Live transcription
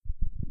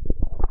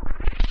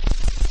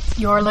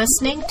You're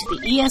listening to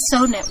the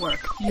ESO Network,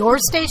 your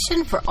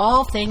station for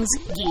all things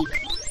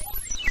geek.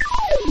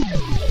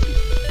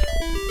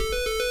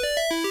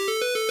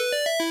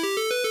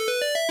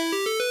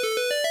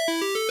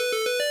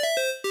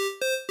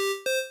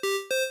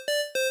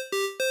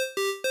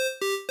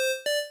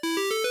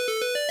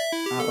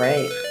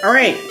 All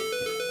right.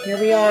 Here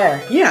we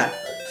are. Yeah.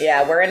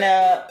 Yeah, we're in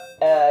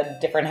a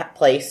different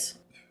place.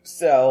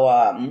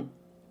 So,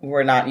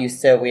 we're not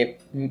used to, we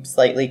have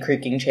slightly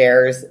creaking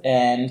chairs,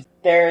 and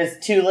there's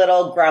two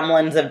little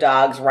gremlins of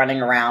dogs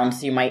running around,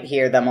 so you might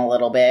hear them a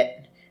little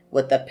bit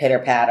with the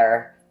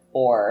pitter-patter,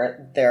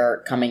 or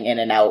they're coming in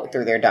and out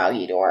through their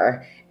doggy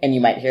door, and you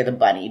might hear the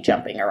bunny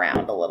jumping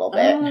around a little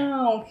bit.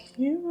 Oh,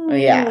 cute.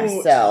 Yeah,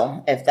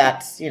 so if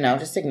that's,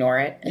 just ignore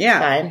it. It's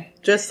fine.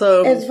 Just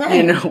so it's fine.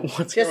 You know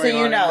what's just going so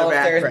you on know in the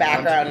if there's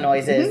background. background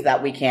noises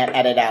that we can't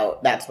edit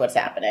out, that's what's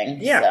happening.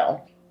 Yeah.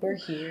 So we're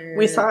here.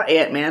 We saw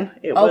Ant-Man.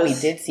 We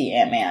did see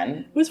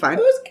Ant-Man. It was fine.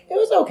 It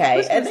was okay.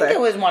 I think it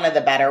was one of the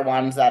better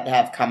ones that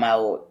have come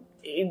out.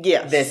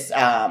 Yes. This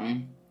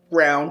round.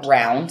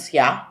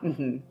 Yeah.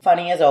 Mm-hmm.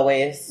 Funny as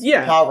always.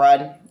 Yeah. Paul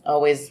Rudd,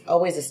 always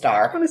a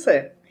star. I want to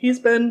say he's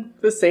been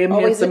the same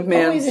handsome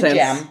man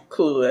since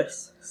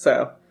Clueless.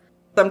 So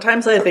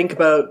sometimes I think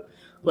about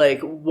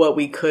what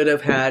we could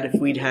have had if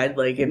we'd had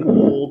an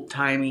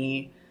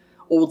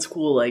old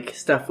school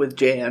stuff with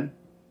Jan.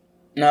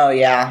 Oh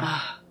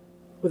yeah.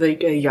 With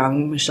a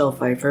young Michelle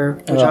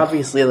Pfeiffer, which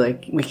obviously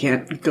we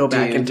can't go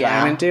back in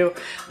time and do,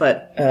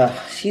 but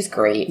she's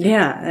great.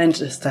 Yeah, and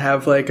just to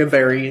have a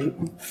very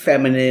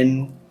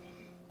feminine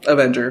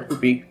Avenger would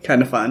be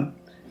kind of fun.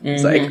 Mm-hmm.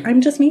 It's I'm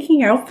just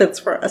making outfits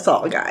for us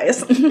all,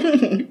 guys.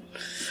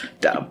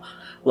 Dumb.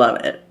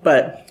 Love it.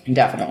 But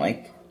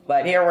definitely.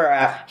 But here we're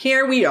at.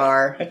 Here we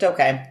are. It's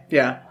okay.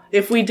 Yeah.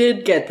 If we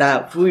did get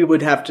that, we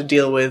would have to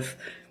deal with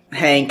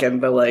Hank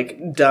and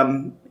the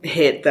dumb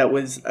hit that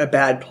was a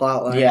bad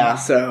plotline. Yeah.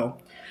 So,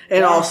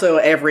 and also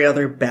every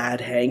other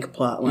bad Hank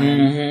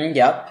plotline. Mm-hmm.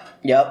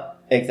 Yep.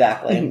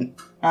 Exactly.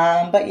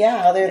 But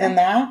yeah, other than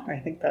that, I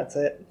think that's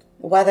it.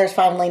 The weather's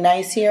finally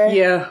nice here.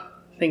 Yeah.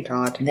 Thank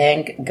God.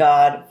 Thank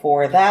God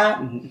for that.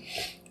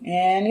 Mm-hmm.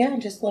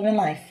 And just living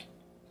life.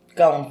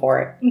 Going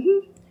for it.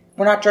 Mm-hmm.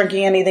 We're not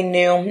drinking anything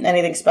new,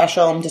 anything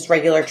special, just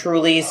regular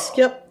Trulies.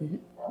 Yep. Mm-hmm.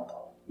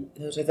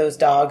 Those are those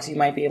dogs you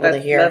might be able to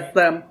hear. That's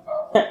them.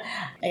 I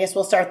guess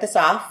we'll start this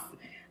off.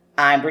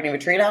 I'm Brittany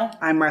Talks.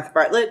 I'm Martha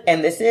Bartlett.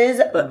 And this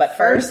is But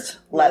First,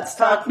 Let's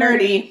Talk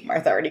Nerdy.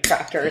 Martha already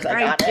cracked hers.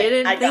 I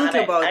didn't think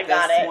about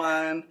this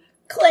one.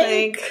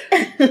 Clink.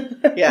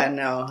 Yeah,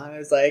 no. I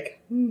was I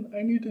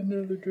need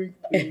another drink.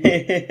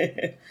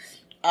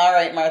 All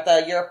right,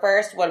 Martha, you're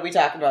first. What are we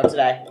talking about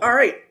today? All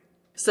right.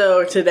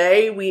 So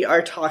today we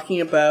are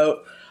talking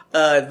about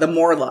the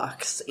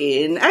Morlocks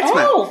in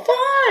X-Men. Oh,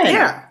 fun.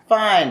 Yeah.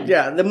 Fun.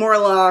 Yeah, the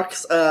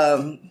Morlocks,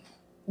 I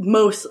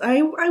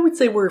would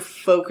say we're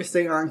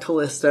focusing on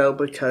Callisto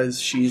because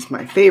she's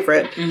my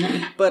favorite,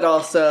 but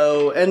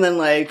also, and then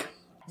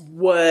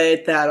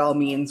what that all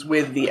means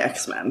with the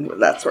X-Men,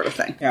 that sort of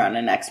thing. You're on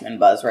an X-Men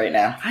buzz right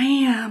now. I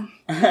am,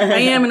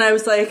 and I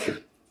was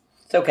it's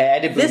okay, I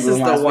did this is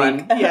the one.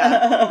 Week.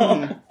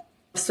 Yeah.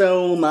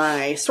 So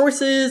my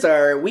sources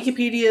are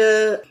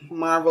Wikipedia,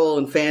 Marvel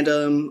and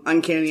Fandom,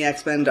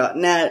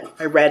 UncannyXmen.net.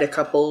 I read a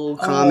couple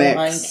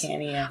comics.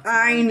 Uncanny X-Men.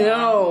 I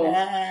know.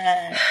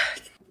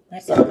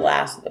 That's a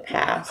blast of the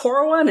past.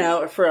 Pour one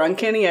out for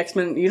Uncanny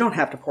X-Men. You don't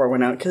have to pour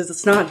one out because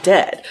it's not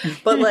dead.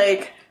 But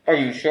are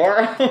you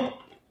sure?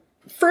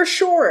 For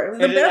sure.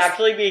 Is it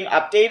actually being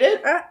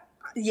updated?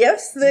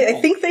 Yes, I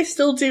think they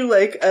still do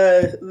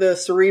the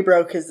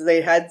Cerebro because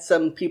they had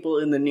some people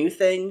in the new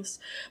things.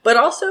 But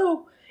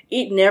also,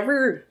 it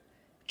never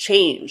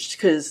changed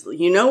because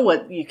you know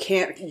what you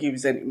can't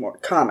use anymore?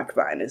 Comic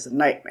Vine is a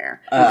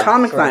nightmare.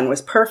 Comic Vine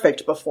was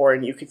perfect before,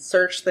 and you could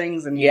search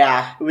things, and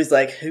it was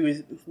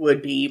who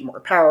would be more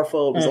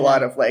powerful. It was a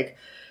lot of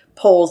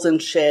polls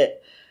and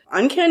shit.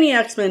 Uncanny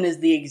X-Men is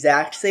the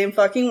exact same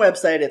fucking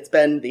website it's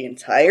been the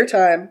entire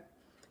time.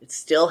 It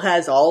still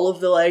has all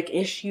of the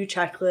issue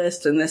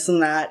checklist and this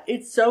and that.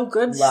 It's so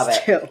good. Love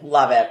it. It's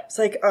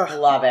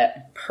love it.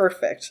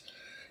 Perfect.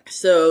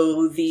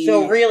 So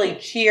really,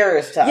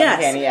 cheers to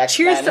Uncanny X-Men.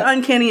 Cheers to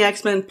Uncanny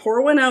X-Men.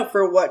 Pour one out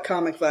for what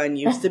Comic Vine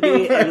used to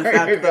be, and the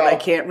fact that I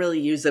can't really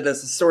use it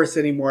as a source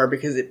anymore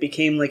because it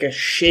became a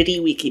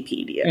shitty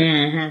Wikipedia.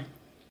 Mm-hmm.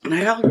 And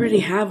I already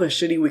have a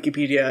shitty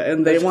Wikipedia,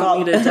 and they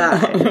want me to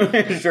die.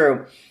 It's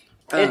true.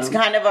 It's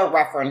kind of a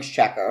reference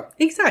checker.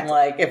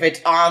 Exactly. If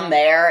it's on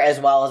there as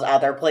well as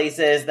other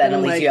places, then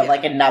at least you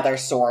have another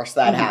source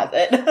that has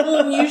it.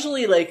 Well,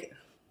 usually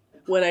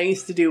what I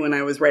used to do when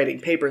I was writing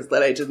papers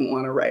that I didn't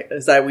want to write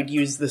is I would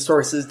use the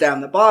sources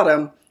down the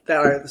bottom that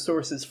are the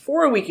sources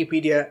for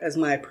Wikipedia as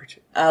my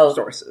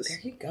sources. There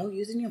you go,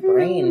 using your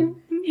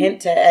brain.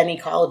 Hint to any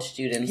college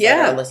students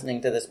that are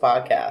listening to this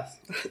podcast.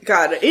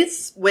 God,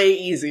 it's way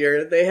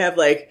easier. They have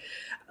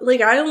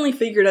Like, I only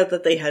figured out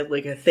that they had,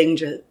 like, a thing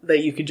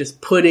that you could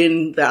just put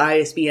in the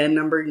ISBN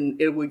number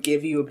and it would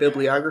give you a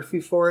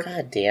bibliography for it.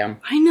 God damn.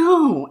 I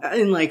know.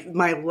 In, like,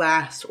 my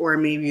last or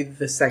maybe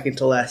the second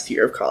to last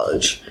year of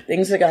college.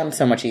 Things have gotten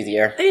so much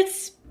easier.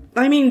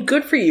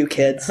 Good for you,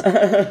 kids.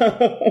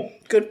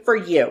 Good for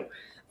you.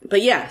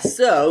 But yeah,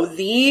 so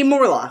the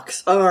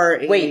Morlocks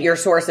are Wait, your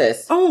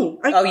sources.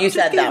 You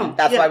said them.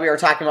 That's why we were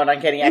talking about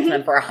Uncanny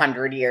X-Men for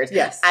 100 years.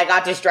 Yes. I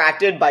got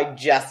distracted by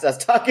just us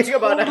talking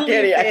about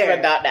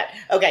UncannyX-Men.net.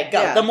 Okay, go.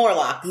 Yeah. The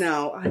Morlocks.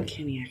 No,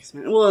 Uncanny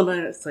X-Men. Well,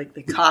 it's like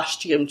the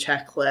costume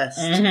checklist.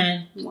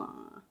 Mm-hmm. Wow.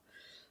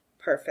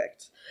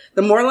 Perfect.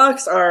 The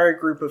Morlocks are a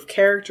group of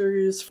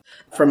characters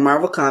from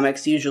Marvel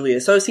Comics usually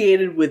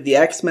associated with the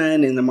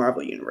X-Men in the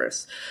Marvel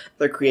Universe.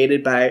 They're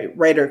created by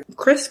writer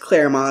Chris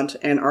Claremont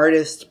and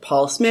artist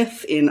Paul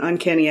Smith in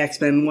Uncanny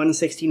X-Men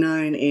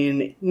 169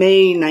 in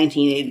May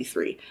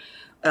 1983.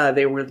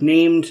 They were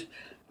named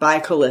by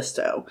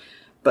Callisto,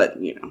 but,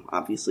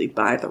 obviously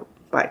by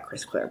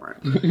Chris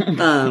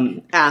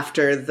Claremont,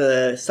 after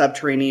the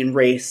subterranean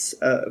race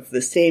of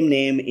the same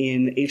name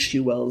in H.G.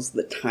 Wells'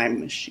 The Time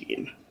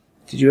Machine.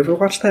 Did you ever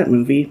watch that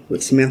movie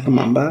with Samantha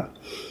Mumba?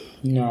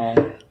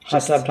 No.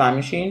 Hot Tub Time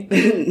Machine?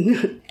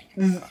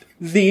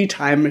 The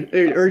Time,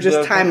 or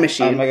just Time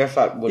Machine. I guess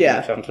that would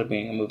make sense of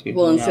being a movie.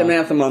 Well, and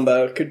Samantha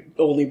Mumba could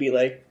only be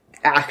like,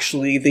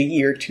 actually the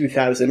year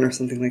 2000 or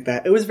something like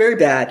that. It was very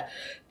bad,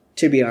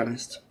 to be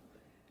honest.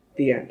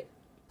 The end.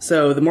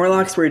 So the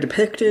Morlocks were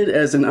depicted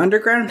as an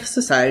underground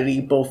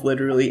society, both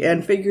literally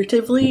and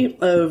figuratively,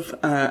 of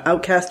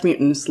outcast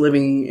mutants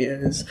living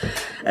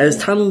as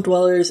tunnel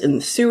dwellers in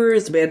the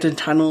sewers, abandoned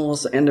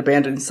tunnels, and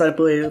abandoned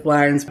subway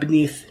lines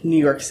beneath New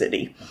York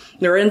City.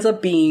 There ends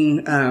up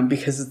being,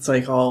 because it's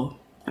like all,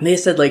 they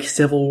said like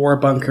Civil War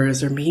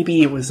bunkers, or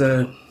maybe it was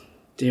a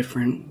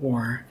different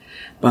war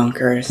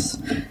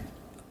bunkers.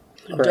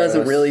 It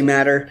doesn't really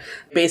matter.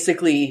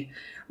 Basically,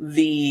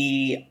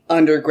 the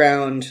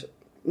underground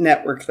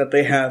network that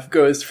they have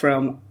goes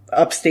from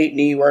upstate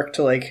New York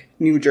to like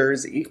New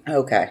Jersey.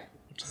 Okay.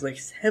 Which is like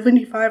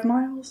 75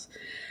 miles?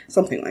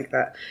 Something like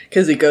that.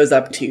 Because it goes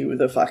up to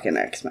the fucking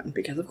X-Men.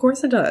 Because of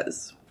course it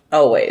does.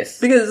 Always.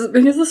 Because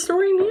the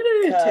story needed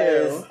it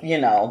to.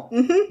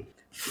 Mm-hmm.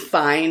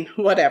 Fine.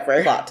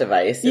 Whatever. Plot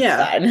device. It's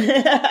fine.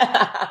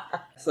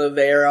 So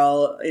they're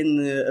all in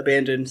the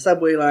abandoned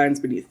subway lines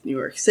beneath New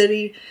York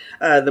City.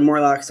 The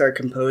Morlocks are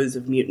composed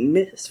of mutant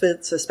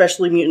misfits,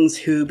 especially mutants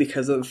who,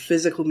 because of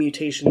physical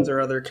mutations or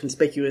other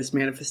conspicuous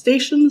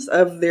manifestations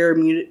of their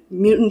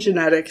mutant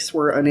genetics,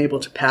 were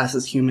unable to pass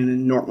as human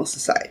in normal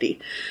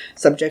society.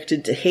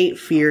 Subjected to hate,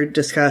 fear,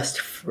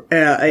 disgust,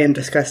 and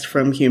disgust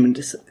from human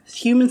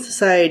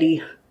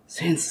society.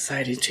 Saying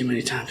society too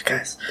many times,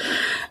 guys.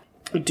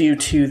 Due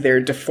to their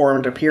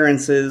deformed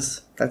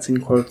appearances, that's in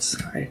quotes,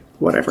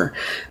 whatever.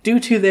 Due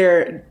to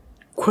their,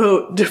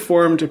 quote,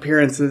 deformed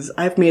appearances,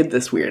 I've made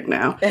this weird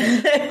now.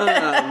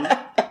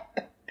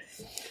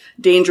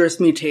 Dangerous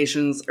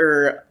mutations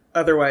or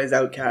otherwise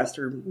outcast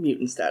or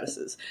mutant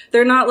statuses.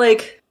 They're not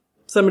like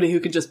somebody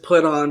who could just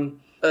put on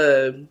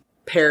a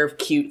pair of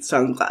cute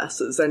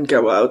sunglasses and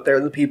go out. They're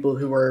the people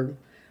who are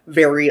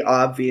very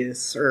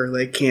obvious or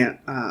like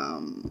can't,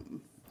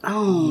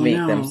 make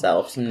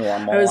themselves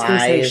normalized. I was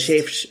going to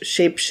say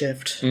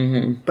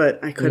shapeshift,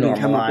 but I couldn't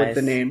come up with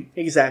the name.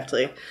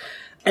 Exactly.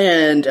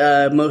 And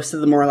most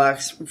of the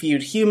Morlocks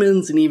viewed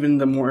humans and even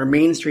the more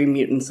mainstream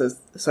mutants,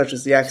 such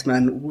as the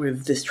X-Men,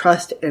 with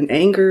distrust and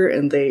anger,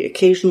 and they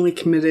occasionally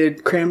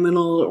committed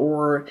criminal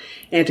or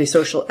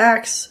antisocial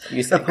acts.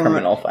 You said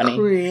criminal funny.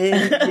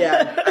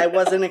 Yeah, I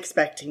wasn't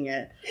expecting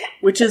it.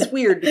 Which is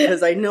weird,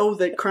 because I know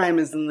that crime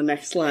is in the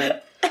next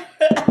line.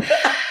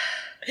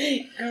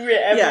 They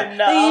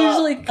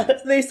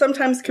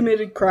sometimes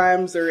committed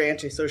crimes or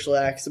antisocial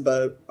acts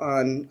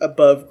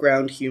above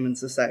ground human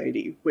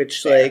society,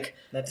 which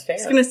that's fair. I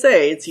was gonna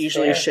say it's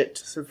usually shit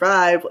to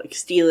survive, like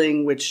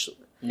stealing, which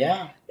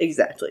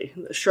exactly,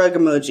 the shrug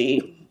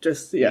emoji,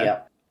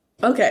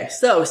 Okay,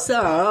 so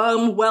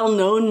some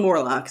well-known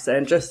Morlocks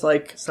and just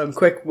like some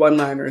quick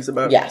one-liners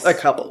about a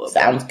couple of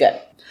them. Sounds good.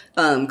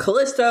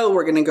 Callisto,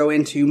 we're going to go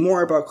into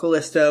more about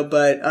Callisto,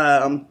 but,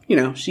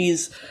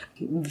 she's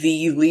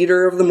the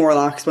leader of the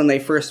Morlocks when they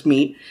first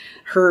meet.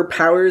 Her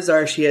powers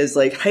are she has,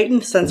 like,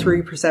 heightened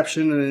sensory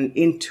perception and an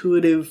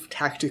intuitive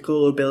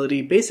tactical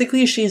ability.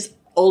 Basically, she's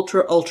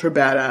ultra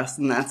badass,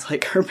 and that's,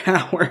 like, her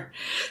power.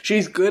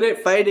 She's good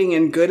at fighting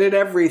and good at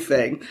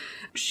everything.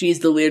 She's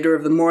the leader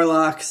of the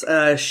Morlocks.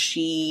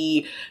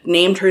 She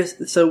named her,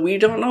 so we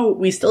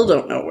still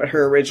don't know what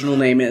her original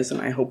name is,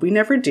 and I hope we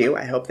never do.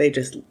 I hope they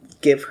just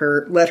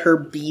let her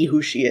be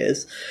who she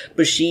is.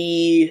 But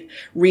she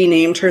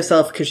renamed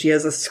herself because she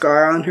has a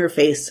scar on her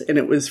face, and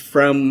it was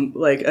from,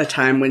 like, a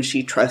time when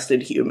she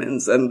trusted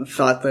humans and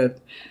thought that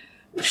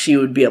she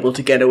would be able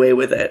to get away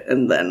with it,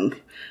 and then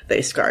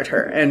they scarred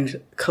her.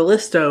 And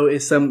Callisto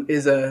is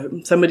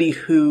somebody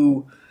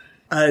who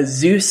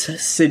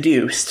Zeus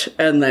seduced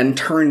and then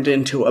turned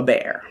into a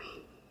bear.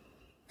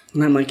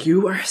 And I'm like,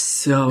 you are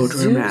so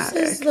dramatic.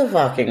 Zeus is the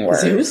fucking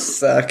worst. Zeus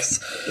sucks.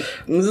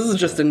 This is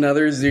just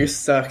another Zeus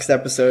sucks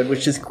episode,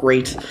 which is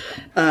great.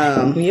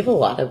 We have a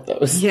lot of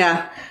those.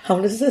 Yeah. How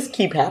does this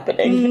keep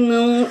happening?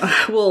 No,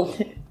 well,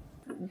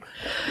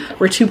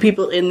 we're two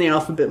people in the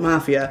Alphabet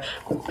Mafia.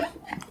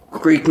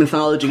 Greek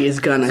mythology is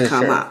gonna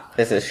come up.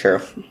 This is true.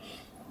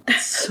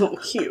 So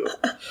cute.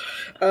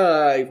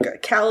 You've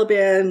got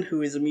Caliban,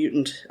 who is a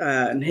mutant,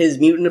 and his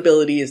mutant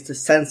ability is to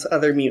sense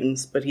other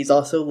mutants, but he's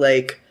also,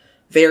 like,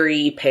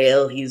 very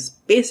pale. He's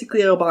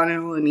basically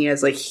albino, and he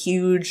has, like,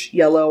 huge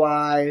yellow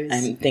eyes.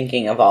 I'm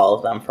thinking of all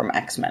of them from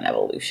X-Men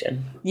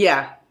Evolution.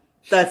 Yeah,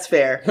 that's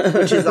fair,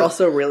 which is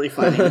also really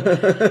funny.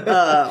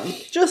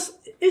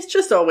 It's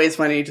just always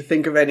funny to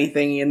think of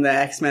anything in the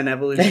X-Men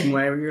Evolution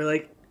way where you're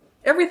like,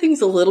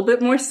 everything's a little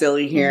bit more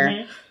silly here.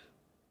 Mm-hmm.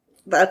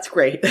 That's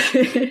great.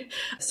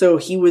 So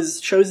he was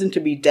chosen to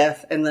be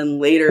Death and then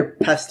later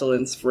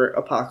Pestilence for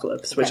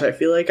Apocalypse, which I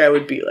feel like I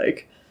would be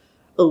like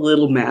a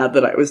little mad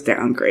that I was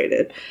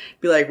downgraded.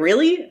 Be like,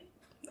 really?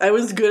 I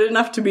was good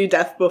enough to be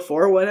Death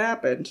before? What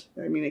happened?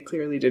 I mean, it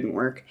clearly didn't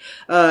work.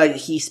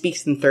 He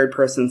speaks in third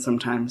person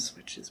sometimes,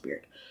 which is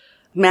weird.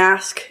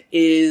 Mask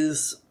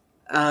is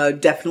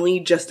definitely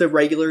just a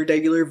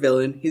regular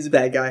villain. He's a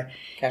bad guy.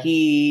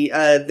 Okay.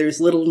 There's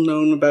little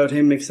known about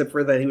him except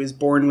for that he was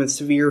born with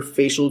severe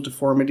facial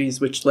deformities,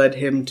 which led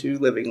him to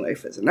living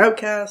life as an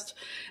outcast.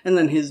 And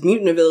then his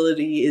mutant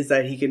ability is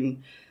that he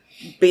can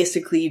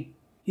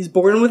he's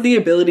born with the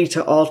ability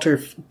to alter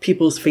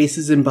people's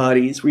faces and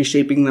bodies,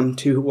 reshaping them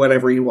to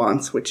whatever he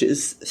wants, which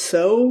is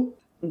so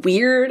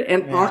weird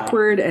and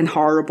awkward and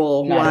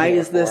horrible. Why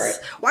is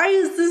this?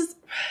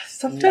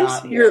 Sometimes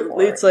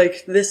it's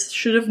like, this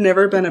should have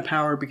never been a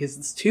power because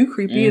it's too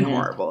creepy and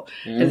horrible.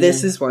 Mm-hmm. And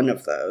this is one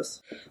of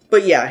those.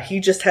 But yeah,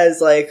 he just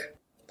has, like,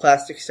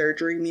 plastic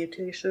surgery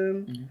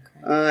mutation.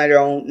 Okay. I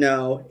don't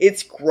know.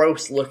 It's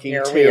gross looking,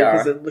 too,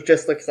 because it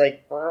just looks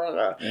like...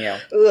 Yeah.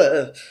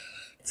 Ugh.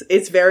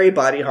 It's very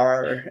body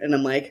horror. And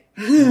I'm like...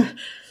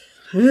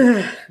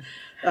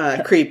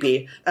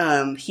 creepy.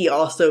 He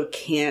also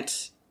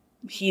can't...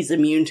 He's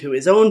immune to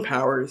his own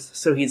powers,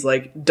 so he's,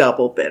 like,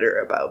 double bitter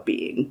about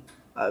being...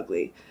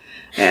 ugly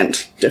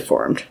and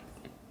deformed.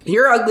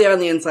 You're ugly on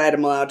the inside,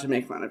 I'm allowed to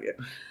make fun of you.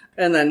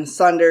 And then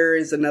Sunder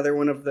is another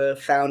one of the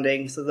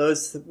founding, so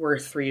those were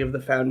three of the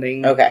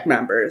founding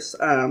members.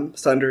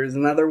 Sunder is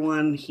another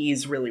one.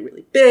 He's really,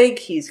 really big.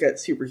 He's got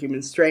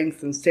superhuman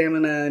strength and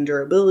stamina and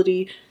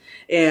durability.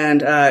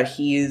 And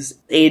he's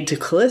aide to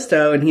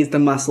Callisto, and he's the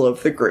muscle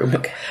of the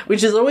group.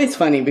 Which is always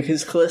funny,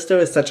 because Callisto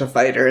is such a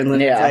fighter, and then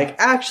it's like,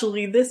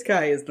 actually, this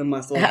guy is the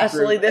muscle of the group.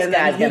 Actually, this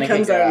guy's gonna kick your ass. He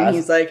comes out, and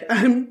he's like,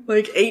 I'm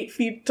like 8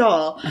 feet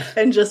tall,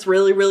 and just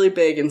really, really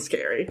big and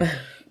scary.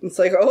 It's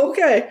like,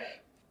 okay.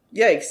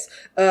 Yikes.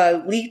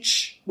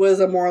 Leech was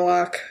a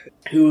Morlock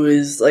who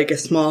is like a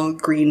small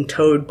green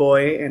toad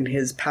boy, and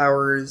his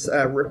powers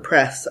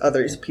repress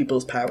other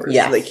people's powers,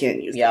 so they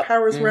can't use their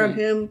powers around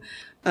him.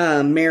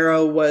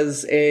 Marrow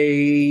was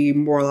a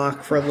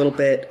Morlock for a little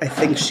bit. I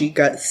think she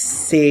got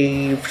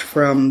saved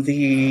from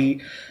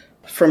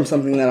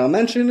something that I'll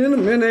mention in a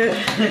minute.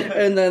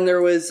 And then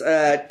there was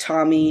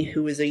Tommy,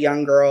 who was a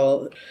young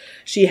girl.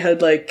 She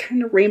had like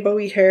kind of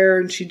rainbowy hair,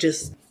 and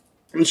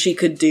she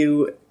could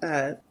do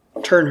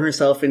turn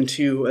herself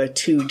into a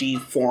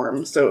 2D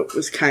form. So it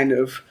was kind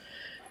of,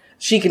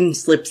 she can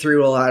slip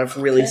through a lot of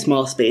really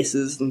small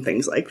spaces and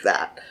things like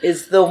that.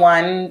 Is the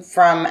one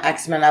from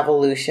X-Men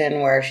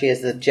Evolution where she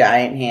has the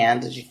giant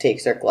hands and she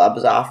takes her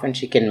gloves off and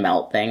she can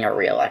melt thing a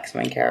real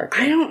X-Men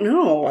character? I don't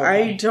know.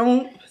 Okay.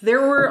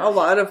 There were a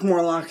lot of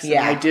Morlocks and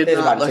I did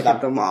not look at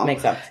them all.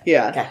 Makes sense.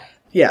 Yeah. Okay.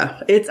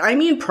 Yeah.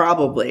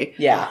 Probably.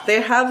 Yeah.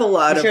 They have a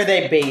lot I'm sure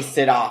they based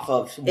it off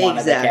of one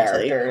of the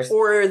characters.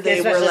 Or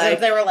they were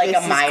like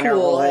a minor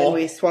role. And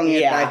we swung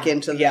it back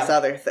into this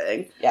other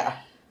thing. Yeah.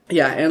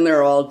 Yeah, and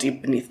they're all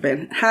deep beneath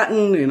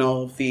Manhattan in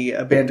all of the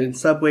abandoned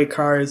subway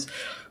cars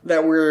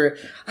that were,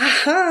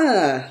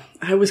 I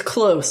was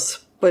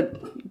close, but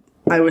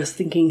I was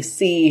thinking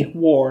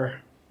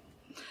War.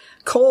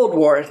 Cold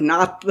War,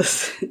 not the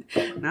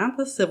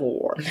Civil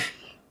War.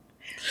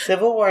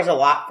 Civil War is a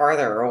lot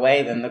farther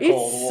away than the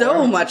Cold War. It's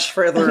so much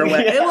further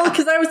away. Well,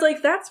 because I was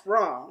like, that's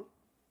wrong.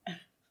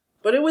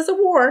 But it was a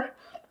war.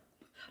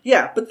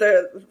 Yeah, but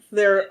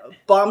they're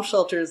bomb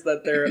shelters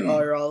that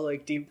are all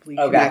like deeply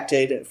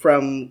connected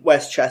from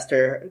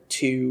Westchester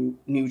to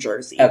New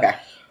Jersey. Okay.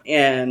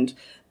 And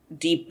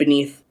deep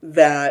beneath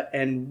that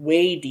and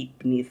way deep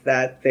beneath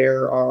that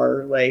there's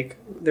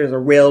a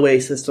railway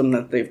system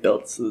that they've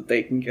built so that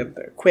they can get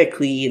there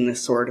quickly and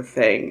this sort of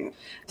thing.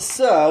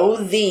 So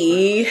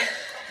the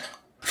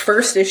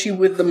first issue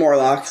with the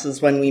Morlocks is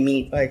when we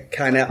meet, like,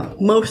 kind of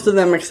most of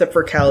them except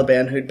for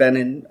Caliban, who'd been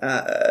in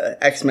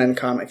X-Men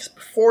comics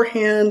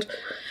beforehand.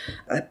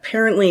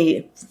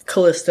 Apparently,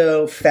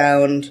 Callisto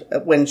found,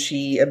 when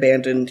she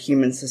abandoned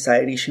human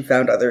society, she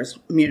found other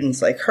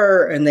mutants like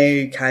her, and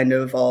they kind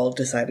of all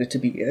decided to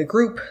be a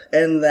group.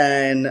 And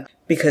then,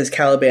 because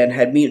Caliban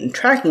had mutant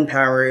tracking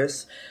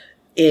powers,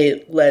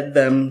 it led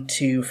them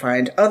to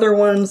find other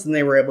ones, and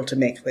they were able to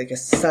make, like, a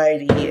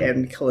society,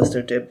 and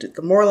Callisto dipped at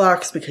the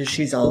Morlocks because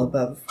she's all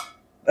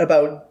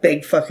about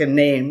big fucking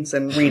names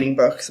and reading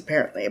books,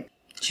 apparently.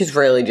 She's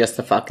really just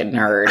a fucking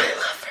nerd. I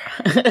love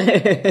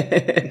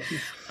her.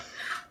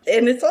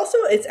 And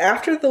it's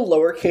after the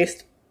lower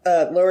caste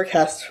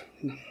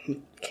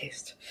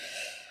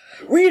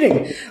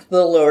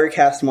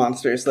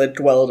monsters that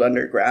dwelled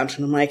underground,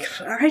 and I'm like,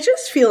 I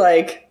just feel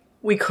like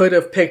we could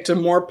have picked a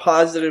more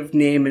positive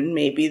name, and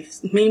maybe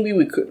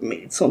we could have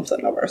made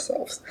something of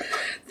ourselves.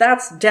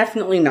 That's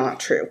definitely not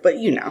true, but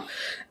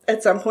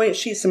at some point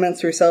she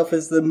cements herself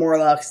as the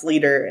Morlocks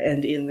leader,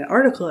 and in the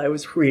article I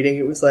was reading,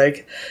 it was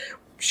like,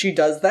 she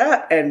does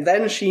that, and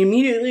then she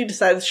immediately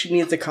decides she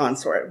needs a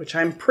consort, which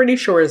I'm pretty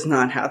sure is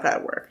not how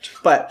that worked,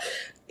 but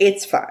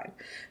it's fine.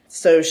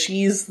 So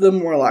she's the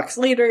Morlocks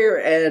leader,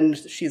 and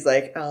she's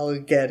like, I'll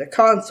get a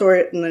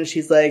consort, and then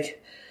she's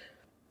like,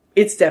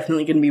 it's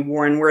definitely going to be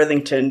Warren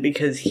Worthington,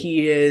 because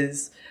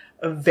he's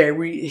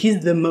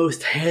the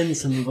most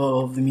handsome of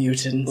all of the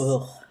mutants.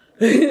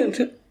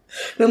 And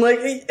I'm like,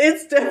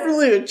 it's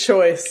definitely a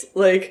choice.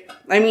 Like,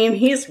 I mean,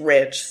 he's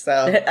rich,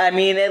 so. I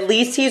mean, at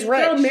least he's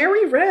rich. Girl,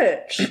 marry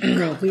rich.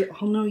 Girl, we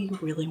all know you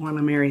really want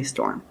to marry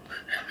Storm.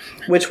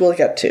 Which we'll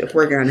get to.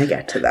 We're going to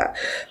get to that.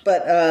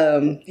 But,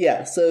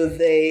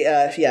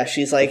 so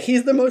she's like,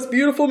 he's the most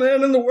beautiful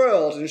man in the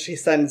world. And she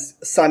sends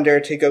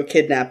Sunder to go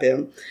kidnap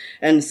him.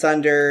 And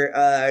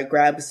Sunder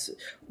grabs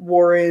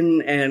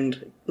Warren,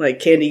 and, like,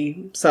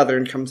 Candy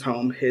Southern comes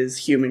home, his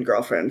human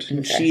girlfriend.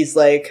 And she's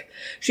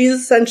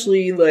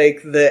essentially,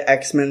 like, the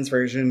X-Men's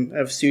version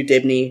of Sue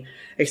Dibney,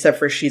 except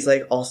for she's,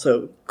 like,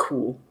 also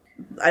cool.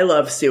 I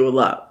love Sue a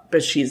lot,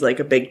 but she's, like,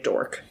 a big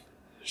dork.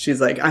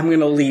 She's like, I'm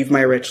gonna leave my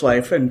rich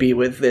life and be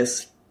with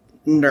this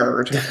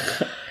nerd.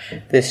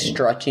 This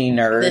stretchy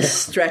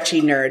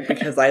nerd,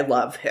 because I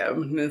love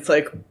him. And it's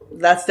like,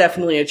 that's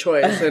definitely a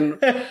choice.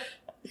 And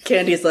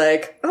Candy's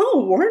like,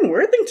 oh, Warren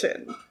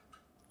Worthington.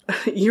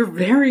 You're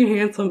very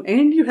handsome,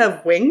 and you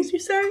have wings, you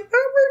say?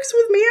 That works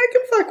with me. I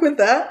can fuck with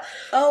that.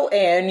 Oh,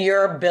 and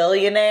you're a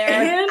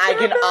billionaire? I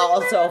can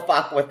also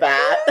fuck with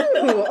that.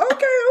 Ooh,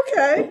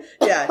 okay.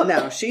 Yeah,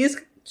 no, she's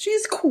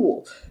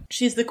cool.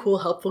 She's the cool,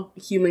 helpful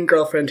human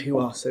girlfriend who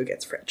also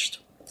gets fridged.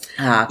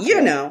 Cool.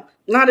 It's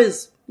not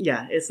as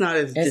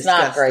disgusting. It's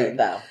not great,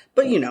 though.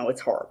 But,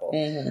 it's horrible.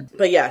 Mm-hmm.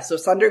 But yeah, so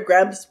Sunder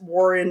grabs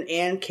Warren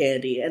and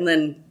Candy, and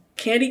then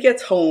Candy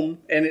gets home,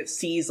 and it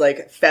sees,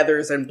 like,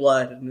 feathers and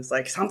blood, and is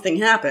like, something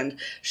happened.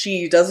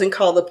 She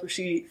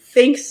she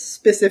thinks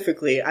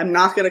specifically, I'm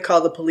not going to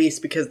call the police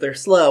because they're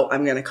slow,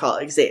 I'm going to call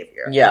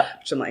Xavier. Yeah.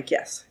 Which I'm like,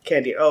 yes,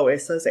 Candy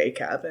always says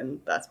ACAB, and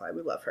that's why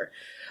we love her.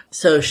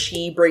 So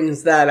she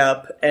brings that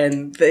up,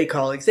 and they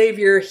call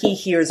Xavier. He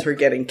hears her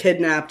getting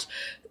kidnapped.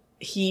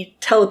 He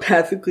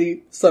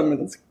telepathically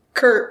summons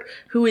Kurt,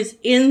 who is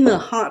in the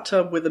hot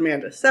tub with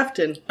Amanda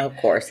Sefton. Of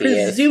course he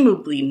is.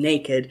 Presumably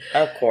naked.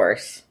 Of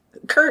course.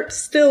 Kurt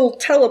still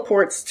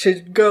teleports to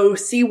go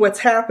see what's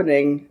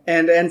happening,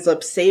 and ends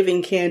up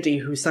saving Candy,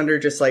 who Sunder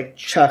just, like,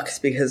 chucks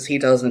because he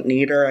doesn't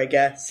need her, I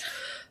guess.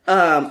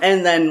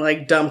 And then,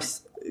 like,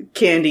 dumps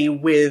Candy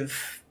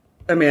with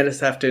Amanda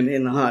Sefton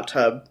in the hot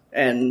tub,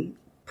 and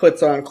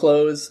puts on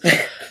clothes,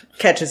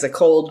 catches a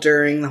cold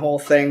during the whole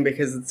thing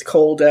because it's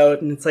cold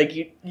out, and it's like,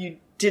 you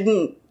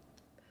didn't...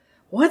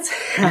 What's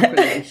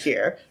happening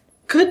here?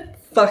 Good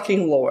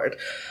fucking Lord.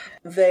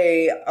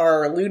 They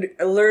are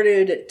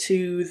alerted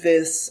to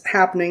this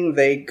happening.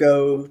 They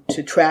go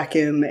to track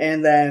him,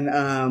 and then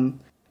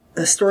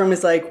the Storm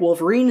is like,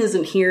 Wolverine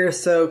isn't here,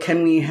 so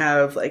can we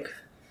have, like,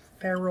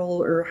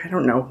 Feral, or I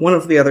don't know, one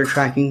of the other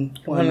tracking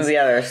ones. One of the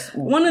other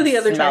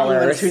tracking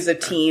ones who's a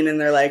teen, and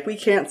they're like, we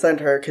can't send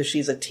her because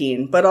she's a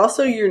teen. But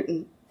also your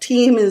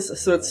team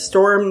so it's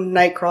Storm,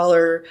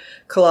 Nightcrawler,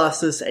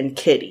 Colossus, and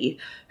Kitty,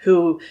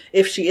 who,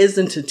 if she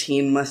isn't a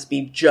teen, must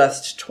be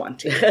just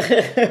 20.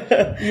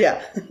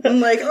 Yeah. I'm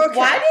like, okay.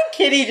 Why did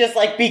Kitty just,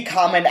 like,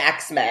 become an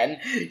X-Men?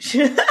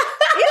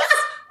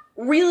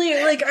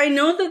 Really, like, I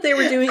know that they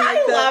were doing, like,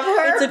 I love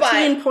her, it's a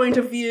teen point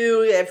of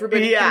view,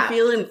 everybody can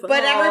feel involved.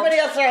 But everybody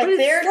else are like,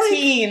 they're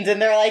teens,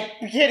 and they're like,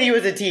 Kitty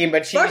was a teen,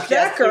 but she's just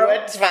that girl.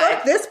 It's fine.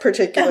 Fuck this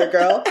particular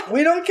girl.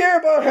 We don't care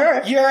about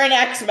her. You're an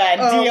X-Men.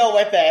 Deal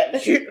with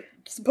it.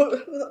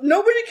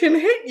 Nobody can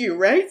hit you,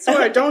 right? So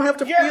I don't have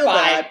to feel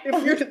bad.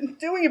 If you're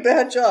doing a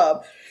bad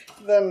job,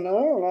 then, I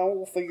don't know,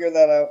 we'll figure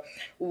that out.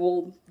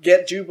 We'll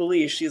get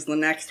Jubilee. She's the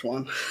next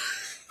one.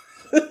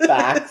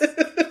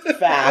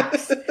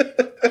 Facts.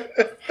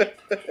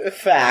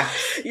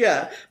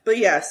 Yeah. But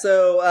yeah,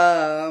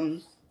 so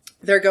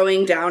they're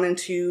going down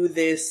into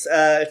this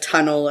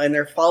tunnel, and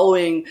they're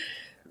following...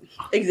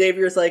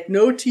 Xavier's like,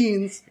 no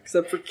teens,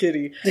 except for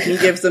Kitty. And he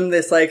gives them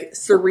this, like,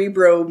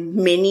 Cerebro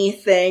mini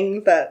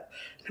thing that...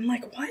 I'm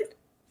like, what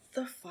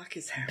the fuck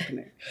is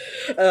happening?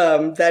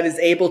 That is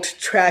able to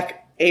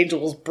track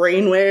Angel's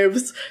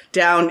brainwaves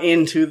down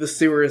into the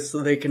sewers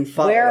so they can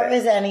follow Where it.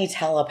 is any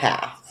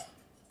telepath?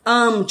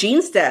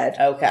 Jean's dead.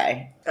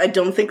 Okay. I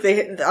don't think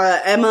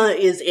Emma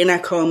is in a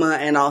coma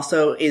and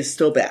also is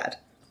still bad.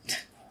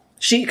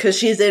 Because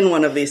she's in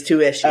one of these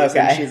 2 issues, Okay.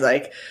 and she's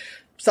like,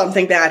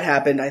 something bad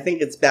happened. I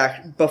think it's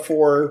back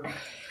before.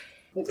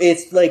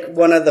 It's like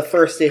one of the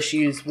first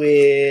issues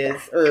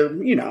with, or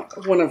you know,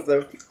 one of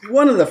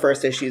the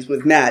first issues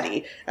with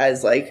Maddie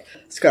as like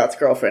Scott's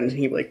girlfriend. And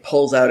he like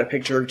pulls out a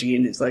picture of Jean.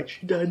 And he's like,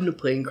 she died in a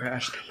plane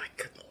crash. And I'm like,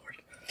 good lord,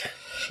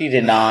 She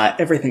did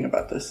not. everything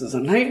about this is a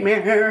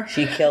nightmare.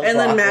 She killed. And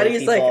then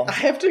Maddie's people. like, I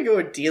have to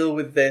go deal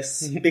with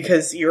this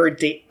because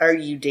are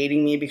you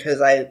dating me because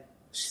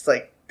she's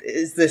like,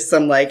 is this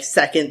some like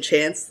second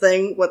chance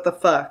thing? What the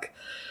fuck?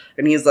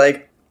 And he's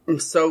like, I'm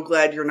so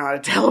glad you're not a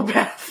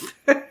telepath.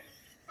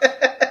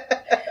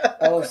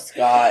 Oh,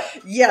 Scott.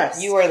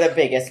 Yes. You are the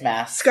biggest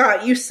mess.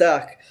 Scott, you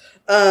suck.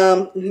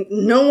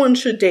 No one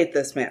should date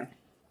this man.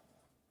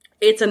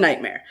 It's a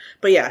nightmare.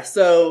 But yeah,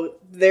 so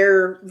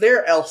they're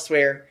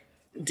elsewhere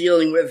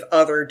dealing with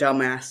other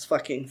dumbass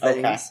fucking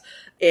things. Okay.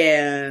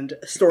 And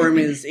Storm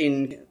is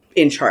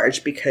in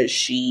charge because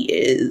she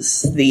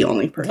is the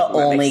only person. The that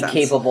makes only sense.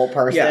 capable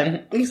person.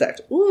 Yeah,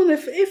 exactly. Well, and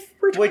if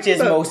we're talking Which is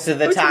about, most of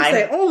the I was gonna time.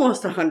 say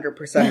almost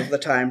 100% of the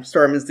time,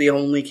 Storm is the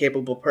only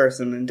capable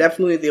person and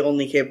definitely the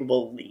only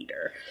capable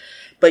leader.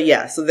 But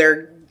yeah, so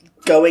they're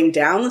going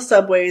down the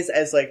subways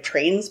as like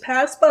trains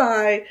pass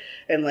by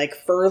and like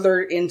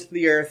further into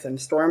the earth,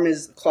 and Storm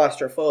is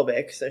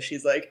claustrophobic, so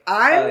she's like,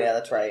 Oh, yeah,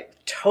 that's right.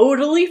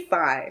 totally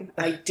fine.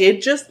 I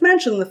did just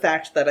mention the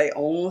fact that I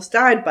almost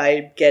died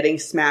by getting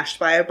smashed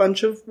by a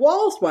bunch of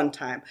walls one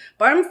time.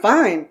 But I'm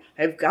fine.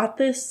 I've got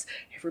this.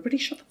 Everybody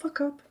shut the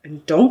fuck up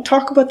and don't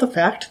talk about the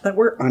fact that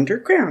we're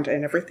underground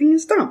and everything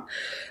is dumb.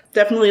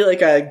 Definitely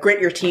like a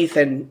grit your teeth,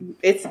 and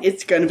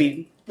it's gonna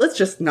be, let's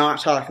just not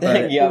talk about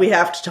it. Yep. We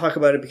have to talk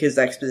about it because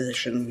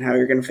exposition and how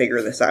you're gonna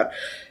figure this out.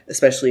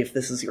 Especially if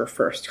this is your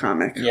first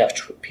comic, Yep.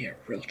 which would be a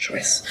real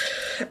choice.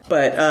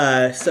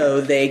 But,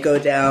 so they go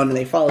down and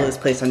they follow this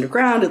place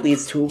underground. It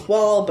leads to a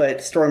wall,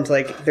 but Storm's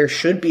like, there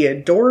should be a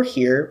door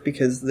here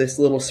because this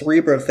little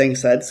Cerebro thing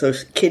said. So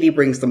Kitty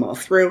brings them all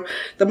through.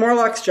 The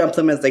Morlocks jump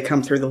them as they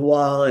come through the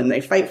wall and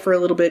they fight for a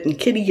little bit, and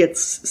Kitty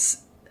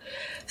gets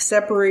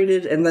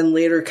separated and then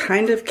later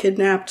kind of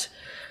kidnapped.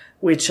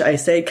 Which I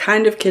say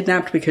kind of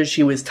kidnapped because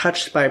she was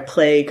touched by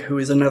Plague, who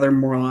is another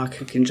Morlock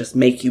who can just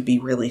make you be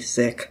really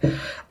sick.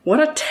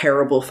 What a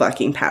terrible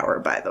fucking power,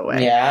 by the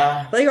way.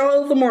 Yeah. Like,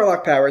 all of the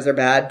Morlock powers are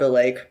bad, but,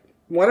 like,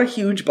 what a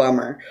huge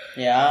bummer.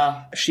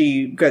 Yeah.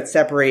 She got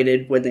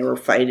separated when they were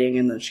fighting,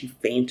 and then she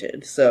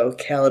fainted. So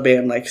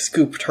Caliban, like,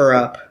 scooped her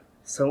up.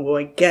 So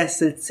I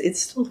guess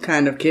it's still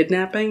kind of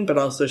kidnapping, but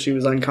also she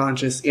was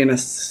unconscious in a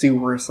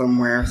sewer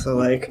somewhere. So,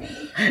 like,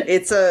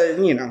 it's a,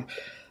 you know...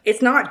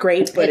 It's not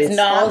great, but it's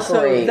not also,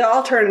 great. the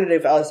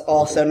alternative is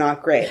also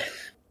not great.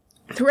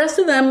 The rest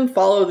of them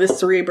follow this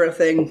Cerebro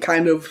thing,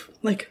 kind of,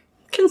 like,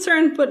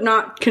 concerned, but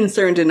not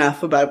concerned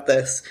enough about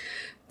this,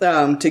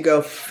 to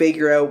go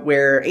figure out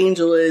where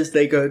Angel is.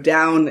 They go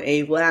down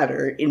a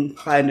ladder and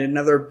find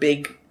another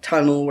big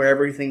tunnel where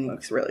everything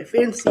looks really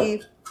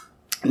fancy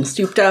and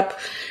souped up,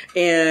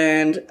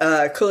 and,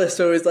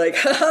 Callisto is like,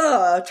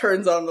 haha,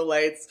 turns on the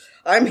lights,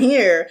 I'm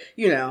here,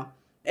 you know.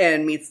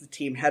 And meets the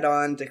team head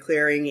on,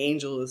 declaring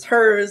Angel is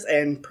hers,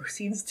 and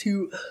proceeds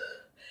to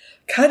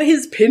cut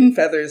his pin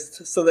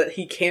feathers so that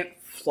he can't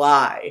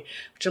fly.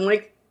 Which I'm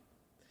like,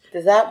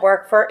 Does that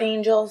work for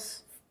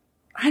angels?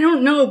 I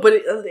don't know,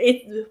 but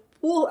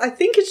well, I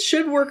think it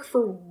should work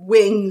for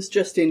wings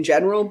just in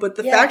general, but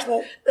the fact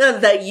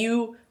that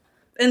you,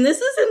 and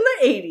this is in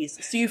the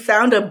 80s, so you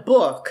found a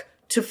book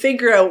to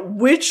figure out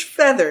which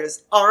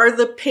feathers are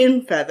the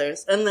pin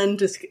feathers, and then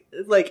just,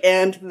 like,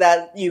 and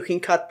that you can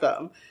cut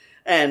them.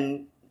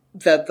 And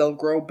that they'll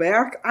grow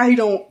back? I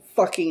don't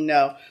fucking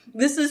know.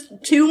 This is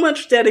too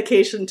much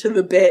dedication to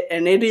the bit,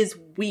 and it is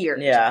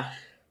weird. Yeah.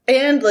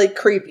 And, like,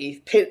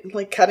 creepy.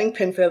 Like, cutting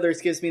pin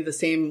feathers gives me the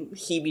same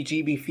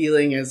heebie-jeebie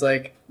feeling as,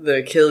 like, the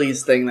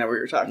Achilles thing that we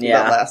were talking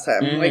about last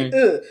time. Mm-hmm. Like,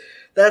 ugh,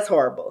 that's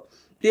horrible.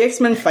 The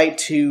X-Men fight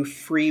to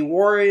free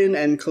Warren,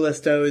 and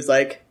Callisto is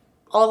like,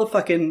 all the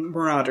fucking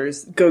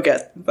Marauders, go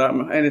get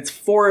them. And it's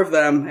 4 of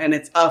them, and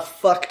it's a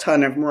fuck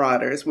ton of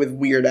Marauders with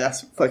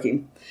weird-ass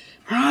fucking...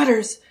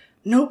 Marauders!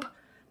 Nope.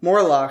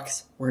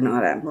 Morlocks. We're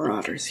not at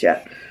Marauders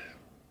yet.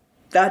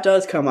 That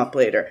does come up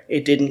later.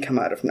 It didn't come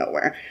out of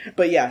nowhere.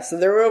 But yeah, so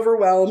they're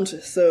overwhelmed,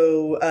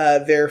 so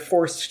they're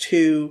forced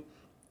to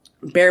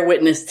bear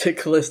witness to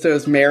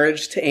Callisto's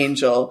marriage to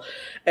Angel,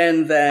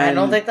 and then... I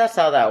don't think that's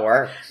how that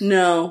works.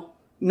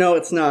 No,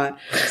 it's not.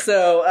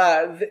 So,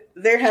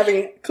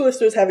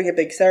 Callisto's having a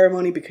big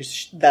ceremony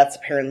because that's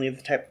apparently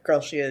the type of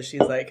girl she is.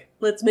 She's like,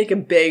 let's make a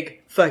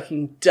big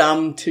fucking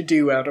dumb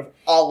to-do out of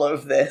all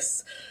of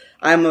this.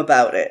 I'm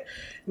about it.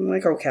 I'm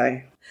like,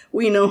 okay.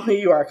 We know who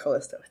you are,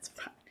 Callisto. It's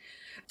fine.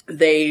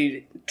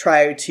 They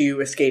try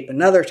to escape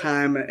another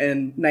time,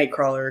 and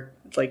Nightcrawler,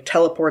 like,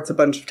 teleports a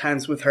bunch of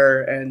times with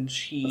her, and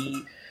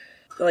she,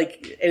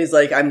 like, is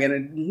like, I'm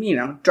gonna, you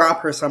know,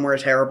 drop her somewhere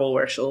terrible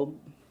where she'll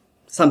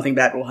something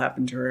bad will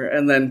happen to her.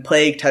 And then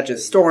Plague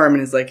touches Storm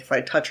and is like, if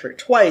I touch her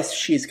twice,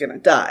 she's gonna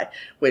die.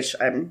 Which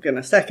I'm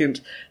gonna second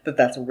that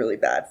that's a really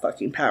bad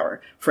fucking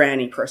power for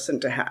any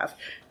person to have.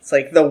 It's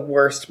like the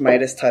worst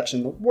Midas touch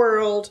in the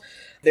world.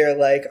 They're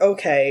like,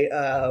 okay,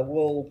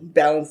 we'll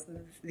balance,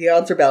 the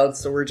odds are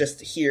balanced, so we're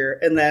just here.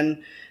 And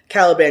then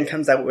Caliban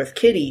comes out with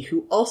Kitty,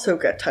 who also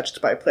got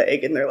touched by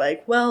Plague. And they're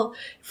like, well,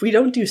 if we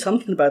don't do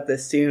something about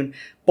this soon,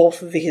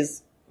 both of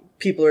these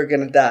people are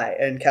gonna die.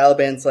 And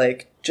Caliban's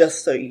like,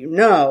 just so you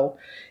know,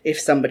 if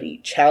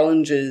somebody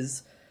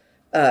challenges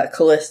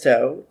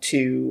Callisto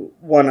to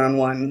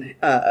one-on-one,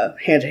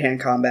 hand-to-hand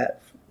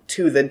combat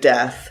to the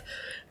death,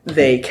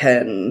 they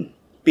can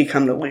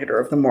become the leader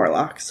of the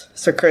Morlocks.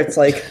 So Kurt's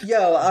like,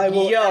 yo, I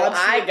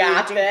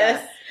got this.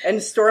 That.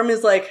 And Storm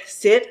is like,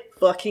 sit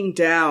fucking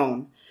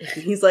down.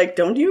 And he's like,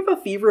 don't you have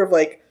a fever of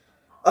like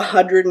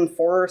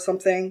 104 or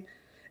something?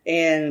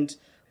 And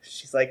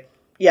she's like,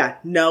 yeah,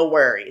 no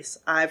worries.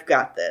 I've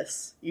got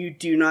this. You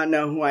do not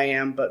know who I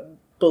am, but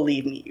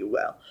believe me, you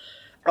will.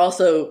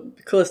 Also,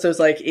 Callisto's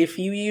like, if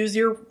you use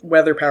your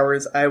weather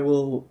powers, I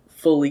will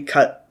fully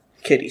cut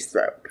Kitty's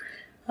throat.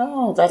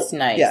 Oh, that's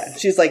nice. Yeah,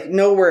 she's like,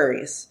 no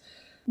worries.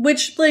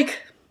 Which,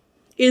 like,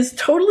 is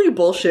totally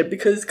bullshit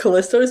because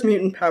Callisto's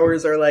mutant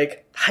powers are,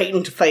 like,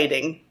 heightened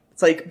fighting.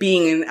 It's like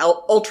being an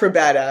ultra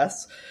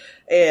badass.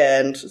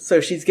 And so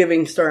she's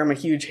giving Storm a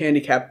huge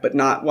handicap, but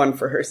not one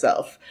for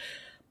herself.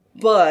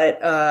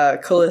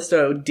 But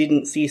Callisto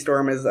didn't see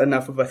Storm as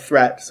enough of a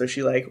threat, so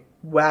she, like,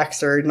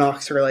 whacks her,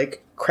 knocks her,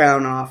 like,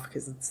 crown off,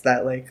 because it's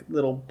that, like,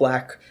 little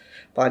black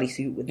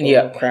bodysuit with the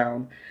little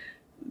crown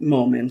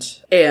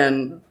moment.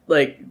 And,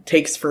 like,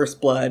 takes first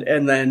blood,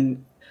 and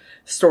then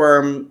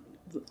Storm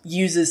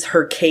uses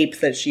her cape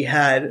that she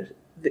had,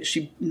 that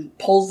she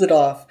pulls it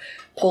off,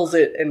 pulls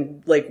it,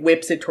 and, like,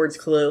 whips it towards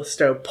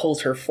Callisto,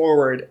 pulls her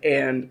forward,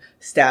 and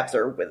stabs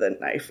her with a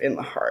knife in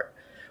the heart.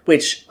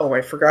 Which,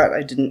 I forgot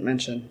I didn't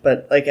mention,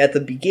 but, like, at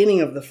the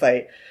beginning of the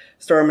fight,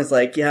 Storm is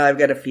like, yeah, I've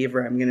got a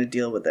fever, I'm gonna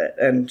deal with it.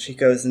 And she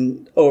goes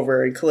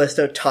over, and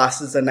Callisto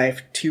tosses a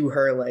knife to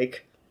her,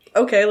 like,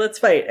 okay, let's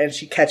fight. And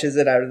she catches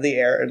it out of the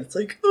air, and it's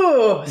like,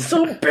 oh,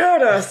 so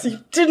badass! You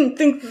didn't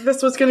think that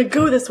this was gonna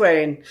go this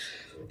way, and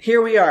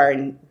here we are,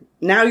 and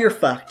now you're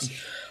fucked.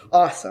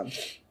 Awesome.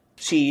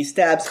 She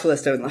stabs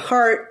Callisto in the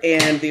heart,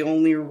 and the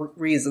only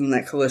reason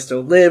that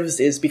Callisto lives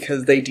is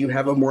because they do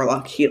have a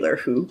Morlock healer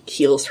who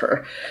heals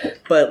her.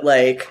 But,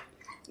 like,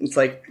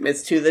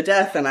 it's to the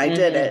death, and I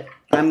did it.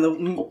 I'm the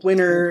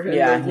winner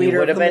and the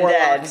leader of the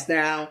Morlocks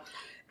now.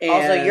 And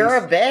also, you're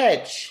a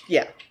bitch.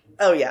 Yeah.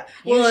 Oh, yeah.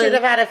 You should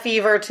have had a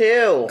fever,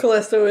 too.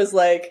 Callisto is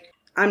like,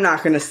 I'm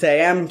not going to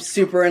say I'm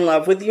super in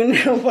love with you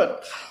now,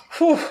 but...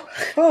 Whew.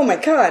 Oh my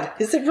god,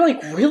 is it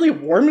like really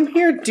warm in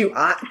here? Did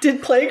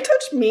Plague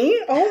touch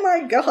me? Oh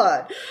my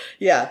god.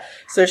 Yeah,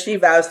 so she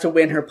vows to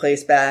win her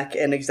place back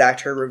and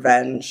exact her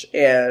revenge,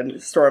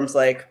 and Storm's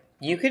like,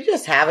 you could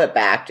just have it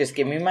back, just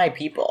give me my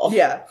people.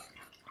 Yeah.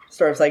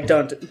 Storm's like,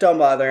 don't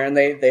bother, and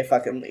they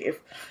fucking leave.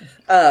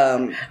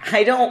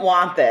 I don't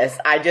want this.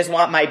 I just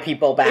want my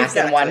people back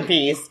in one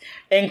piece,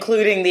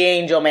 including the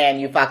angel man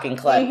you fucking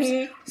clipped.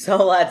 Mm-hmm. So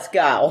let's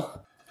go.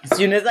 As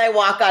soon as I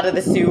walk out of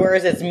the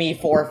sewers, it's me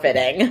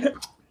forfeiting.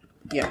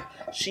 Yeah.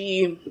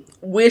 She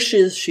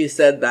wishes she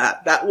said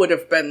that. That would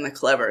have been the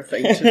clever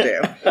thing to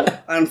do.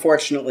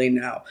 Unfortunately,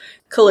 no.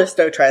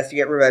 Callisto tries to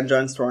get revenge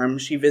on Storm.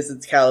 She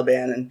visits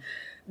Caliban, and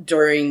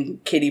during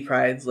Kitty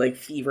Pride's, like,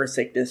 fever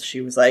sickness,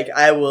 she was like,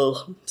 I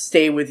will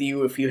stay with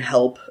you if you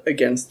help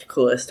against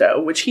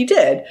Callisto, which he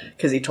did,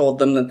 because he told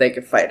them that they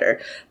could fight her.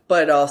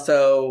 But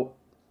also,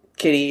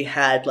 Kitty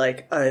had,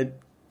 like, a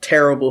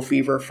terrible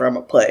fever from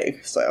a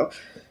plague, so...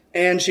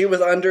 And she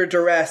was under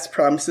duress,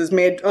 promises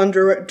made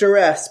under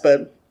duress,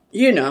 but,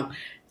 you know.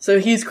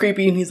 So he's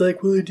creepy, and he's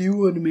like, well, I do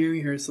want to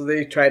marry her. So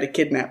they try to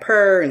kidnap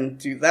her and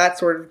do that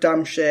sort of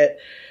dumb shit.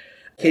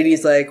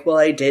 Katie's like, well,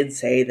 I did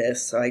say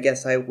this, so I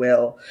guess I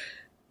will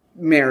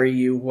marry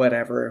you,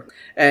 whatever.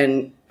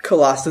 And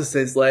Colossus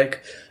is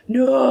like,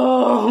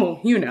 no,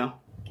 you know.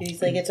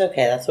 Katie's like, it's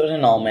okay, that's what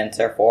annulments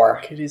are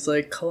for. Katie's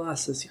like,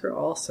 Colossus, you're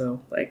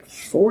also, like,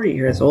 4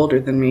 years older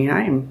than me.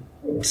 I am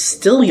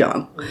still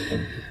young.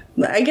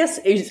 I guess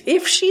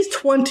if she's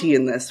 20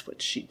 in this,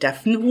 which she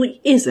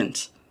definitely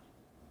isn't,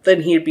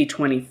 then he'd be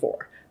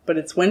 24. But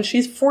it's when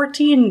she's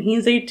 14 and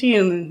he's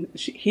 18, and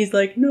he's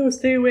like, no,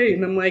 stay away.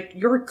 And I'm like,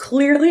 you're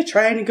clearly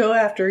trying to go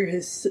after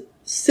his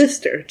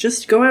sister.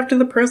 Just go after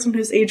the person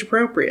who's age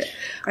appropriate.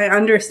 I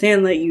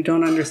understand that you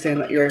don't understand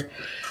that you're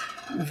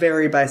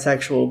very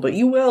bisexual, but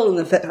you will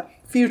in the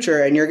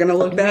future, and you're going to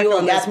look back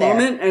on this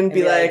moment and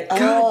be like,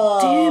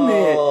 God damn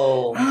it.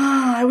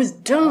 I was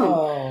dumb.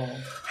 Oh.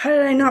 How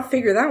did I not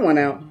figure that one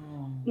out?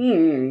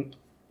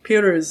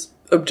 Piotr is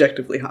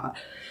objectively hot.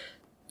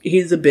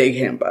 He's a big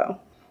himbo.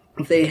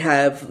 They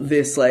have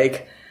this,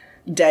 like,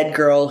 dead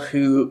girl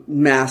who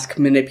mask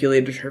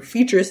manipulated her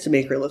features to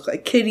make her look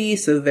like Kitty,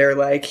 so they're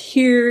like,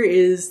 here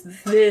is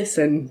this,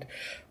 and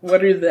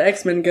what are the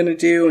X-Men gonna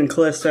do? And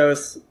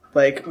Callisto's,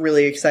 like,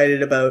 really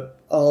excited about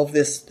all of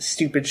this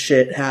stupid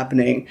shit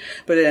happening,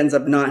 but it ends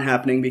up not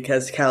happening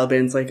because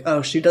Caliban's like,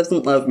 oh, she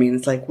doesn't love me. And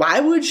it's like, why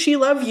would she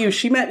love you?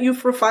 She met you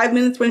for 5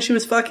 minutes when she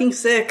was fucking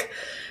sick.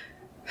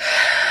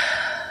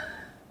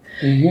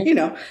 You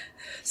know,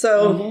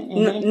 so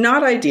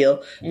not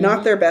ideal,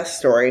 not their best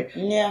story.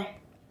 Yeah.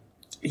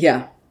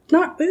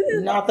 Not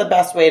the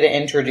best way to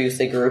introduce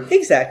a group.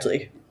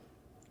 Exactly.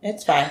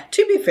 It's fine.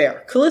 To be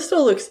fair,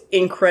 Callisto looks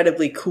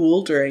incredibly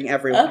cool during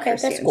every one of her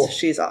that's scenes. cool.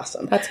 She's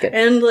awesome. That's good.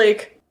 And,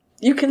 like,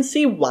 you can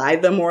see why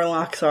the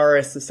Morlocks are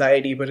a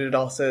society, but it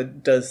also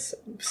does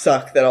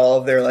suck that all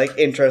of their, like,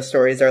 intro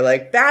stories are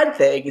like, bad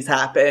things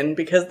happen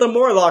because the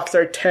Morlocks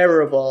are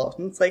terrible.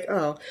 And it's like,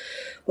 oh,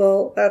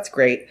 well, that's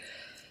great.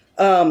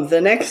 The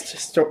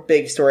next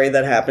big story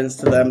that happens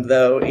to them,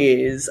 though,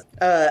 is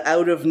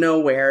out of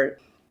nowhere.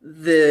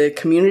 The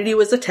community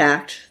was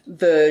attacked.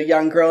 The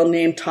young girl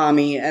named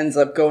Tommy ends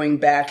up going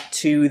back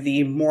to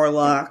the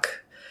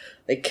Morlock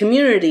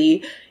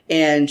community,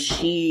 and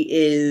she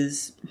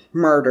is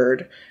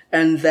murdered.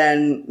 And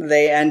then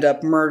they end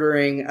up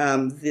murdering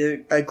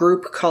a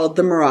group called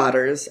the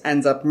Marauders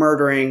ends up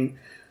murdering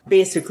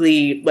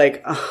basically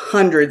like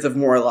hundreds of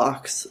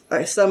Morlocks.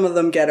 Some of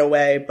them get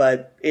away,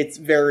 but it's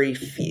very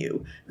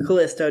few.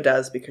 Callisto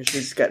does because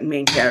she's got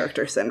main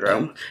character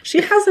syndrome. She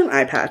has an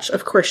eye patch.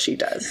 Of course she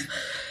does.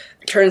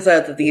 It turns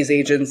out that these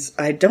agents,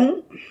 I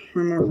don't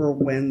remember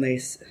when they...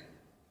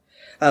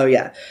 Oh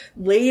yeah.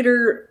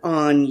 Later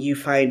on you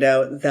find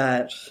out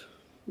that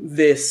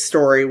this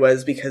story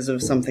was because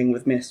of something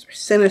with Mr.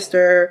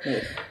 Sinister.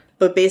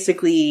 But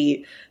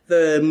basically...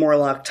 the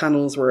Morlock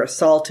tunnels were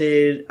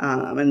assaulted,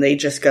 and they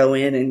just go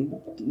in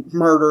and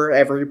murder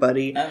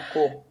everybody. Oh,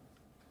 cool.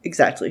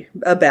 Exactly.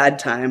 A bad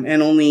time.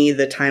 And only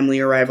the timely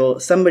arrival...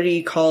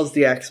 Somebody calls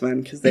the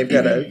X-Men, because they've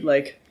got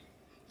a,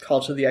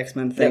 call to the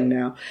X-Men thing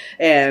now.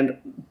 And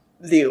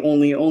the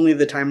only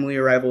the timely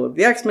arrival of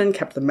the X-Men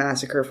kept the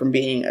massacre from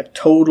being a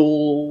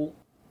total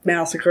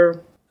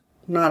massacre.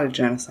 Not a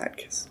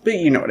genocide, but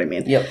you know what I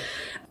mean. Yep.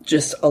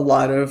 Just a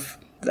lot of...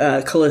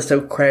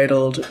 Callisto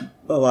cradled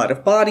a lot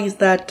of bodies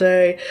that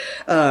day.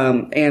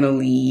 Anna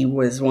Lee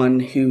was one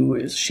who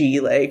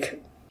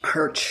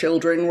her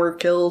children were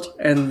killed,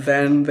 and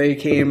then they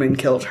came and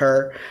killed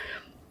her.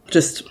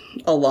 Just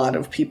a lot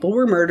of people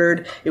were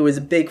murdered. It was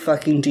a big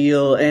fucking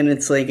deal, and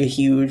it's like a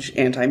huge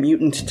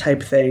anti-mutant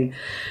type thing.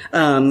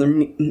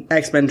 The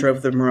X-Men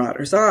drove the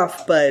Marauders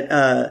off,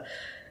 but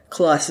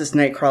Colossus,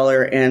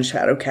 Nightcrawler, and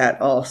Shadowcat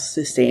all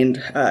sustained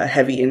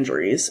heavy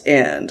injuries,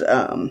 and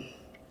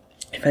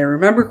if I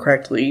remember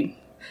correctly,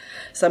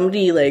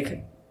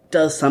 somebody,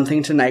 does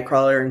something to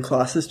Nightcrawler and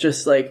Colossus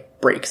just,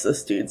 breaks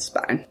this dude's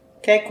spine.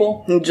 Okay,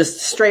 cool. And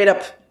just straight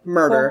up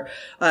murder.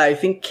 Cool. I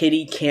think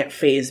Kitty can't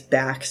phase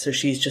back, so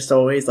she's just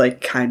always,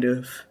 kind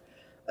of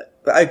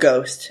a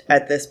ghost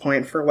at this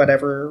point for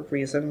whatever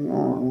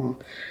reason.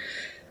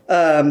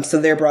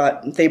 So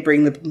they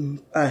bring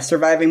the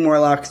surviving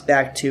Morlocks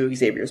back to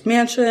Xavier's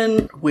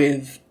mansion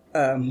with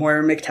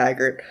Moira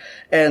McTaggart,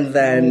 and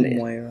then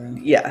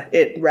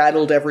it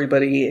rattled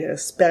everybody,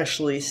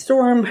 especially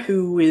Storm,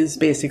 who is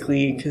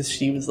basically, because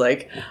she was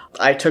like,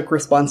 I took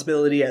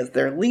responsibility as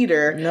their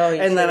leader,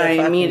 and then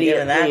I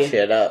immediately that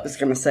shit up. I was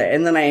gonna say,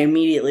 and then I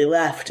immediately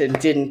left and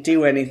didn't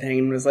do anything,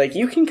 and was like,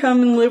 you can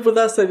come and live with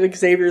us at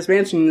Xavier's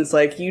mansion. And it's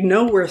like,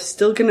 we're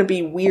still gonna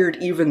be weird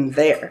even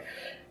there.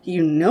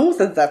 You know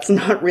that that's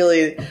not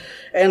really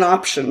an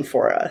option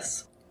for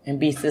us. And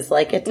Beast is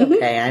like, it's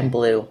okay, I'm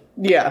blue.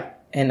 Yeah.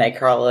 And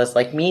Nightcrawler is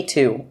like, me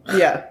too.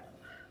 Yeah.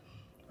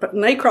 But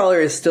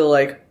Nightcrawler is still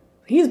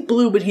he's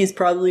blue, but he's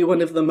probably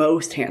one of the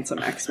most handsome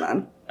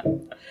X-Men.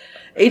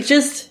 It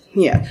just,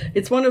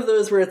 it's one of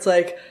those where it's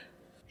like,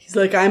 he's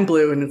like, I'm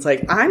blue, and it's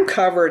like, I'm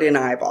covered in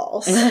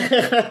eyeballs.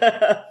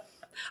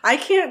 I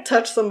can't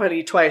touch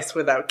somebody twice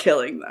without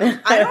killing them.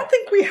 I don't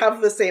think we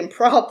have the same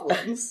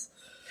problems.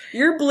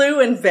 You're blue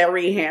and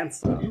very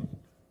handsome.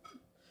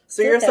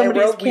 So you're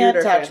somebody's Rose can't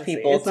weirder touch fantasy.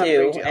 people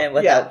too, and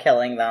without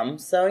killing them.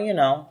 So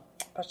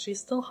But she's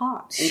still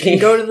hot. She can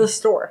go to the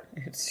store.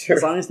 It's true.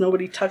 As long as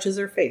nobody touches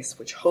her face,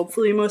 which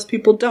hopefully most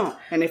people don't.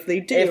 And if they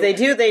do,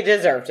 they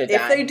deserve to die.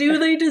 If they do,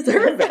 they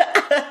deserve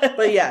it.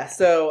 But yeah,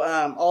 so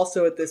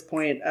also at this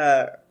point,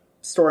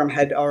 Storm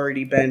had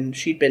already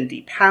she'd been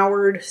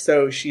depowered,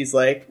 so she's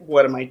like,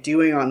 what am I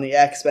doing on the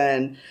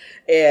X-Men?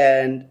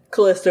 And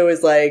Callisto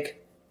is like,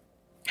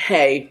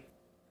 hey,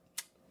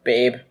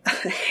 babe.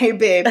 Hey,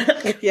 babe.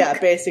 Yeah,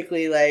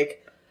 basically,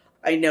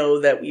 I know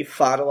that we've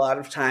fought a lot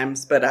of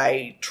times, but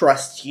I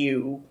trust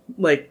you,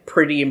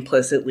 pretty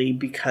implicitly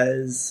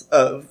because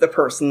of the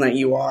person that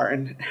you are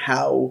and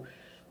how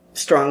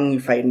strong you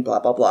fight and blah,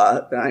 blah,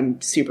 blah.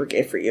 I'm super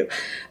gay for you.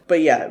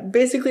 But yeah,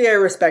 basically I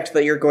respect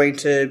that you're going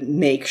to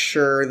make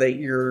sure that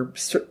you're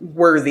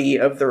worthy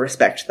of the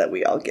respect that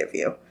we all give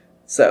you.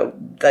 So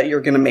that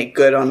you're going to make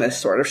good on this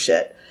sort of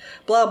shit.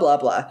 Blah, blah,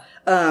 blah.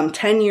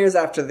 10 years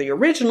after the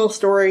original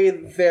story,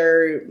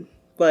 they're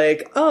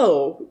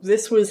oh,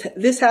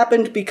 this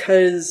happened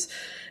because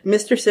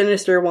Mr.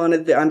 Sinister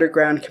wanted the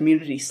underground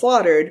community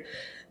slaughtered,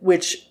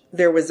 which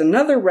there was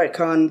another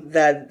retcon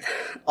that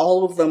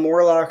all of the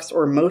Morlocks,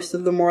 or most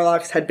of the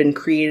Morlocks, had been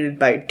created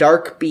by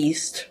Dark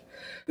Beast,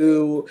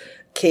 who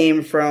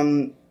came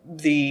from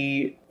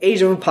the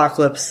Age of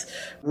Apocalypse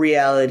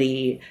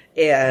reality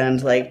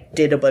and, like,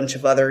 did a bunch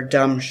of other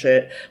dumb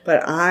shit.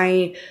 But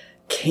I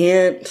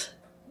can't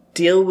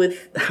deal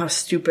with how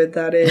stupid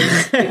that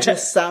is. It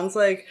just sounds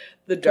like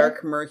the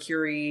Dark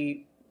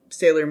Mercury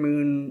Sailor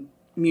Moon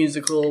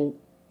musical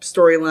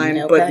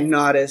storyline, but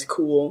not as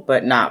cool.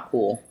 But not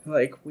cool.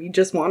 Like, we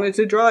just wanted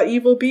to draw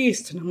Evil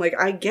Beast. And I'm like,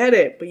 I get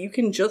it, but you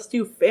can just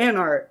do fan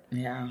art.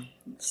 Yeah.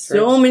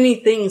 So many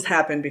things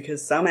happened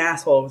because some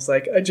asshole was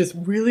like, I just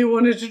really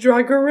wanted to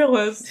draw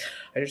gorillas.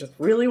 I just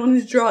really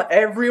wanted to draw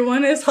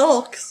everyone as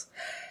Hulks.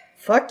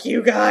 Fuck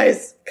you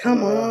guys.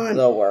 Come on.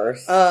 The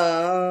worst.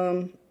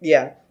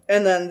 Yeah.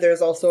 And then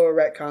there's also a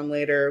retcon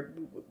later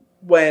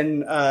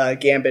when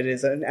Gambit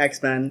is an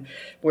X-Men,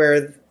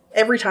 where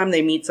every time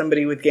they meet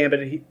somebody with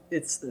Gambit,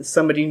 it's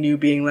somebody new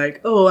being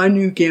like, oh, I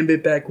knew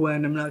Gambit back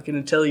when, I'm not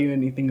going to tell you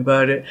anything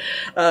about it.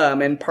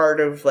 And part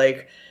of,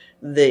 like,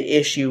 the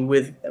issue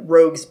with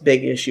Rogue's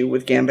big issue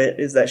with Gambit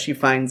is that she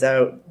finds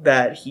out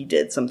that he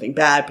did something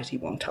bad, but he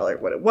won't tell her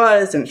what it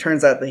was. And it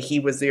turns out that he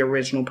was the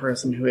original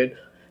person who had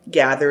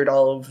gathered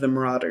all of the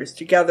Marauders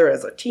together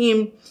as a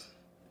team.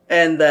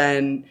 And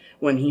then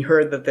when he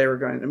heard that they were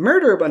going to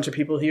murder a bunch of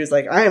people, he was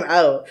like, I am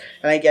out.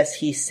 And I guess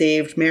he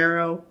saved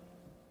Marrow.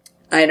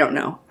 I don't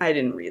know. I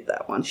didn't read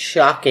that one.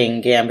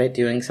 Shocking, Gambit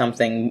doing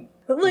something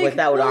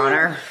without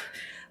honor.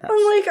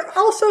 And, like,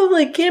 also,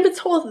 like, Gambit's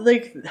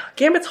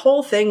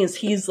whole thing is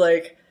he's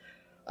like,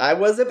 I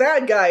was a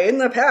bad guy in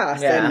the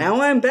past, and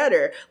now I'm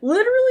better.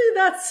 Literally,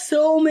 that's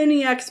so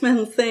many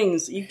X-Men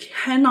things. You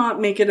cannot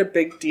make it a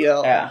big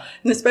deal. Yeah.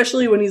 And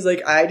especially when he's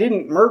like, I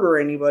didn't murder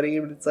anybody,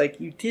 but it's like,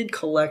 you did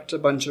collect a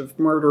bunch of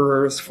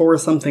murderers for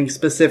something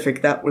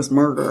specific that was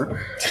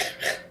murder.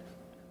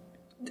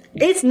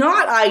 It's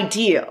not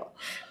ideal.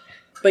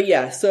 But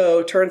yeah,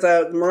 so turns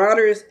out the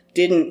Marauders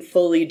didn't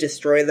fully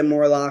destroy the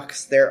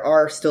Morlocks. There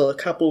are still a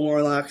couple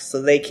Morlocks,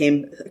 so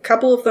a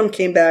couple of them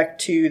came back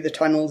to the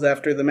tunnels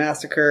after the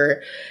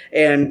massacre,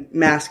 and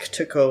Mask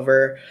took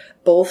over.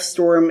 Both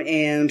Storm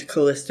and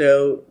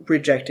Callisto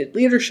rejected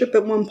leadership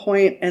at one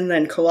point, and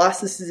then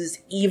Colossus's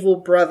evil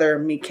brother,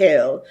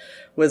 Mikhail,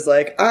 was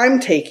like, I'm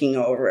taking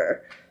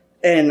over.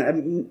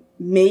 And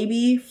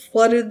maybe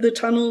flooded the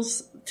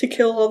tunnels to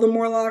kill all the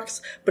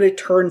Morlocks, but it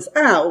turns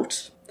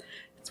out,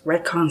 it's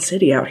Retcon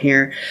City out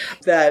here,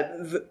 that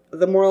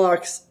the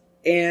Morlocks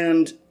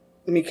and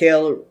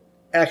Mikhail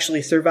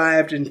actually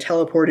survived and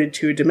teleported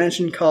to a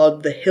dimension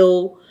called the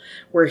Hill,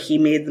 where he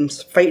made them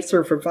fight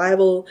for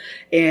survival,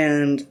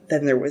 and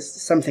then there was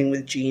something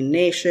with Gene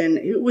Nation.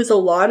 It was a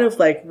lot of,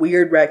 like,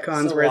 weird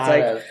retcons where it's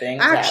like,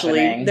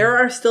 actually, there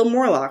are still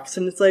Morlocks,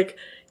 and it's like,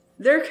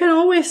 there can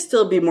always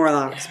still be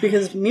Morlocks,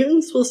 because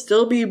mutants will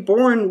still be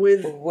born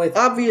with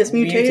obvious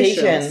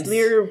mutations.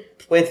 They're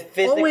with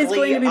physically always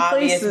going to be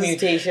obvious places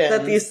mutations.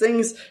 that these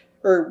things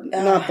are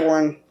not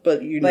born,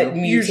 but mutated.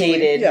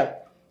 Usually, yeah.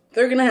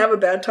 They're going to have a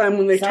bad time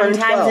when they turn 12.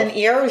 Sometimes an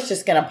ear is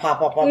just going to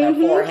pop up on their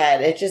forehead.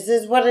 It just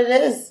is what it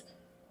is.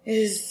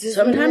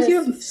 Sometimes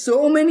you have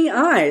so many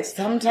eyes.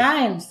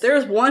 Sometimes.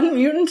 There's one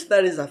mutant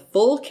that is a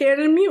full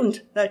canon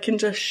mutant that can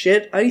just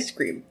shit ice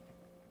cream.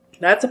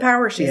 That's a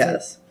power she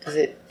has. Does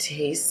it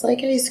taste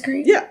like ice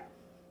cream? Yeah.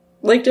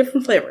 Like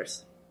different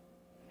flavors.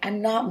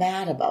 I'm not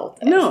mad about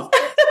this. No.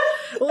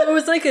 Well, it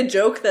was like a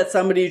joke that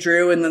somebody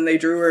drew, and then they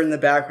drew her in the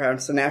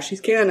background, so now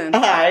she's canon.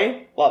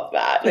 I love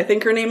that. I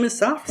think her name is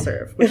Soft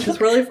Serve, which is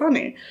really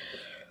funny.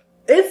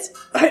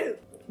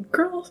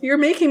 Girl, you're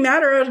making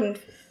matter out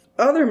of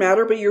other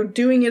matter, but you're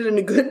doing it in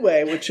a good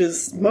way, which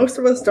is, most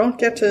of us don't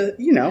get to,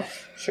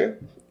 Sure.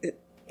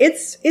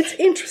 It's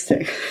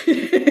interesting.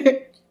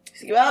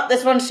 Well,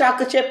 this one's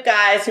chocolate chip,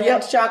 guys. Who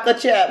wants chocolate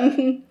chip?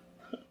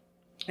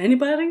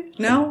 Anybody?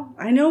 No?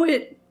 I know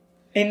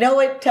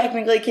it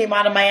technically came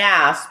out of my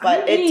ass,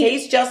 but it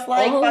tastes just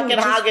like fucking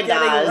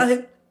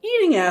Haagen-Dazs.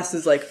 Eating ass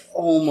is like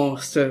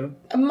almost a...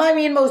 I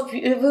mean, most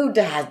people... Who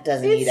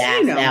doesn't eat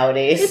ass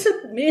nowadays?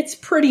 It's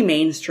pretty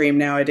mainstream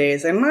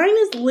nowadays, and mine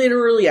is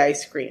literally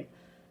ice cream.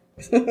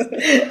 I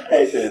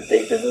didn't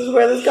think this is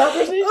where this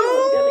conversation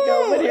was going to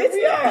go, but here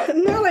we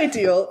are. Not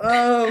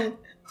ideal.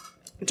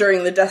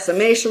 During the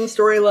Decimation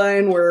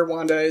storyline, where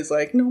Wanda is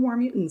like, no more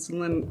mutants,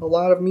 and then a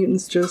lot of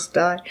mutants just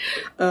die.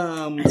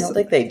 I don't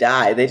think they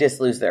die. They just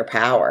lose their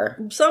power.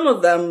 Some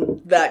of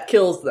them, that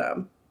kills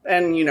them.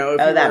 And,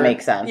 that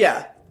makes sense.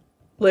 Yeah.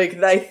 Like,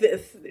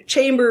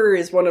 Chamber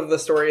is one of the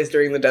stories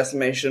during the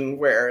Decimation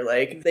where,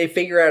 like, they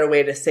figure out a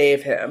way to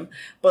save him.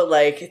 But,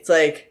 like, it's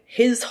like,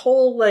 his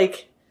whole,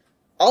 like,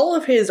 all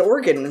of his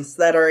organs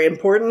that are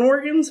important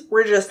organs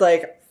were just,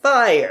 like,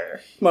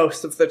 fire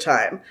most of the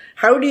time.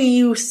 How do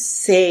you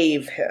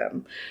save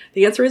him?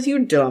 The answer is you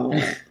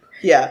don't.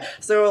 Yeah.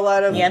 So a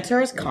lot of... The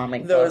answer is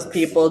comic those books.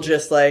 People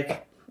just,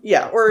 like...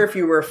 Yeah, or if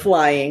you were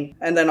flying,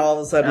 and then all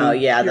of a sudden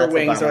your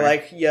wings are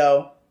like,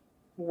 yo,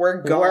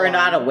 we're gone. We're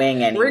not a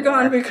wing anymore. We're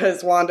gone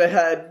because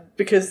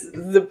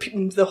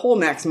the whole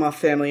Maximoff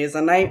family is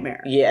a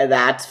nightmare. Yeah,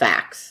 that's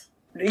facts.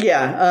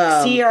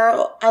 Yeah. See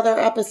our other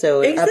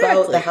episode exactly.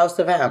 about the House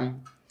of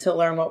M to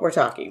learn what we're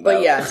talking about.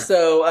 But yeah,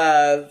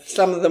 so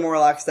some of the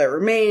Morlocks that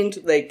remained,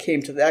 they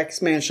came to the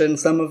X-Mansion.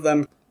 Some of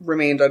them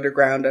remained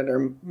underground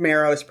under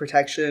Marrow's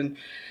protection.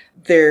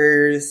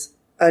 There's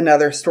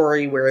another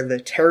story where the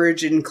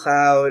Terrigen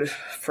Cloud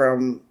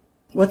from...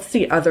 What's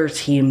the other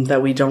team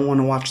that we don't want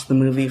to watch the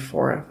movie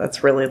for?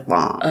 That's really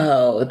long.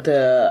 Oh,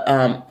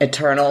 the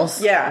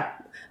Eternals? Yeah.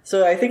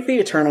 So I think the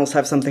Eternals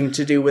have something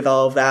to do with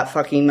all of that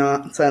fucking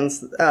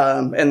nonsense.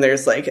 And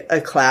there's like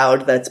a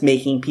cloud that's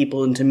making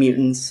people into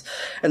mutants.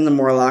 And the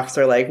Morlocks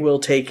are like, we'll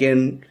take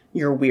in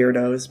your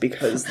weirdos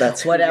because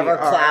that's whatever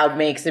cloud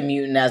makes a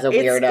mutant as a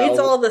weirdo. It's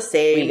all the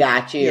same. We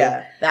got you.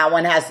 Yeah. That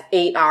one has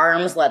 8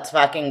 arms. Let's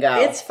fucking go.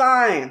 It's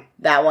fine.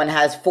 That one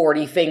has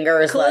 40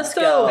 fingers. Let's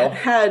go. Callisto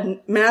had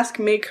Mask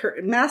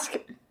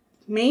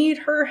made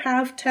her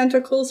have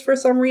tentacles for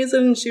some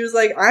reason. And she was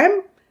like,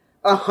 I'm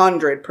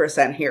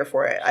 100% here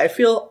for it. I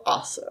feel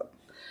awesome.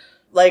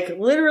 Like,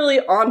 literally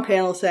on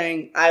panel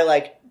saying, I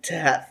like to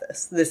have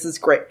this. This is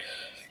great.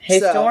 Hey,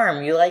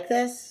 Storm, you like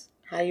this?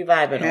 How you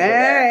vibing over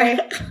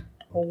there?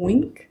 A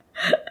wink?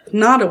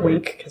 Not a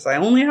wink, because I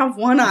only have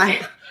one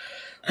eye.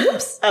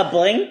 Oops. A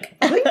blink?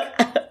 Blink?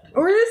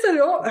 Or is it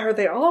all, are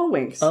they all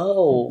winks?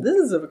 Oh. This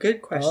is a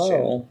good question.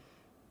 Oh.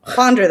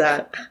 Ponder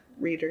that,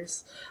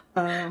 readers.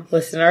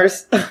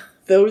 Listeners.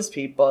 Those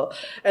people.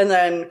 And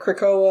then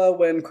Krakoa,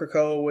 when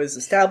Krakoa was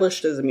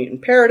established as a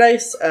mutant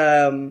paradise,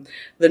 the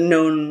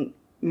known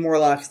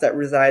Morlocks that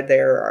reside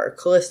there are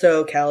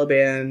Callisto,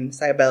 Caliban,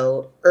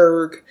 Cybele,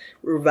 Urg,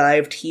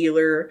 Revived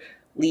Healer,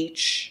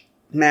 Leech,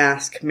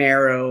 Mask,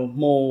 Marrow,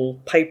 Mole,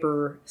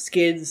 Piper,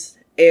 Skids,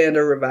 and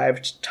a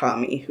revived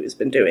Tommy who's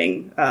been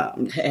doing...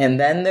 and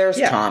then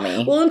there's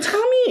Tommy. Well, and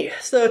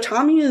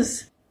Tommy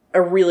is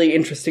a really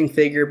interesting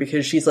figure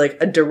because she's like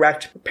a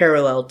direct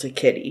parallel to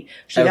Kitty.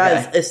 She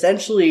has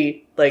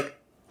essentially like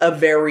a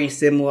very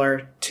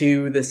similar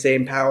to the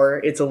same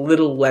power. It's a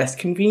little less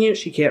convenient.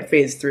 She can't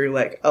phase through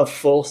like a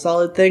full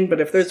solid thing,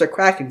 but if there's a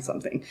crack in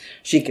something,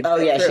 she can. Oh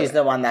yeah, through she's it.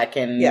 the one that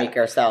can make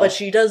herself. But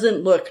she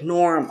doesn't look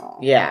normal.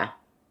 Yeah.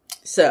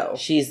 So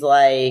she's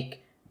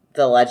like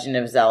the Legend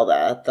of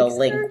Zelda, the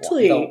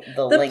exactly. Link,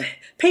 the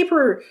Link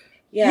paper.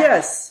 Yeah.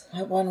 Yes.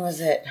 What one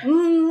was it?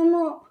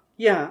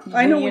 Yeah,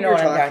 I know what you're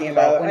talking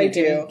about. I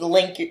do.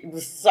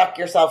 Suck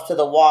yourself to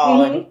the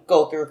wall and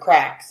go through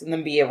cracks and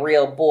then be a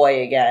real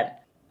boy again.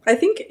 I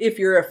think if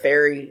you're a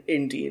fairy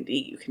in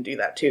D&D, you can do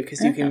that too,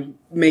 because you can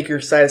make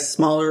your size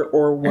smaller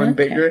or one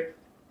bigger.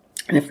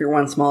 And if you're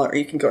one smaller,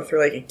 you can go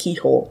through like a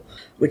keyhole,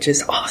 which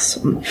is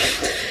awesome.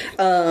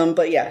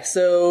 But yeah,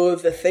 so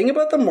the thing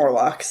about the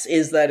Morlocks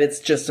is that it's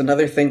just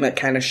another thing that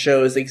kind of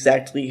shows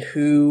exactly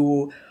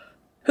who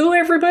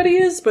everybody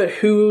is, but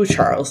who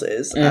Charles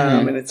is.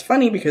 And it's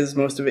funny because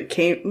most of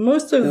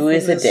who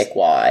is a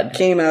dickwad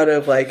came out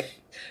of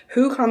like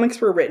who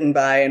comics were written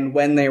by and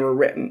when they were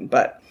written.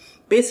 But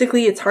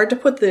basically, it's hard to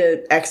put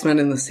the X-Men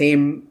in the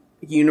same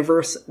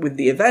universe with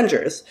the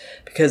Avengers,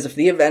 because if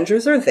the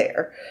Avengers are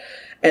there,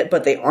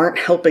 but they aren't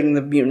helping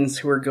the mutants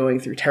who are going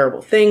through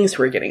terrible things,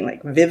 who are getting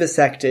like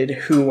vivisected,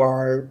 who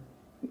are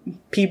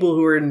people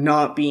who are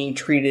not being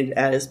treated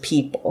as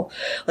people.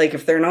 Like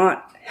if they're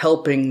not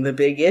helping the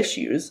big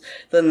issues,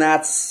 then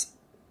that's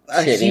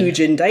a huge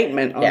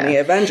indictment on the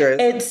Avengers.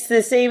 It's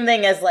the same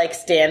thing as like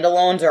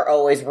standalones are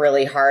always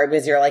really hard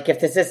because you're like, if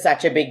this is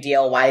such a big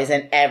deal, why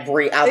isn't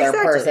every other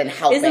person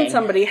helping? Isn't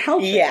somebody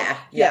helping?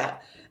 Yeah.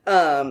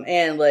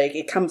 And like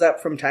it comes up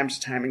from time to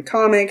time in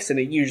comics, and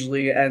it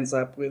usually ends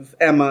up with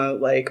Emma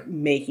like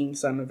making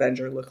some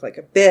Avenger look like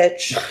a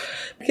bitch,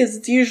 because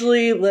it's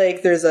usually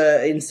like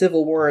in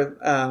Civil War,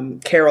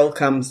 Carol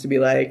comes to be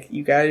like,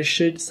 you guys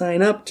should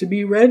sign up to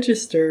be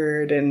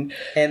registered, and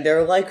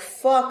they're like,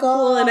 fuck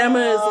off. And Emma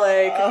is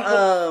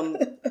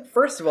like,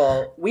 first of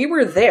all, we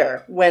were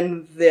there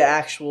when the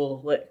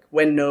actual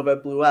when Nova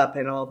blew up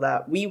and all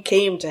that. We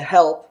came to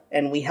help,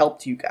 and we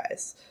helped you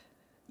guys.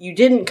 You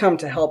didn't come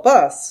to help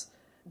us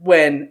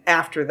when,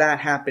 after that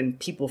happened,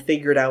 people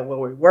figured out where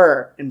we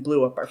were and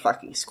blew up our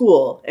fucking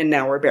school, and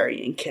now we're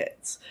burying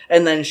kids.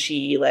 And then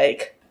she,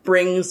 like,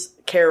 brings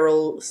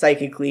Carol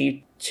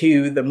psychically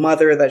to the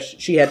mother that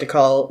she had to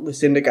call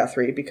Lucinda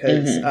Guthrie,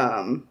 because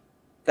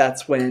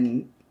that's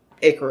when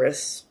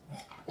Icarus,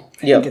 I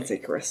think it's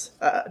Icarus,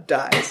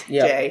 dies,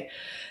 Jay.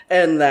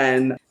 And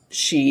then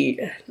she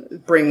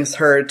brings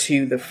her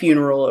to the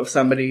funeral of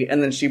somebody,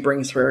 and then she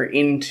brings her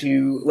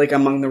into, like,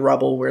 among the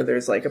rubble where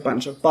there's, like, a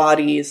bunch of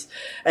bodies,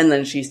 and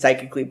then she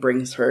psychically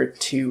brings her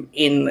to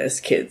in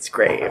this kid's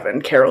grave,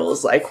 and Carol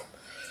is like,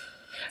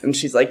 and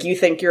she's like, you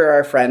think you're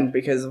our friend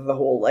because of the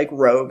whole, like,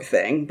 rogue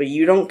thing, but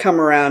you don't come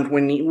around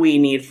when we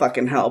need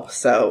fucking help,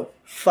 so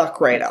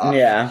fuck right off.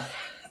 Yeah.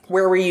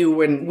 Where were you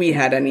when we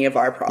had any of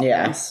our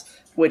problems?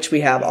 which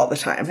we have all the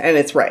time, and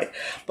it's right.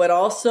 But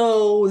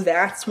also,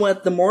 that's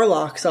what the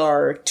Morlocks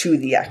are to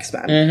the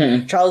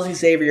X-Men. Charles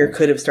Xavier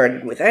could have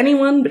started with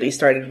anyone, but he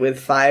started with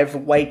 5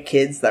 white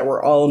kids that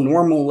were all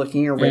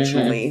normal-looking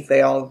originally.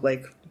 They all,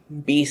 like,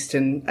 Beast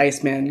and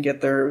Iceman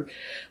get their,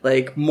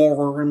 like,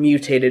 more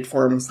mutated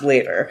forms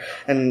later.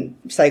 And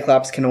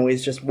Cyclops can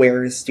always just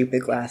wear his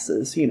stupid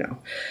glasses, you know.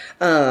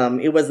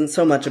 It wasn't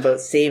so much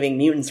about saving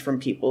mutants from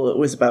people. It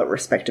was about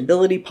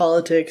respectability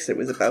politics. It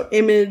was about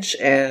image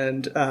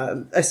and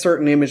a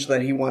certain image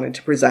that he wanted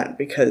to present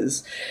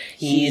because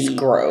he's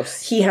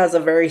gross. He has a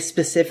very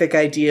specific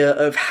idea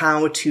of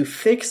how to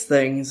fix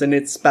things, and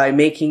it's by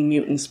making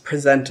mutants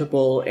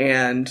presentable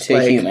and to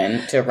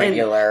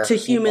regular to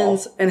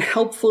humans and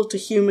helpful to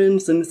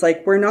humans. And it's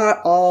like, we're not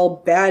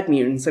all bad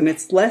mutants, and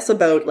it's less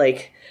about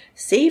like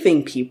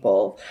saving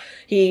people.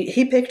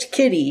 He picked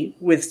Kitty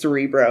with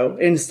Cerebro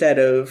instead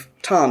of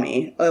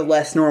Tommy, a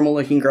less normal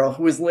looking girl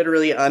who was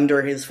literally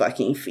under his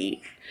fucking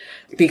feet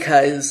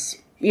because,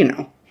 you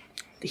know,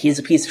 he's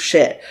a piece of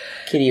shit.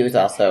 Kitty was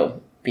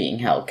also being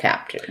held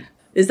captive.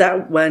 Is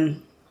that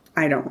when?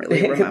 I don't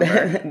really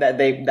remember.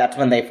 That's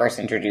when they first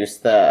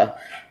introduced the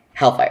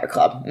Hellfire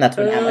Club. And that's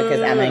when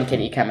Emma and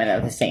Kitty come in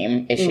at the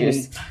same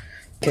issues.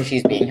 Because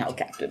she's being held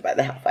captive by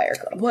the Hellfire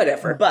Club.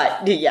 Whatever.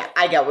 But, yeah,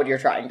 I get what you're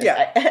trying to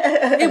say.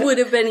 It would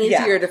have been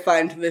easier to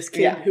find this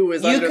kid who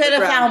was under the ground. You could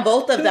have found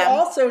both of them. Who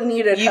also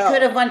needed help. You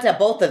could have went to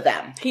both of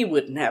them. He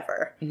would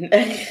never.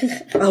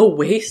 A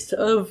waste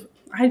of...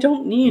 I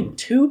don't need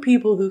 2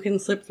 people who can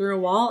slip through a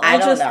wall. I'll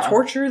just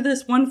torture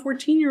this one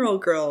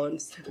 14-year-old girl.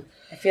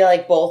 I feel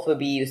like both would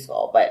be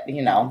useful, but,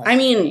 you know. I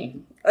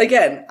mean,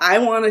 again, I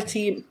want a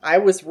team... I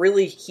was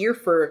really here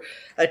for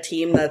a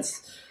team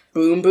that's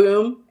Boom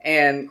Boom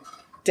and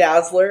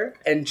Dazzler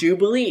and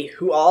Jubilee,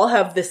 who all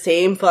have the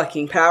same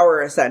fucking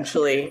power,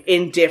 essentially,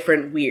 in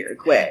different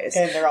weird ways.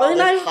 And they're all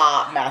just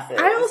hot messes.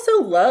 I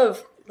also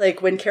love,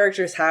 like, when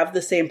characters have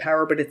the same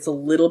power, but it's a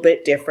little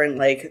bit different,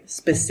 like,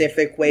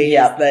 specific ways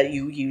that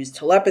you use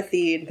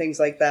telepathy and things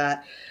like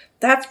that.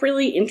 That's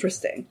really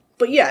interesting.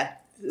 But yeah,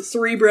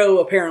 Cerebro,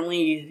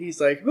 apparently,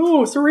 he's like,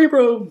 oh,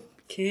 Cerebro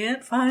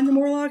can't find the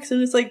Morlocks.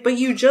 And it's like, but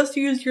you just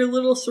used your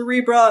little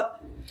Cerebro.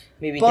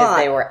 Maybe because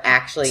they were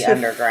actually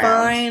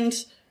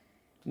underground.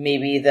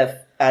 Maybe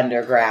the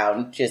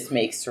underground just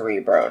makes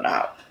Cerebro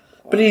now.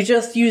 But he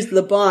just used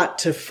the bot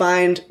to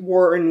find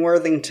Warren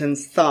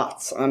Worthington's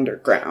thoughts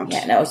underground.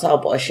 Yeah, no, it's all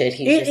bullshit.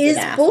 He's just an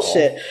asshole.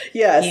 Bullshit.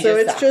 Yeah, he so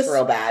just it's just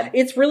real bad.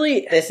 It's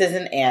really this is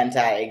an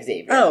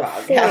anti-Xavier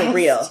podcast. For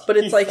real. But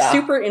it's like sucks.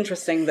 super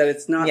interesting that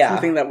it's not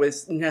something that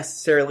was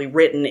necessarily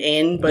written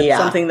in, but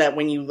something that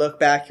when you look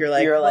back, you're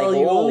like, well,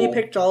 you only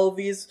picked all of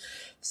these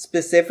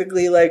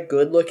specifically like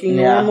good-looking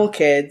normal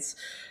kids.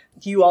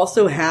 You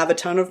also have a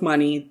ton of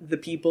money. The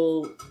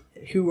people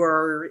who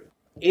are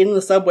in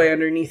the subway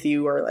underneath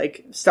you are,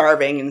 like,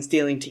 starving and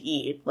stealing to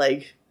eat.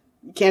 Like,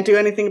 you can't do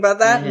anything about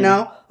that?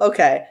 No?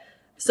 Okay.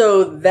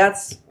 So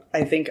that's,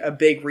 I think, a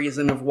big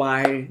reason of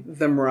why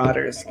the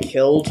Marauders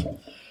killed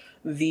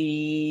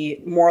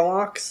the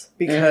Morlocks,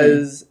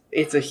 because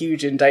it's a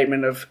huge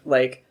indictment of,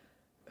 like,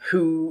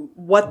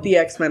 what the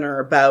X-Men are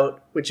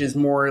about, which is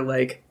more,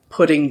 like,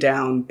 putting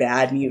down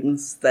bad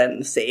mutants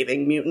than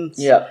saving mutants.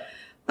 Yep.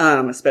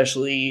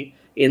 Especially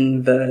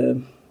in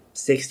the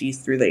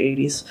 60s through the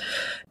 80s.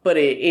 But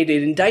it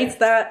indicts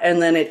that, and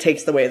then it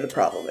takes away the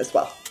problem as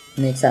well.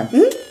 Makes sense.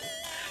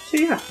 So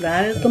yeah,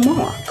 that is the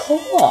Morlock.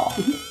 Cool.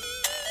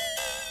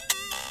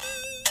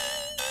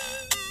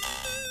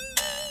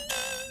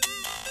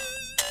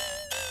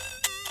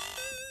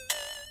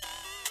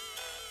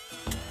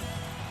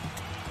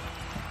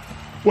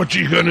 What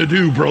you gonna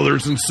do,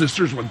 brothers and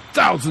sisters, when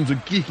thousands of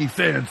geeky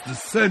fans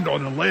descend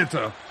on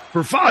Atlanta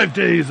for 5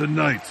 days and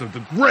nights of the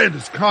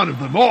grandest con of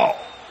them all?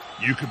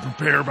 You can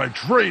prepare by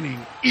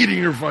training, eating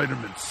your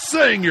vitamins,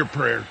 saying your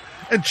prayers,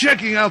 and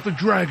checking out the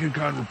Dragon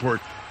Con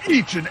report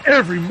each and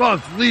every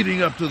month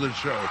leading up to the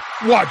show.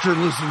 Watch or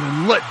listen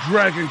and let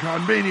Dragon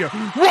Con Mania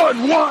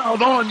run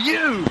wild on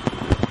you!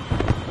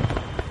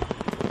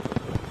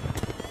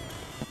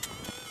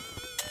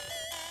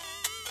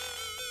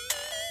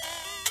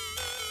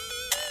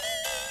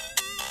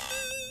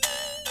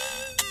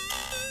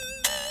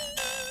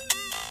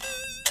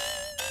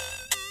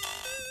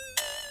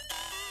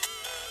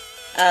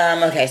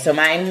 Okay, so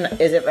mine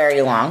isn't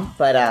very long,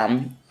 but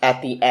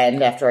at the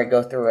end, after I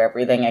go through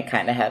everything, I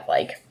kind of have,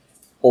 like,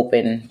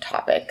 open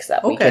topics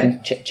that we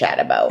can chit-chat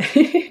about.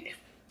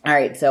 All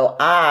right, so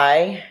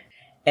I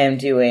am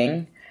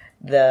doing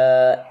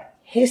the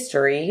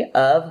history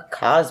of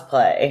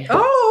cosplay.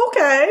 Oh,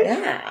 okay.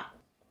 Yeah.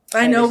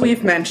 I know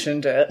we've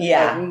mentioned it.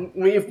 Yeah.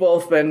 We've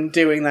both been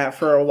doing that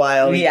for a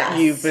while. Yes.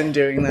 You've been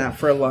doing that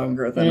for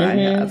longer than I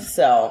have.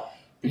 So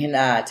we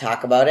can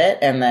talk about it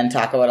and then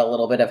talk about a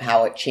little bit of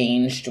how it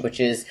changed, which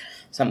is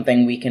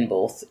something we can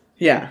both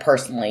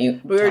personally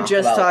We were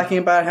just talking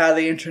about how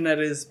the internet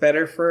is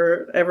better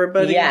for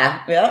everybody.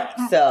 Yeah, yep.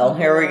 So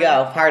here we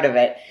go. Part of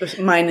it.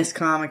 Minus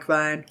Comic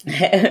Vine.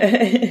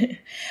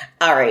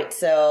 All right.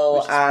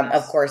 So,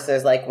 of course,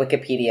 there's like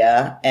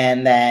Wikipedia.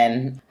 And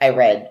then I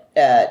read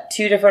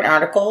 2 different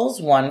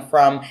articles. One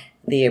from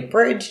the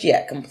abridged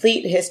yet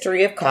complete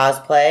history of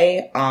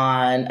cosplay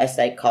on a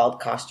site called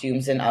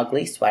Costumes and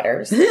Ugly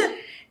Sweaters.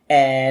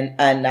 And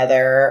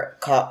another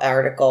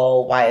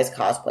article, Why is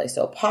Cosplay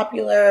So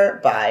Popular?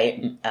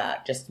 By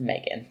just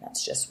Megan.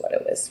 That's just what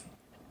it was.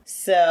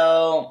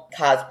 So,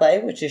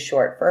 cosplay, which is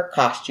short for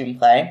costume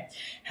play,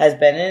 has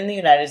been in the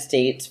United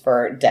States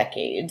for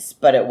decades,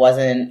 but it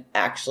wasn't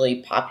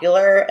actually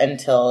popular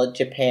until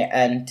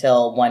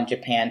when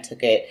Japan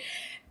took it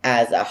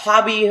as a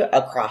hobby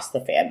across the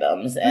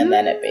fandoms, and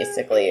then it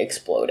basically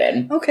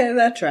exploded. Okay,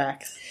 that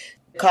tracks.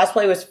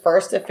 Cosplay was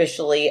first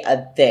officially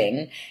a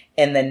thing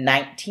in the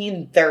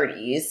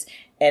 1930s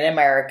in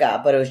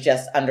America, but it was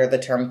just under the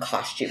term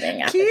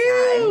costuming at the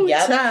time.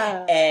 Yep.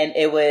 And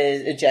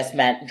it just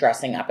meant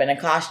dressing up in a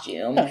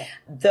costume.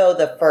 Though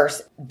the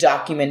first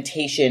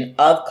documentation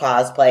of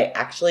cosplay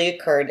actually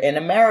occurred in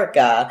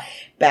America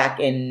back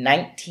in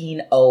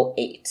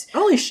 1908.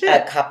 Holy shit.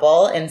 A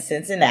couple in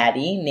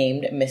Cincinnati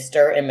named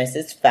Mr. and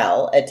Mrs.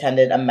 Fell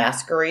attended a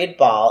masquerade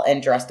ball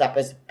and dressed up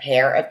as a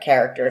pair of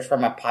characters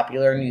from a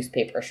popular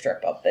newspaper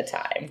strip of the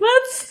time.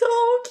 That's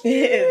so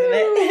cute. Isn't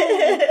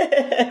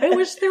it? I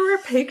wish there were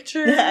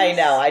pictures. I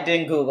know. I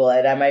didn't Google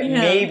it. I might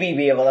maybe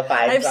be able to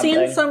find something.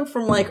 I've seen some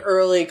from like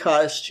early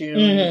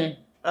costume,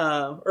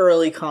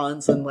 early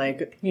cons and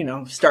like,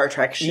 Star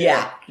Trek shit.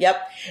 Yeah.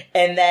 Yep.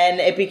 And then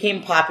it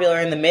became popular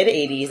in the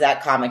mid-'80s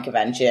at comic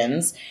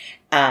conventions.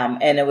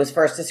 And it was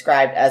first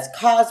described as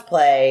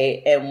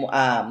cosplay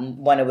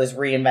when it was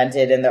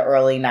reinvented in the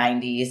early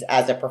 90s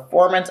as a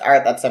performance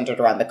art that centered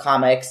around the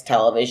comics,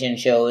 television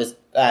shows,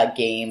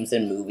 games,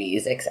 and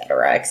movies,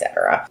 etc.,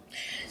 etc.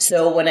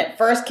 So when it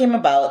first came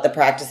about, the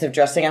practice of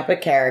dressing up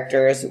as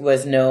characters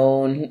was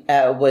known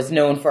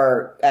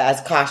for as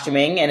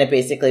costuming, and it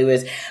basically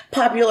was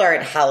popular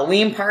at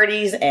Halloween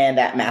parties and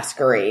at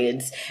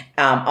masquerades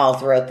all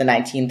throughout the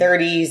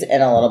 1930s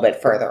and a little bit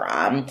further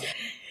on.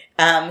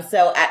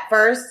 So at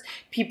first,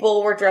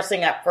 people were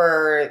dressing up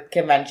for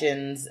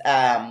conventions,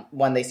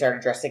 when they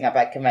started dressing up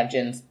at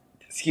conventions,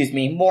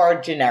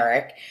 more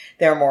generic.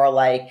 They're more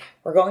like,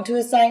 we're going to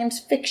a science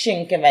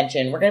fiction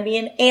convention. We're going to be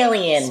an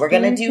alien. We're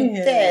going to do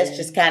this.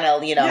 Just kind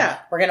of,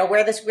 we're going to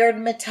wear this weird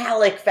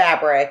metallic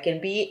fabric and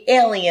be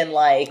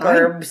alien-like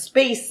or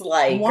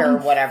space-like or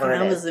whatever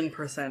it is.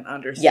 1,000%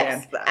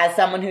 understand that. As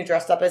someone who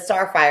dressed up as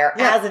Starfire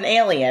as an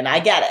alien, I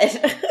get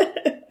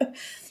it.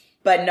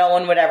 But no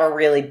one would ever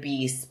really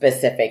be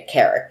specific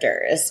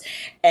characters.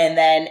 And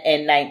then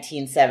in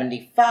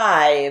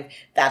 1975,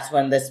 that's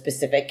when the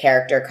specific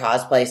character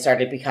cosplay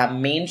started to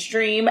become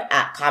mainstream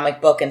at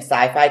comic book and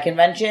sci-fi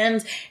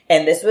conventions.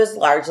 And this was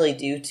largely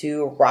due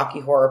to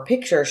Rocky Horror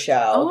Picture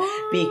Show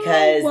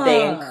because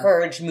they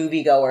encouraged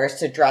moviegoers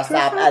to dress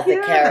up as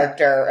the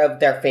character of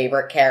their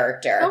favorite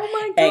character. Oh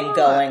my God. And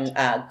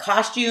going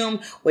costume,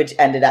 which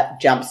ended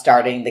up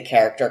jump-starting the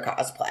character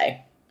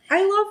cosplay.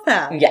 I love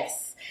that.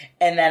 Yes.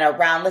 And then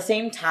around the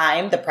same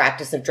time, the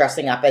practice of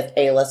dressing up as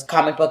A-list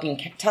comic book and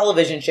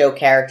television show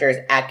characters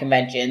at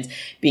conventions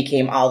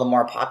became all the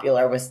more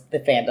popular with the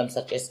fandoms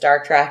such as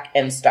Star Trek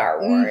and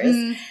Star Wars.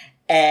 Mm-hmm.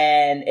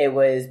 And it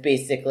was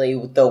basically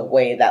the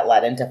way that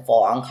led into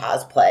full-on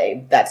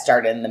cosplay that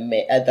started in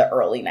the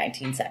early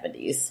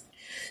 1970s.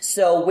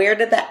 So where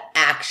did the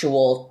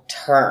actual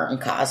term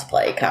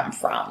cosplay come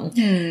from?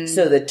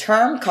 So the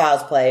term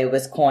cosplay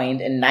was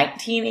coined in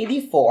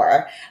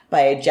 1984 by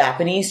a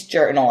Japanese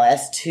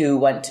journalist who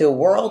went to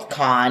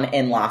Worldcon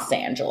in Los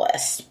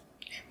Angeles,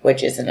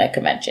 which isn't a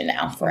convention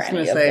now for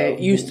any of them. It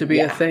used to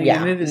be a thing,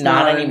 and it is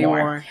not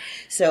anymore.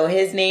 So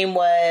his name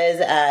was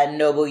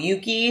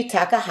Nobuyuki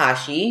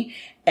Takahashi,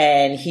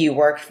 and he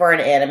worked for an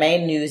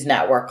anime news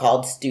network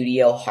called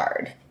Studio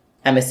Hard.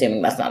 I'm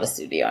assuming that's not a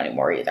studio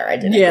anymore either. I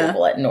didn't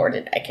Google it, nor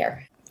did I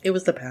care. It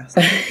was the past.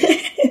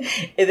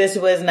 This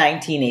was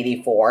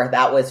 1984.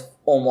 That was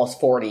almost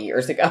 40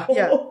 years ago.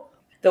 Yeah.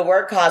 The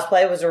word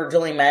cosplay was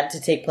originally meant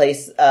to take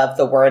place of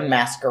the word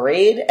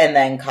masquerade, and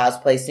then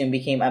cosplay soon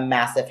became a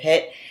massive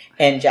hit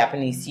in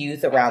Japanese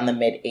youth around the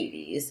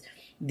mid-'80s.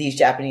 These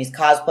Japanese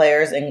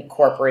cosplayers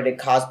incorporated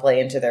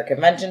cosplay into their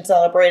convention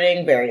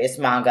celebrating various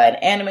manga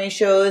and anime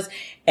shows,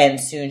 and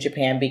soon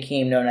Japan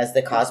became known as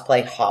the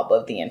cosplay hub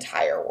of the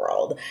entire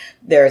world.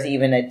 There's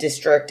even a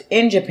district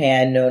in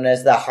Japan known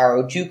as the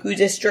Harajuku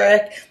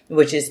district,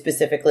 which is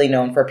specifically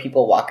known for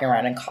people walking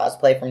around in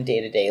cosplay from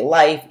day-to-day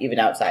life, even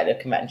outside of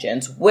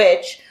conventions,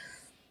 which,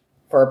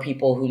 for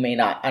people who may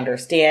not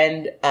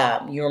understand,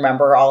 you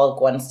remember all of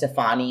Gwen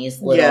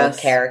Stefani's little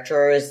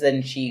characters,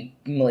 and she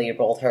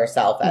labeled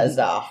herself as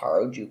a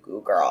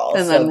Harajuku girl.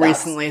 And then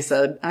recently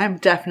said, I'm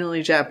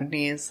definitely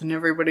Japanese. And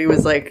everybody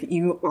was like,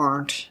 you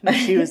aren't. And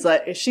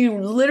she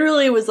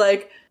literally was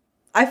like,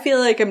 I feel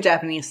like I'm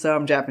Japanese, so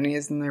I'm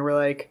Japanese. And they were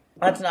like,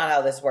 that's not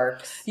how this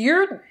works.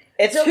 You're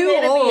It's too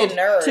okay to old be a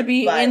nerd, to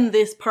be but- in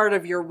this part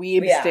of your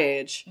weeb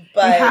stage.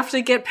 but- you have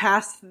to get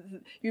past.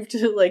 You have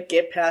to like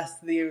get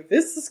past the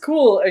 "this is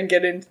cool" and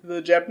get into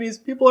the Japanese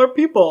people are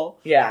people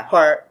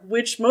part,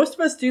 which most of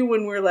us do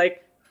when we're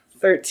like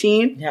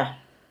 13. Yeah.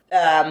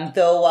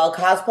 Though while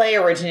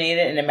cosplay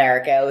originated in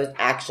America, it was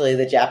actually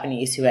the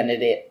Japanese who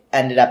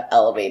ended up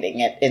elevating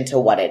it into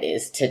what it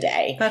is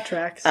today. That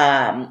tracks.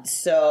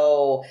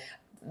 So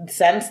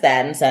since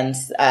then,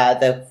 since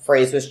the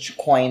phrase was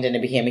coined and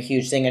it became a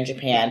huge thing in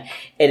Japan,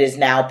 it is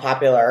now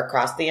popular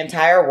across the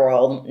entire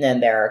world,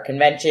 and there are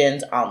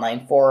conventions,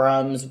 online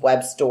forums,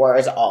 web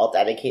stores, all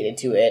dedicated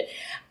to it.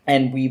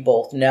 And we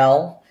both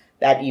know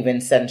that even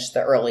since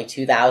the early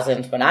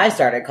 2000s when I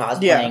started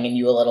cosplaying and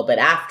you a little bit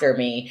after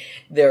me,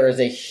 there is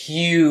a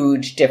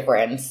huge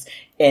difference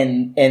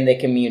in the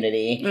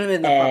community. And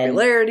in the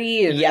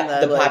popularity. And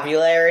the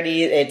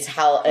popularity. It's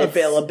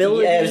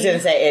availability. I was going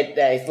to say,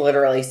 I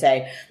literally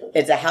say,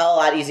 it's a hell of a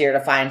lot easier to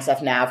find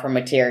stuff now, from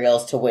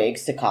materials to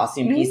wigs to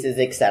costume pieces,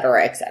 et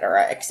cetera, et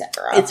cetera, et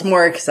cetera. It's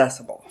more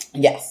accessible.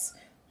 Yes.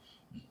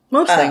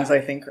 Most things, I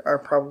think, are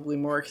probably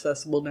more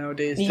accessible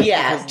nowadays.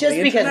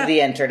 Just because of the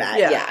internet.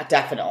 Yeah,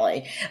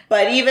 definitely.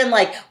 But even,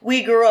 like,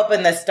 we grew up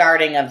in the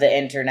starting of the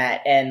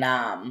internet, and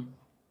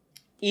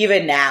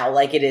even now,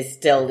 like, it is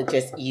still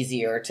just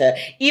easier to...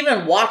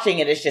 Even watching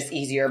it is just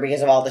easier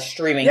because of all the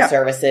streaming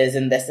services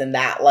and this and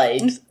that.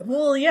 Like,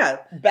 well, yeah.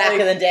 Back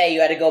in the day, you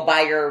had to go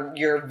buy your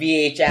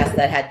VHS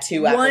that had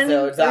 2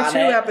 episodes on it. 2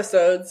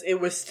 episodes. It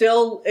was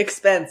still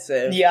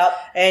expensive. Yep.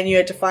 And you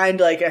had to find,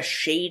 like, a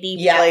shady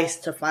place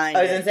to find it.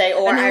 I was going to say,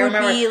 or I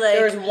remember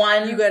there was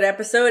one... You got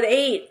episode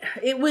 8.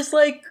 It was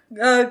like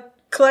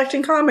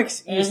collecting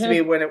comics used to be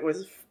when it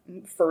was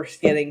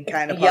first getting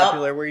kind of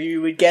popular, where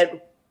you would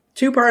get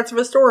 2 parts of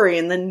a story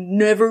and then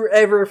never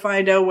ever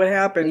find out what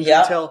happened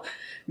until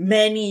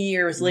many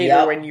years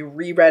later when you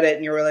reread it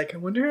and you were like, I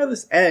wonder how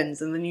this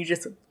ends. And then you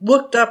just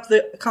looked up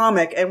the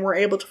comic and were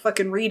able to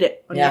fucking read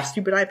it on your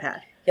stupid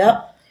iPad.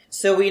 Yep.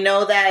 So we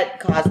know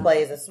that cosplay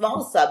is a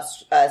small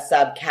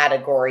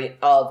subcategory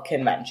of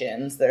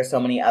conventions. There's so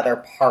many other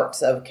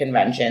parts of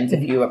conventions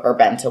if you've ever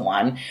been to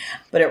one.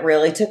 But it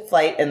really took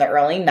flight in the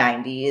early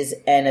 90s,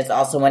 and it's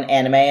also when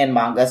anime and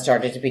manga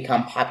started to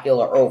become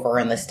popular over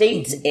in the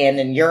States and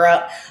in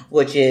Europe,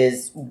 which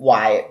is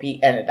why it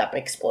ended up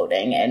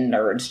exploding, and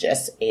nerds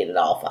just ate it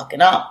all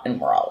fucking up, and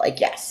we're all like,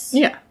 yes.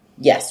 Yeah.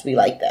 Yes, we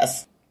like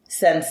this.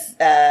 Since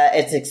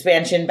its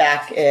expansion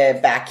back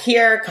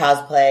here,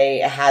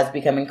 cosplay has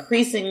become an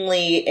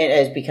increasingly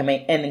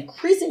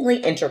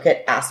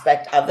intricate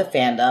aspect of the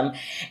fandom.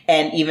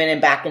 And even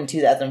back in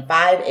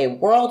 2005, a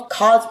world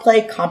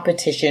cosplay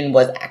competition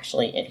was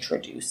actually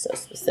introduced, so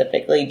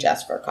specifically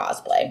just for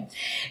cosplay.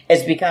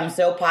 It's become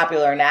so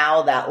popular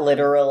now that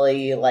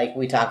literally, like,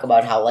 we talk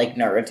about how, like,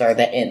 nerds are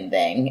the in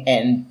thing,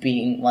 and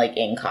being, like,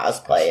 in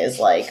cosplay is,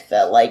 like,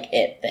 the, like,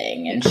 it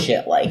thing and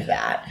shit like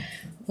that.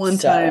 One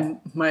time,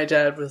 my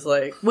dad was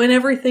like,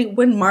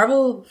 when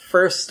Marvel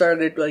first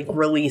started, like,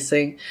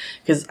 releasing,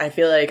 because I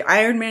feel like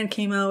Iron Man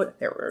came out,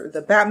 there were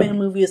the Batman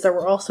movies that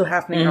were also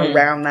happening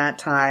around that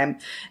time,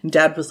 and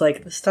Dad was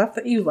like, the stuff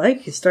that you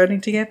like is starting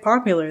to get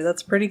popular,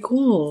 that's pretty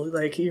cool,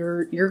 like,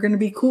 you're gonna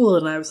be cool,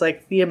 and I was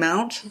like, the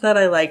amount that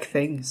I like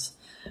things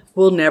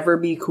will never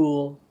be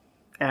cool,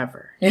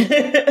 ever.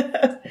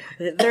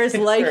 There's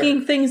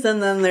liking things,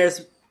 and then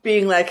there's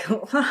being like,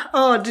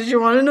 oh, did you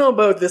want to know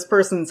about this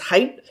person's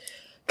height?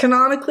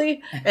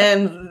 Canonically,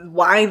 and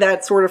why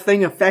that sort of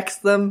thing affects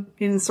them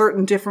in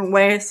certain different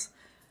ways.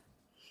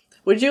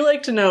 Would you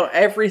like to know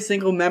every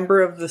single member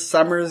of the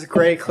Summers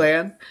Grey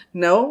clan?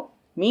 No,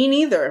 me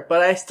neither,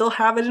 but I still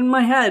have it in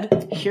my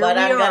head. Here but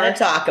we I'm are. gonna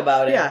talk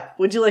about it. Yeah,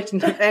 would you like to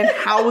know, and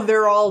how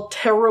they're all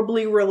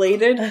terribly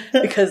related?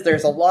 Because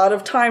there's a lot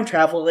of time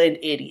travel and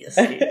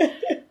idiocy.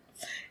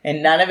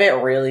 And none of it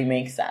really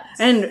makes sense.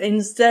 And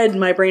instead,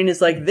 my brain is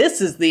like,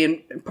 this is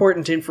the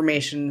important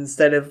information,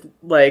 instead of,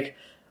 like,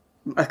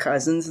 a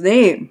cousin's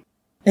name.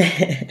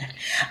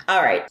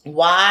 All right.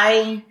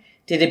 Why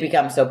did it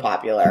become so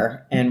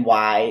popular, and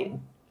why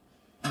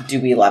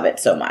do we love it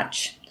so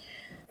much?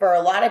 For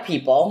a lot of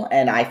people,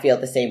 and I feel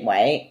the same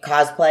way,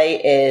 cosplay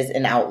is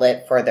an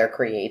outlet for their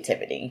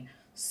creativity.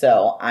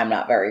 So I'm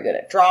not very good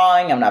at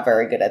drawing, I'm not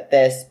very good at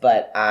this,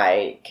 but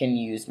I can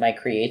use my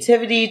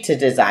creativity to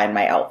design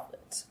my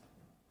outfits.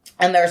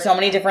 And there are so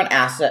many different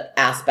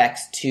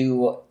aspects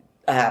to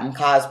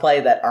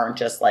cosplay that aren't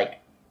just like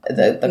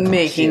the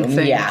making costume.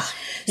 things.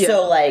 Yeah.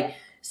 So, like,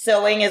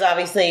 sewing is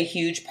obviously a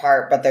huge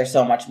part, but there's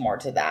so much more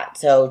to that.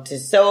 So to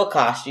sew a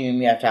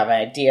costume, you have to have an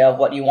idea of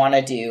what you want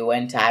to do,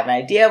 and to have an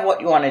idea of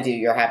what you want to do,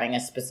 you're having a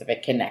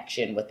specific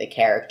connection with the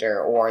character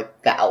or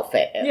the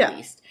outfit at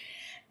least.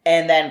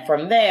 And then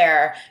from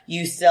there,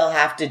 you still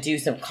have to do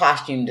some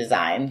costume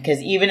design, because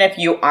even if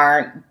you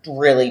aren't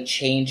really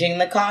changing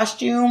the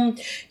costume,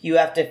 you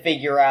have to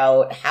figure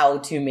out how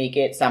to make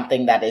it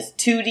something that is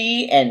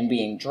 2D and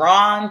being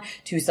drawn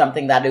to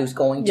something that is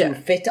going to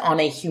fit on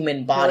a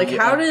human body, like,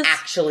 how does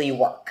actually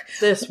work.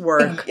 This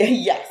work?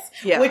 Yes.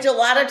 Yeah. Which a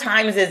lot of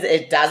times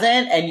it doesn't,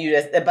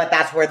 and but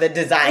that's where the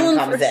design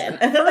comes in.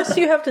 First,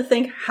 you have to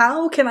think,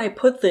 how can I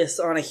put this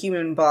on a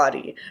human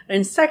body?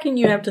 And second,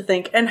 you have to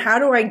think, and how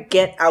do I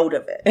get out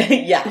of it?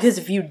 Yeah. Because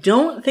if you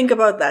don't think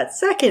about that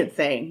second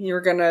thing,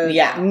 you're gonna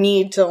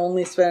need to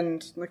only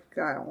spend, like,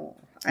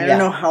 I don't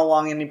know how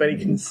long anybody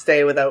can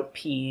stay without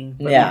peeing.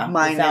 But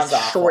mine is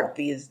short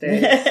these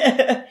days.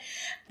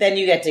 Then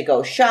you get to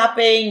go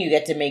shopping. You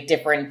get to make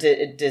different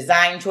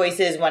design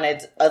choices when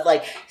it's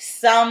like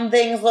some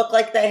things look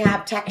like they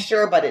have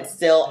texture, but it's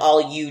still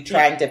all you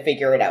trying to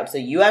figure it out. So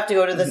you have to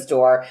go to the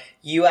store.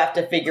 You have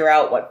to figure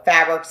out what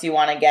fabrics you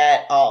want to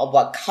get,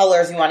 what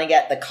colors you want to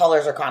get. The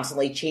colors are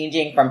constantly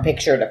changing from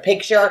picture to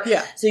picture.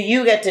 Yeah. So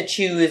you get to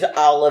choose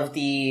all of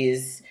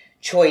these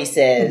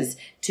choices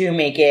to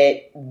make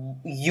it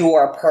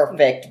your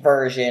perfect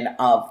version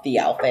of the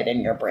outfit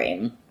in your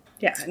brain.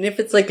 Yeah, and if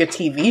it's like a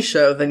TV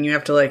show, then you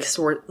have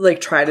to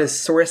try to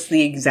source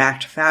the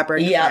exact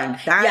fabric. Yeah,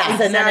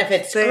 and then if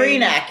it's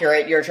screen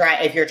accurate,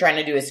 if you're trying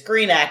to do a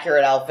screen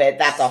accurate outfit,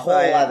 that's a whole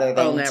other thing.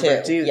 I'll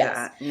never do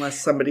that unless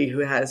somebody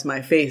who has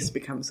my face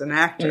becomes an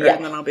actor,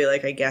 and then I'll be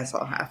like, I guess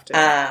I'll have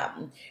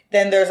to.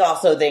 Then there's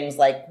also things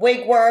like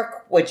wig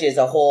work, which is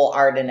a whole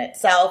art in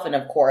itself, and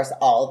of course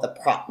all of the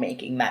prop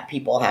making that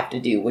people have to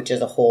do, which is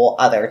a whole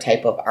other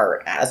type of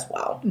art as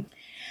well.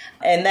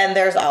 And then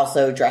there's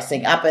also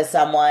dressing up as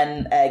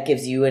someone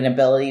gives you an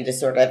ability to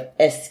sort of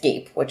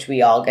escape, which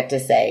we all get to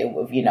say,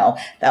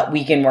 that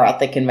weekend we're at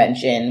the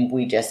convention,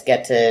 we just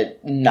get to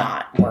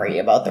not worry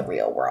about the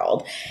real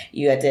world.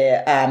 You get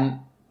to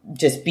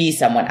just be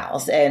someone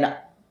else. And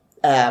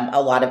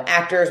a lot of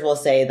actors will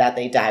say that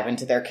they dive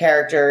into their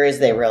characters.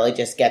 They really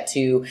just get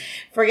to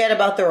forget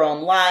about their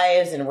own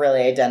lives and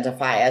really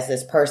identify as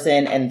this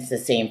person. And it's the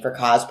same for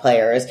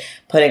cosplayers.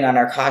 Putting on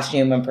our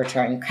costume and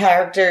portraying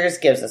characters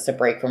gives us a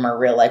break from our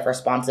real life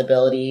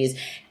responsibilities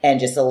and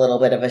just a little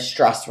bit of a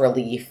stress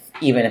relief,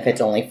 even if it's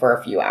only for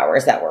a few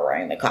hours that we're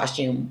wearing the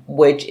costume,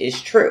 which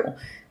is true.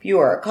 If you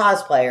are a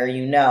cosplayer,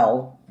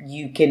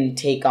 you can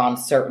take on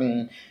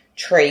certain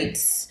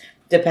traits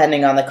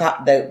depending on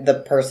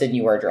the person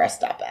you are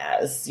dressed up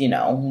as,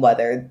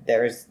 whether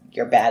there's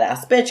your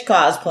badass bitch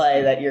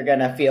cosplay that you're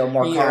gonna feel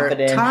more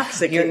confident.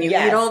 Toxic and you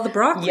eat all the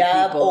broccoli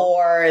people.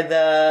 Or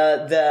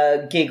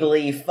the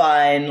giggly,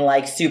 fun,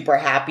 like super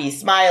happy,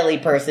 smiley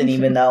person,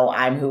 even though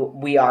who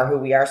we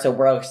are, so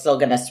we're still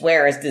gonna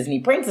swear as Disney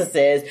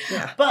princesses.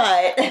 Yeah.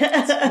 But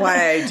that's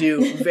why I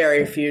do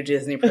very few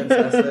Disney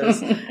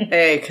princesses.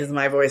 Because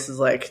my voice is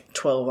like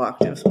 12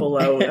 octaves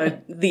below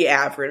the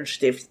average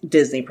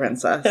Disney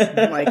princess.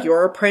 Like,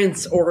 you're a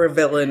prince or a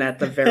villain at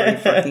the very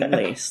fucking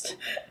least.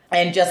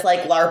 And just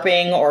like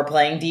LARPing or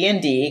playing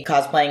D&D,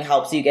 cosplaying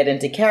helps you get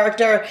into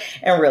character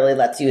and really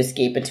lets you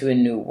escape into a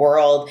new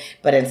world.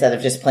 But instead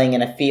of just playing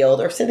in a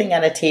field or sitting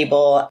at a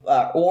table,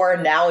 or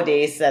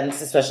nowadays,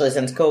 especially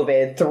since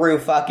COVID, through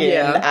fucking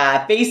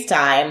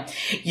FaceTime,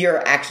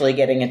 you're actually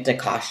getting into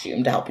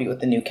costume to help you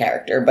with the new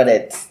character. But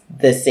it's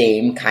the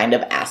same kind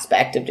of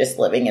aspect of just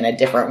living in a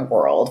different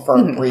world for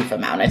a brief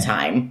amount of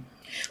time.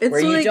 It's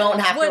where you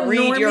don't have to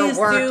read your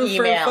work emails.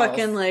 For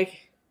fucking,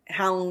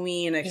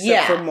 Halloween,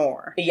 except for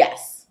more.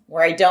 Yes.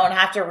 Where I don't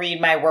have to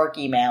read my work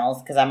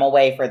emails because I'm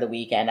away for the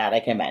weekend at a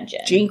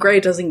convention. Jean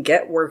Grey doesn't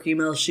get work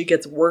emails. She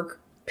gets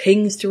work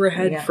pings to her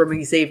head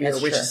from Xavier,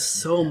 which is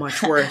so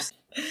much worse.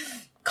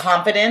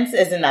 Confidence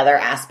is another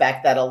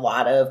aspect that a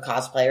lot of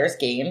cosplayers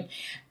gain.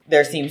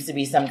 There seems to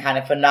be some kind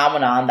of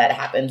phenomenon that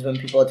happens when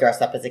people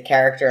dress up as a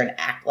character and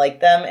act like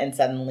them, and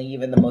suddenly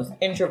even the most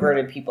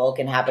introverted people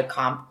can have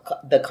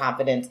the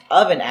confidence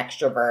of an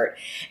extrovert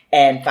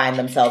and find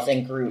themselves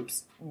in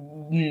groups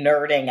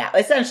nerding out.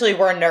 Essentially,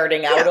 we're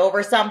nerding out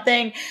over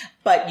something,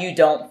 but you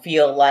don't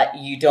feel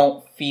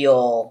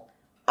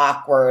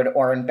awkward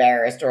or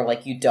embarrassed or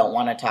like you don't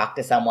want to talk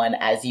to someone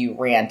as you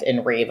rant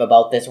and rave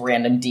about this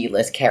random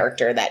D-list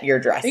character that you're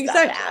dressed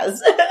up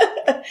as.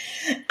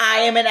 I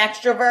am an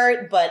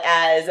extrovert, but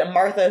as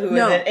Martha, who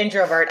is an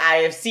introvert, I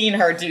have seen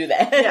her do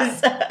this.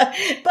 Yeah.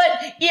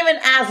 But even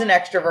as an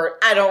extrovert,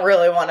 I don't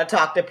really want to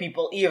talk to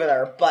people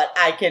either, but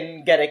I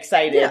can get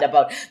excited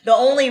about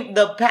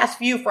the past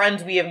few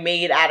friends we have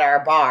made at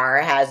our bar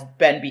has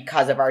been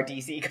because of our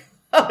DC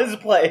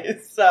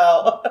cosplays.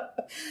 So,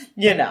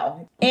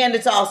 and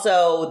it's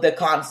also the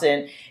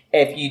constant,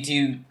 if you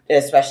do,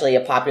 especially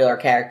a popular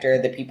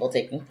character, the people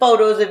taking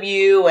photos of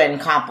you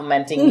and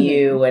complimenting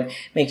you and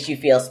makes you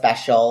feel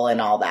special and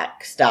all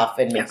that stuff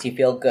and makes you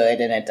feel good,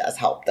 and it does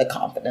help the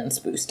confidence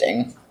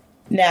boosting.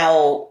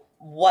 Now,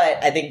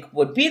 what I think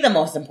would be the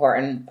most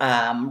important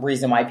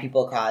reason why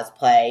people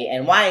cosplay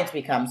and why it's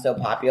become so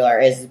popular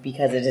is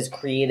because it has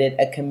created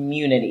a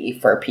community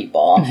for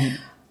people.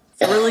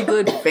 A really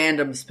good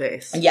fandom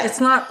space. Yeah.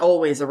 It's not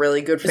always a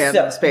really good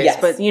fandom space,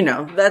 but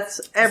that's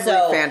every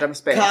fandom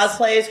space.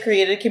 Cosplay has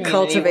created a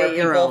community where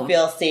people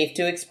feel safe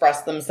to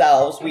express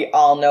themselves. We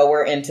all know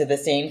we're into the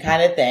same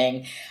kind of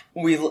thing.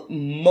 We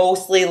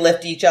mostly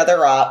lift each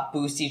other up,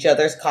 boost each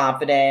other's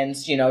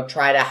confidence,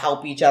 try to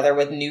help each other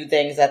with new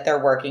things that they're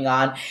working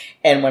on.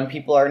 And when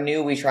people are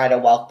new, we try to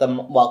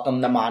welcome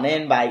them on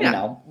in by,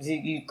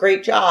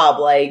 great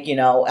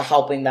job,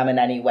 helping them in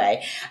any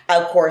way.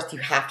 Of course, you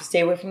have to stay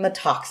away from the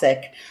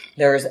toxic.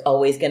 There's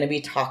always going to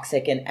be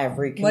toxic in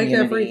every community.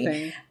 Like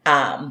everything.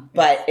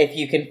 But if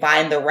you can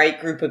find the right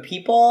group of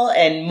people,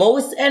 and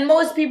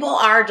most people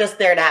are just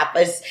there to have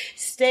us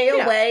stay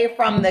away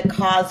from the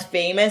cause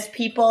famous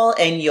people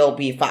and you'll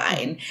be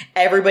fine.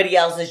 Everybody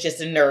else is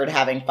just a nerd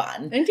having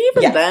fun. And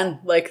even then,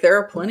 there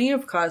are plenty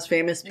of cause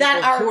famous people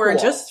who are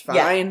just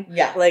fine.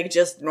 Yeah.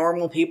 Just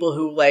normal people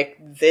who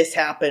this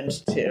happened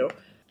to.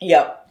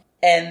 Yep.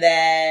 And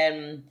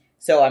then,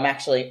 so I'm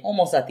actually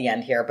almost at the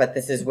end here, but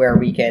this is where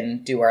we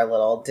can do our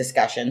little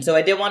discussion. So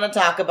I did want to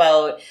talk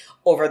about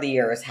over the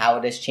years how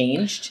it has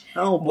changed.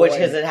 Oh boy. Which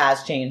it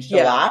has changed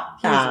a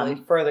lot,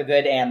 for the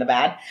good and the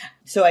bad.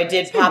 So I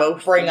did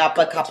bring up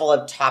a couple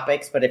of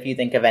topics, but if you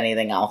think of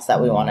anything else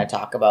that we want to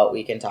talk about,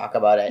 we can talk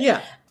about it.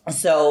 Yeah.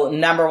 So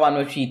number one,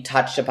 which we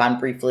touched upon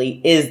briefly,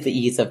 is the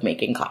ease of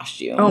making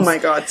costumes. Oh my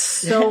god,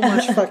 so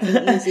much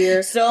fucking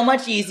easier. So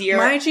much easier.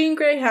 My Jean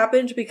Grey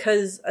happened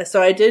because,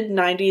 so I did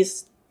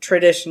 90s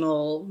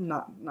traditional,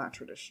 not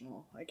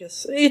traditional, I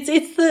guess.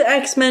 It's the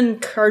X-Men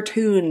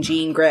cartoon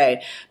Jean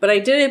Grey. But I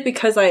did it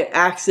because I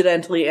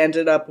accidentally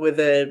ended up with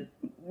a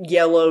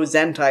yellow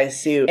Zentai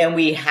suit. And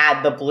we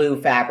had the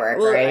blue fabric,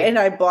 right? And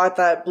I bought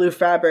that blue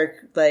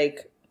fabric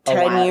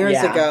 10 years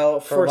ago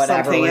for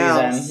something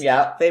else.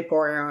 Yeah. They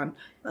pour on.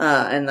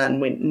 And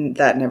then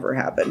that never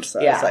happened. So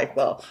I was like,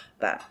 well,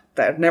 that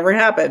never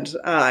happened.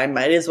 I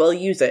might as well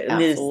use it.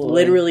 And it is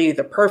literally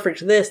the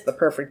perfect this, the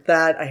perfect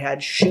that. I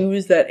had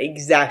shoes that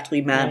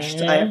exactly matched.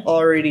 Mm-hmm. I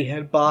already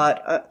had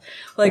bought,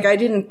 I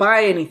didn't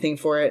buy anything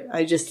for it.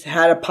 I just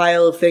had a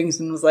pile of things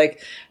and was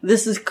like,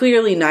 this is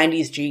clearly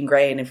 90s Jean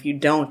Grey. And if you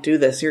don't do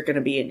this, you're going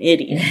to be an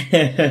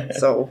idiot.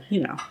 So,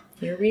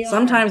 here we are.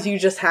 Sometimes you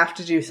just have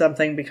to do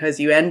something because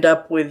you end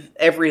up with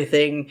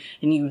everything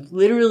and you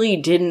literally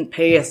didn't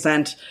pay a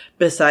cent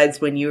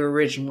besides when you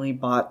originally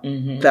bought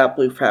that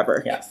blue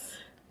fabric. Yes.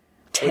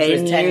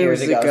 10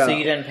 years ago. So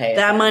you didn't pay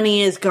that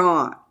money is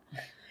gone.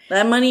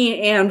 That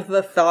money and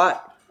the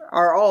thought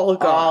are all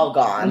gone. All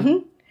gone.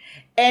 Mm-hmm.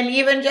 And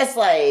even just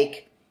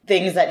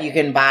things that you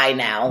can buy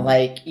now,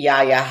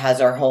 Yaya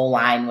has her whole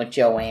line with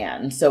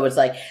Joanne. So it's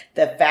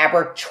the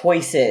fabric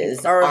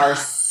choices are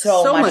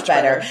so much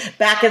better.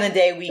 Back in the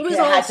day, we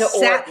had to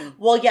order.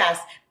 Well, yes.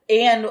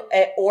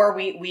 Or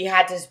we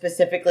had to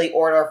specifically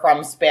order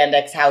from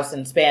Spandex House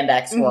and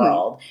Spandex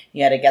World.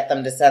 You had to get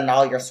them to send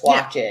all your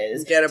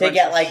swatches to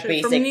get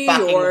basic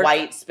fucking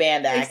white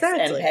spandex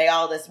and pay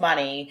all this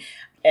money.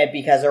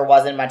 Because there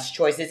wasn't much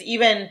choices.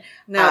 Even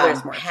now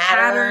there's more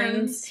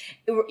patterns.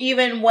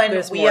 Even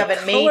when we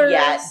haven't made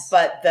yet,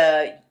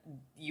 but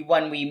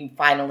when we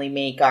finally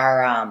make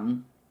our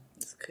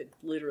this could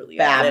literally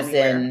Babs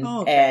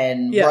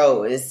and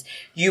Rose,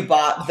 you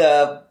bought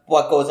the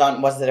what goes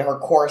on, was it her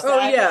corset? Oh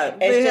yeah.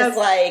 It's just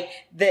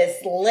this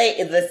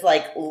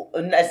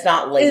it's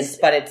not lace,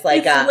 but it's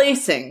it's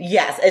lacing.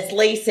 Yes, it's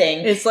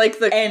lacing. It's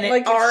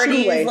it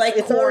already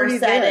is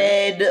corseted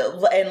and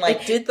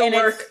it did the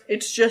work.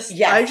 It's just,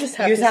 I just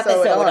have you to have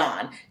sew to sew it it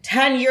on.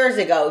 10 years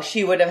ago,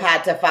 she would have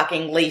had to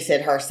fucking lace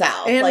it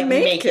herself. And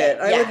make it.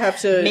 I would have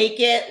to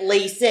make it,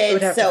 lace it. I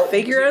would have to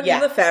figure out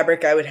the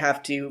fabric. I would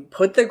have to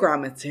put the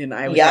grommets in.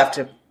 I would have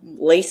to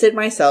lace it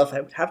myself.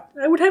 I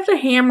would have to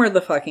hammer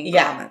the fucking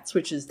grommets,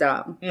 which is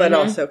dumb, but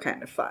also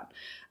kind of fun.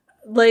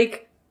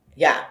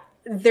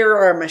 There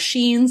are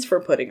machines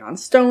for putting on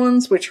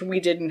stones, which we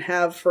didn't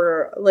have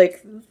for,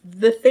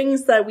 the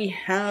things that we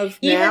have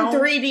now.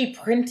 Even 3D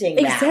printing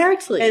now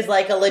exactly is a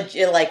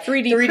legit,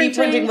 3D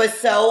printing was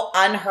so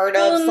unheard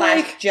of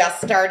 /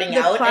 just starting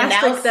out. The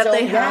plastic and now that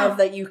they have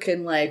that you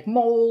can,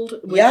 mold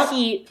with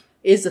heat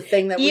is a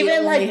thing that we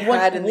only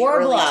had in the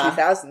early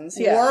 2000s.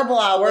 Yeah.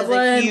 Warbler was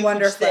a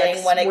huge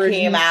thing when it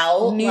came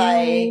out.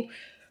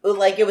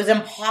 It was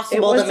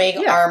impossible to make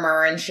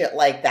armor and shit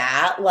like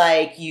that. A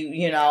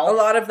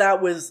lot of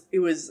that was,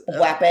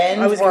 weapons.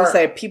 I was going to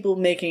say people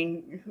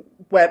making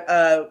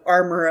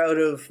armor out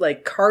of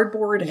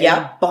cardboard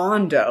and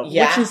Bondo,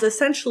 which is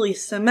essentially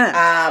cement.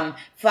 I'm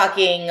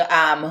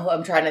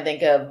trying to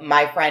think of,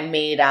 my friend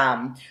made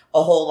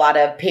a whole lot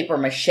of paper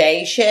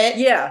mache shit.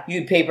 Yeah.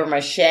 You'd paper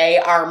mache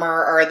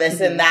armor or this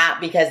and that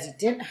because you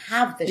didn't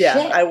have the shit.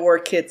 Yeah, I wore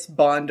Kit's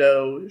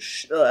Bondo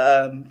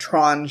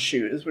Tron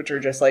shoes, which are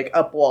just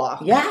a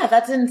block. Yeah,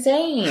 that's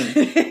insane.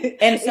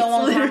 And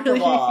so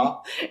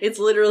uncomfortable. It's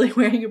literally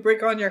wearing a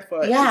brick on your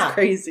foot. Yeah. It's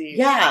crazy.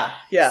 Yeah.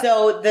 Yeah.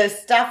 So the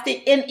stuff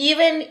that, and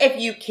even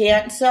if you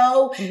can't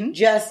sew,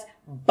 just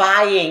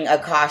buying a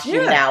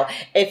costume now.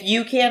 If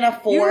you can't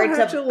afford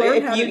if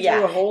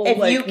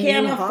you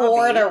can't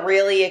afford a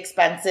really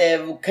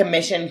expensive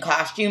commission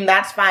costume,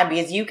 that's fine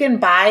because you can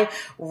buy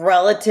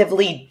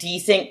relatively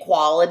decent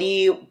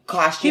quality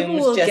costumes. People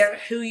will get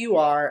who you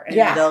are and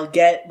they'll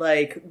get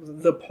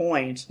the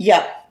point.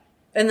 Yep.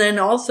 And then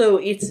also,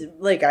 it's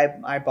like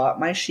I bought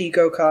my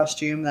Shiko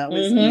costume. That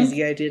was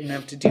easy. I didn't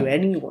have to do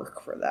any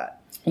work for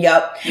that.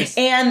 Yep.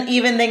 And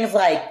even things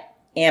like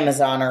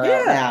Amazon are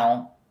out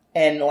now.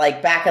 And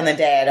like back in the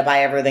day, I had to buy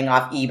everything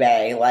off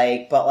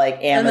eBay. But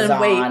Amazon. And then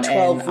wait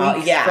 12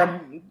 weeks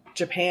from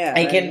Japan.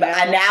 And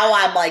now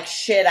I'm like,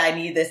 shit, I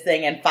need this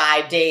thing in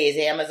 5 days.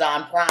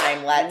 Amazon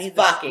Prime, let's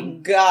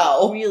fucking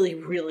go. Really,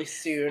 really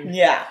soon.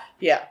 Yeah.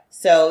 Yeah.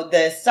 So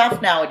the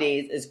stuff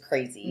nowadays is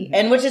crazy.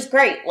 And which is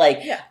great.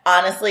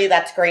 Honestly,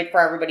 that's great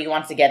for everybody who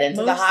wants to get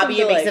into the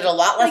hobby. It makes it a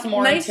lot less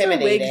more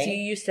intimidating. Wigs, you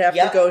used to have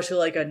to go to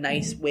like a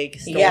nice wig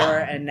store,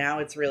 and now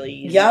it's really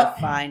easy to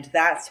find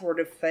that sort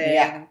of thing.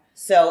 Yeah.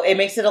 So it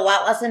makes it a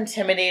lot less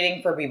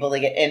intimidating for people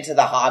to get into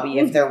the hobby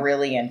if they're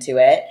really into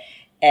it.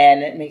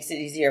 And it makes it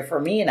easier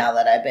for me now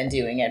that I've been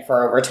doing it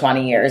for over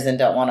 20 years and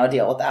don't want to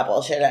deal with that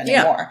bullshit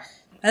anymore.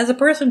 As a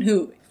person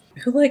who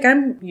like,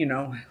 I'm,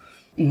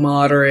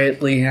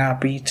 moderately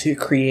happy to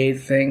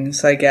create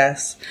things, I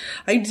guess.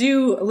 I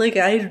do,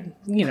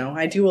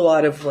 I do a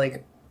lot of,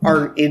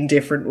 art in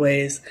different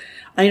ways.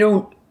 I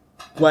don't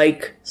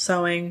like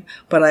sewing,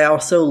 but I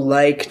also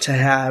like to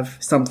have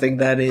something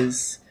that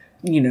is,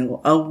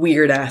 a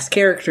weird-ass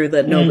character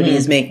that nobody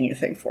is making a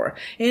thing for.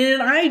 In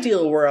an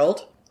ideal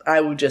world,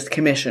 I would just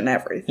commission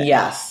everything.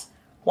 Yes.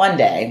 One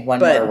day, when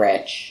we're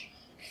rich.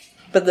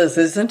 But this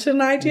isn't an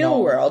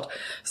ideal world,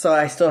 so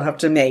I still have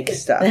to make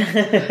stuff.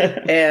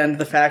 And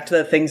the fact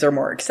that things are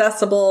more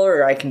accessible,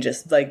 or I can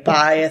just,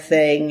 buy a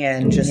thing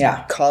and just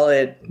call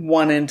it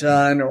one and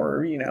done,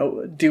 or,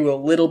 do a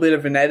little bit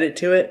of an edit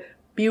to it,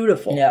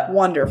 beautiful. Yeah.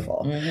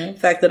 Wonderful. The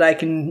fact that I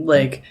can,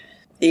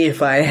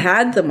 if I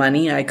had the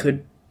money, I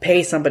could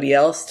pay somebody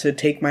else to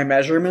take my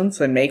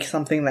measurements and make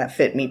something that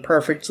fit me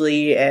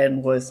perfectly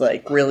and was,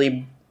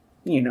 really,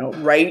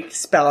 right,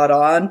 spot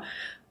on.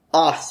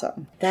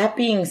 Awesome. That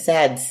being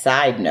said,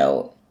 side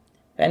note,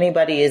 if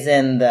anybody is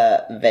in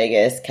the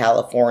Vegas,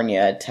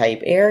 California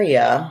type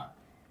area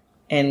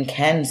and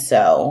can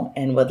sew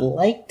and would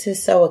like to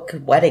sew a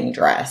wedding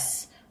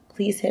dress,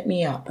 please hit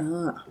me up.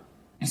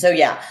 So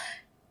yeah,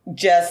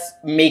 just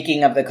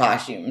making of the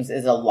costumes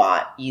is a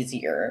lot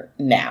easier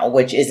now,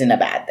 which isn't a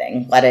bad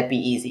thing. Let it be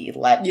easy.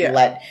 Let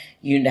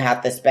you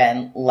have to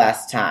spend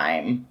less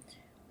time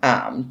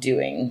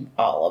doing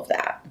all of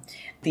that.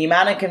 The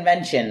amount of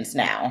conventions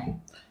now.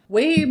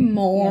 Way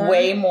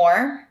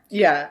more.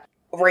 Yeah.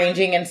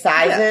 Ranging in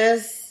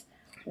sizes,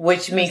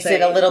 which makes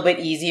it a little bit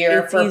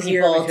easier for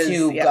people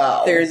to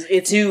go. Try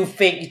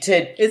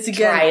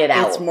it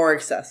out. It's more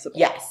accessible.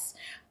 Yes.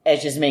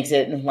 It just makes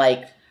it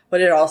but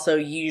it also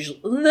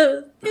usually,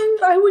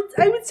 I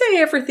would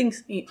say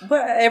everything's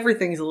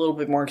a little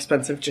bit more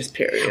expensive, just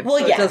period. Well,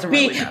 so yeah, it doesn't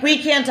really matter. We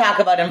can't talk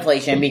about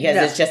inflation because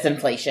it's just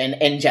inflation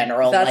in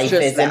general. Life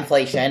is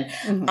inflation.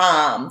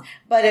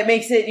 But it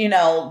makes it,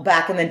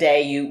 back in the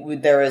day,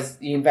 there was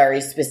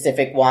very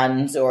specific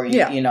ones, or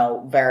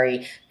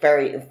very,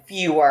 very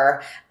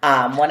fewer.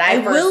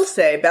 I will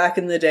say, back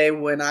in the day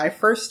when I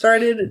first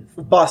started,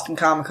 Boston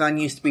Comic Con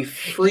used to be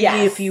free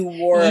if you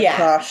wore a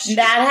costume.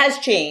 That has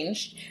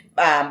changed.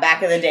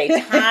 Back in the day,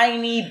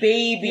 tiny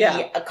baby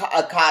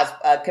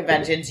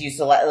conventions used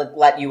to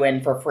let you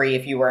in for free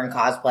if you were in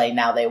cosplay.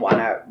 Now they want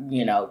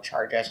to,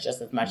 charge us just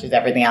as much as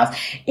everything else.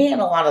 And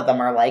a lot of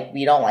them are like,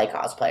 we don't like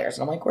cosplayers.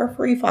 And I'm like, we're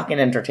free fucking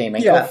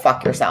entertainment. Go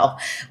fuck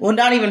yourself. Well,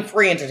 not even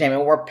free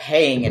entertainment. We're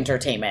paying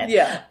entertainment.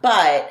 Yeah.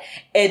 But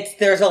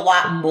there's a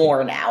lot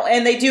more now.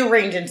 And they do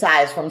range in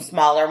size from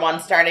smaller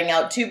ones starting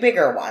out to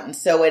bigger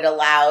ones. So it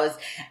allows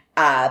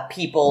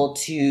people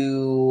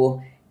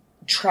to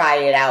try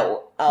it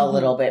out a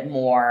little bit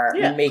more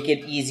and make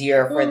it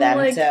easier for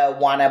them to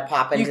want to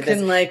pop into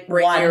this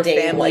bring one your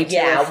day family to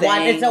a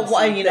thing, it's a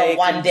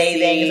one day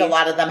thing. A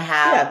lot of them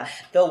have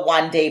the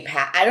 1 day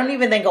pass. I don't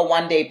even think a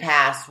 1 day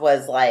pass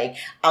was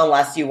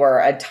unless you were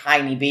a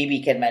tiny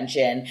baby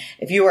convention.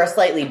 If you were a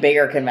slightly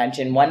bigger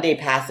convention, 1 day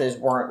passes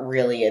weren't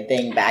really a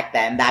thing back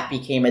then. That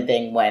became a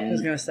thing when I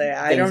was going to say,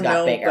 I don't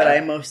know, but I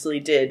mostly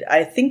did.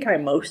 I think I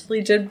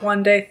mostly did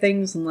 1 day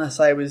things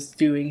unless I was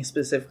doing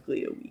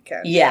specifically a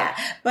weekend. Yeah,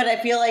 but I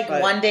feel like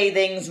 1 day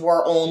things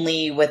were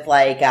only with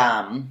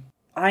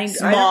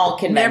small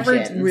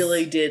conventions. Never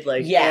really did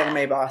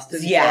Anime Boston.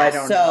 Yeah,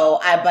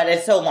 but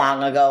it's so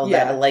long ago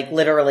that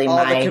literally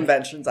all the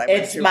conventions I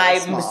went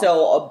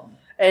to.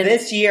 And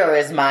this year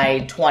is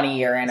my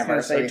 20-year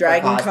anniversary.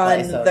 Dragon Con,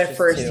 the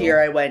first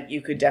year I went,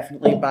 you could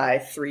definitely buy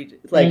 3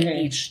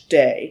 each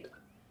day.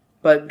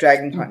 But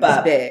Dragon Con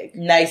is big,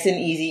 nice and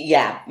easy.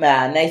 Yeah,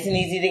 nice and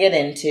easy to get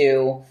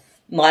into.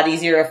 A lot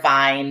easier to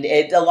find.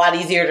 It's a lot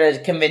easier to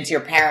convince your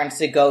parents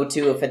to go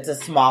to if it's a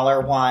smaller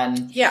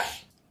one. Yeah.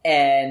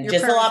 And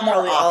just a lot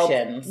more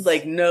options.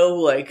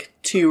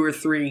 2 or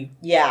 3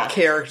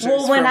 characters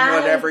from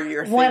whatever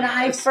your thing When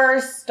I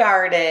first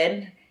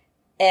started,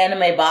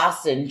 Anime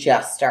Boston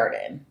just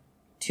started.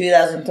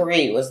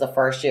 2003 was the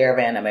first year of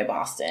Anime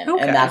Boston.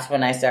 Okay. And that's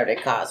when I started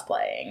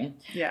cosplaying.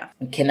 Yeah.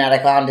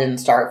 Kineticon didn't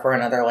start for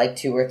another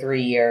 2 or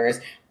 3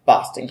 years.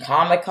 Boston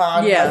Comic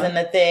Con wasn't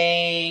a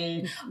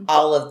thing.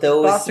 All of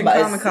those. Boston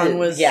Comic Con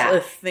was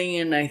a thing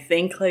in, I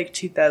think, like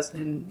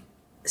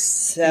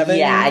 2007.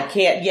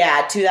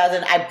 Yeah,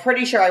 2000. I'm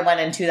pretty sure I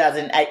went in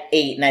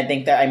 2008, and I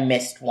think that I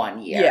missed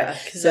 1 year. Yeah.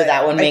 So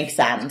that would make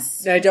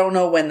sense. I don't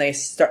know when they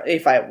start,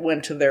 if I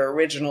went to their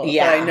original.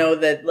 Yeah. But I know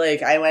that,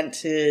 like, I went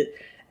to,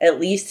 at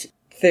least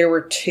there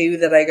were 2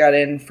 that I got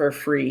in for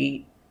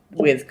free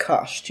with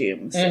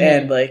costumes.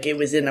 And, like, it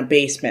was in a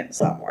basement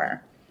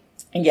somewhere.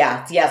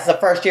 Yeah. Yes, the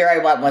first year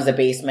I went was a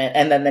basement,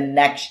 and then the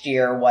next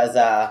year was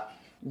a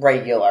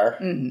regular.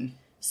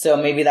 So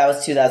maybe that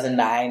was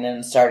 2009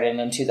 and started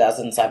in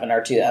 2007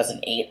 or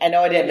 2008. I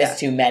know I didn't miss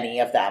too many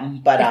of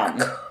them, but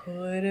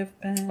could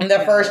have been.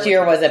 The first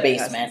year was a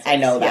basement. I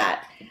know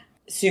that.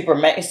 Super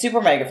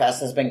Mega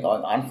Fest has been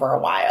going on for a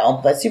while,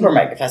 but Super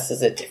Mega Fest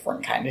is a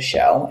different kind of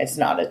show. It's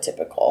not a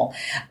typical.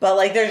 But,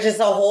 like, there's just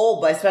a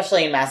whole, but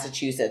especially in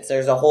Massachusetts,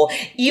 there's a whole,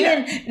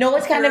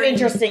 what's kind of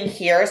interesting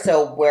here?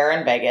 So we're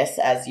in Vegas,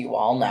 as you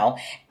all know.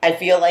 I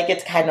feel like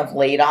it's kind of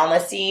late on the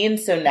scene,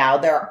 so now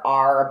there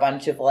are a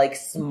bunch of, like,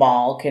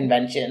 small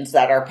conventions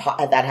that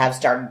that have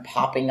started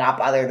popping up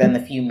other than the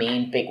few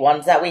main big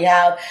ones that we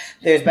have.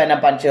 There's been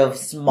a bunch of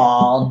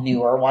small,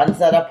 newer ones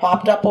that have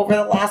popped up over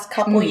the last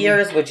couple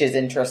years, which is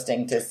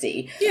interesting to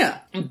see. Yeah.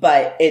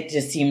 But it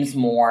just seems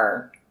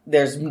more,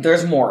 there's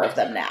more of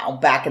them now.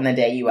 Back in the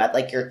day, you had,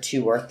 like, your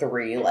 2 or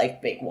 3,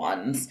 like, big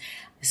ones,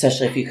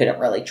 especially if you couldn't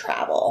really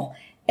travel.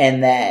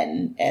 And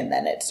then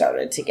it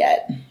started to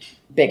get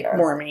bigger.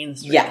 More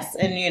mainstream. Yes.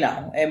 And,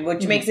 and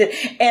which makes it,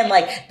 and,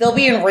 like, they'll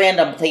be in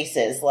random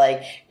places.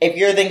 Like, if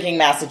you're thinking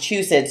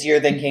Massachusetts, you're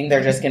thinking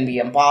they're just going to be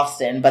in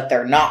Boston, but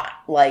they're not.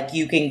 Like,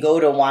 you can go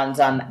to ones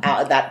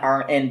that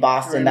aren't in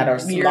Boston that are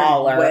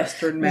smaller.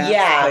 Western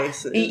Mass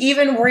places.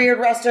 Even weird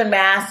Western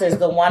Mass. There's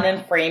the one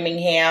in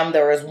Framingham.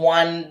 There was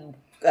one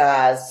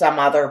some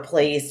other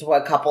place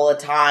a couple of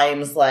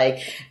times, like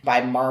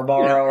by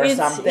Marlboro or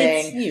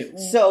something.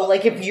 So,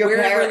 like, if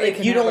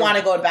you don't want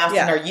to go to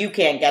Boston or you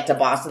can't get to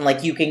Boston,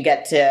 like, you can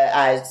get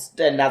to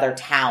another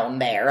town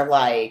there.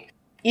 Like,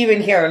 even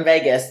here in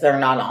Vegas, they're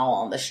not all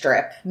on the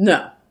Strip.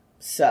 No.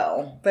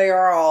 So they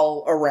are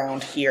all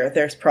around here.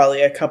 There's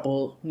probably a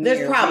couple.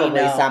 There's probably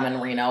some in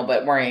Reno,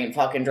 but we ain't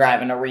fucking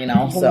driving to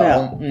Reno.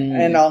 So,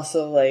 and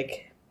also,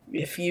 like,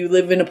 if you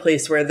live in a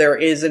place where there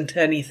isn't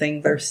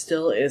anything, there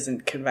still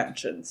isn't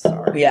conventions.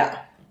 Sorry. Yeah.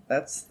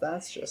 That's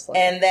just like...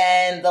 And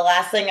then the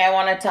last thing I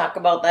want to talk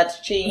about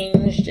that's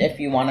changed, if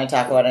you want to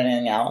talk about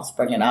anything else,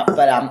 bring it up.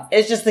 But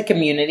it's just the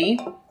community.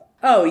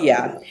 Oh,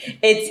 yeah.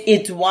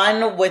 It's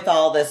one with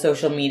all the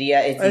social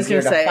media. It's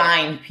easier to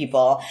find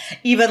people.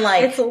 Even,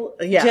 like,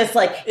 just,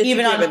 like,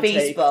 even on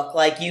Facebook,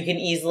 like, you can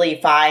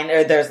easily find,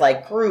 or there's,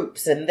 like,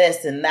 groups and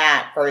this and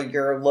that for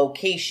your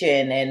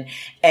location, and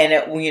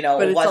it,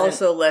 but it's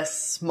also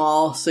less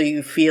small, so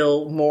you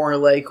feel more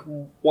like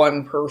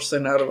one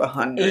person out of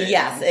 100.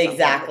 Yes,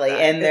 exactly.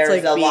 And there's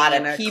like a lot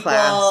of people.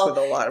 Class with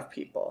a lot of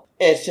people.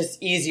 It's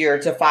just easier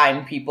to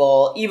find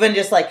people. Even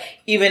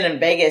in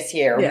Vegas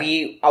here,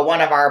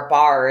 one of our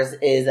bars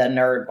is a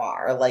nerd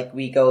bar. Like,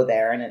 we go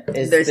there, and it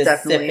is they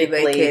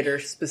cater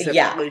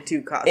specifically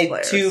to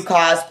cosplayers. To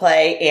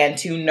cosplay and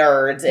to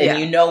nerds.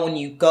 And when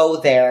you go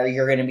there,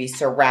 you're going to be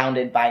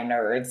surrounded by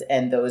nerds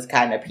and those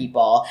kind of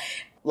people.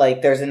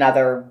 Like, there's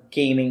another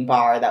gaming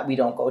bar that we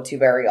don't go to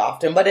very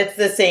often, but it's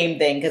the same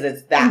thing because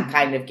it's that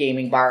kind of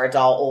gaming bar. It's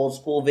all old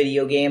school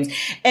video games.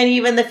 And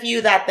even the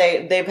few that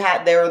they've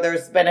had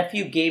there's been a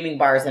few gaming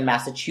bars in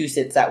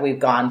Massachusetts that we've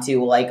gone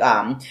to, like,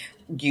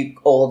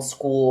 old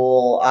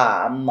school,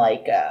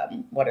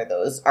 what are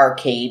those?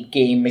 Arcade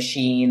game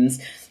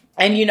machines.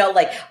 And,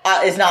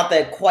 it's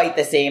not quite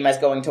the same as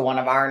going to one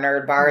of our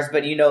nerd bars,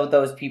 but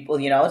those people,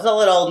 it's a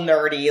little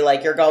nerdy,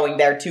 like, you're going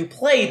there to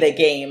play the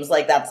games.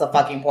 Like, that's the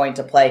fucking point,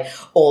 to play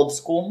old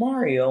school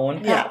Mario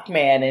and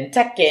Pac-Man and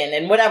Tekken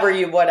and whatever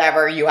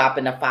you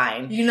happen to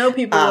find.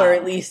 People are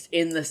at least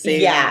in the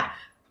same... Yeah.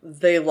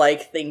 They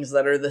like things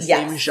that are the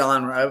same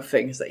genre of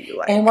things that you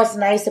like. And what's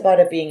nice about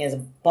it being as a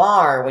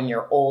bar when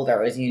you're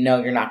older is you're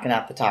not going to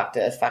have to talk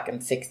to a fucking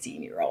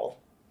 16-year-old.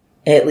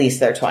 At least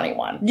they're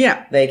 21.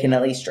 Yeah. They can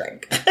at least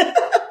drink.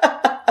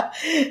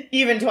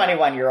 Even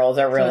 21-year-olds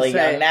are really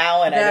young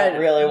now, and I don't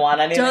really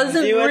want anything to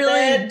do with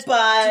it.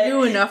 But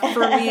do enough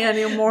for me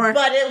anymore.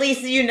 But at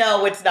least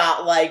it's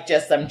not like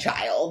just some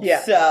child.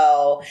 Yeah.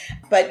 So,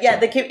 but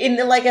yeah,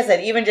 like I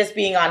said, even just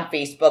being on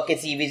Facebook,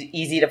 it's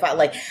easy to find.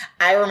 Like,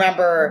 I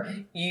remember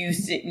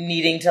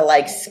needing to,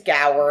 like,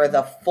 scour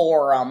the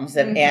forums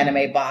of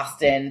Anime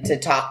Boston to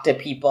talk to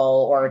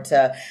people or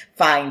to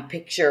find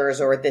pictures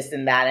or this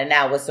and that. And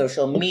now with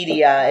social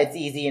media, it's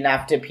easy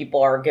enough to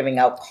people are giving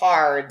out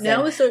cards.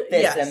 Now and this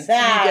and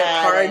that. You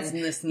get cards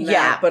and this and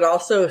that. But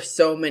also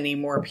so many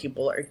more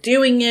people are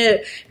doing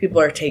it.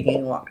 People are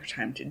taking a longer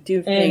time to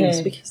do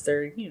things because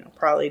they're,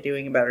 probably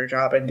doing a better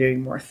job and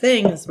doing more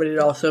things. But it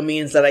also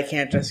means that I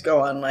can't just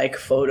go on, like,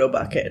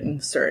 PhotoBucket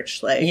and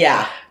search, like,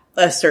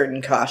 a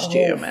certain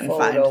costume and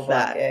find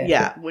that.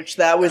 Yeah, which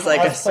that was,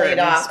 like, a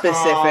certain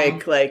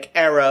specific, like,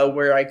 era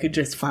where I could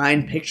just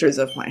find pictures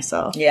of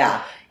myself.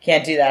 Yeah.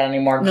 Can't do that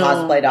anymore. No.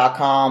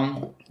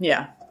 Cosplay.com.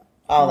 Yeah.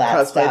 All that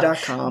Cosplay.com.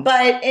 stuff.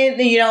 But,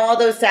 all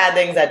those sad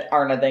things that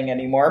aren't a thing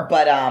anymore.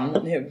 But,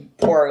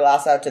 pour a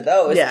glass out to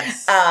those.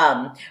 Yes.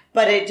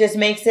 But it just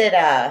makes it,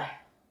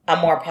 a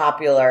more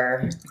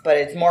popular, but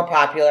it's more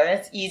popular and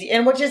it's easy,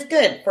 and which is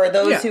good for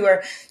those who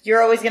are,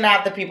 you're always going to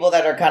have the people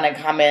that are kind of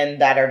come in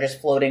that are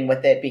just floating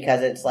with it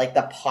because it's like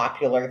the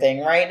popular thing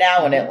right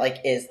now, and it like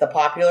is the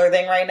popular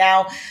thing right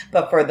now.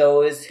 But for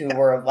those who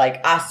were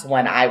like us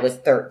when I was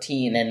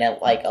 13 and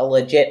like a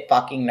legit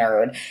fucking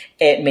nerd,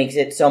 it makes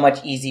it so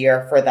much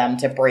easier for them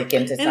to break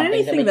into something. And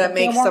anything that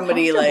makes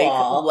somebody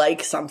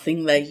like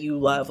something that you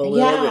love a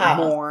little bit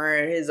more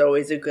is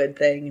always a good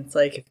thing. It's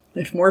like,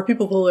 if more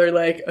people are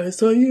like, I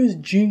saw you as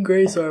Jean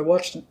Grey, so I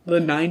watched the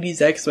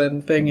 90s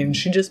X-Men thing, and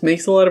she just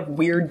makes a lot of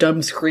weird,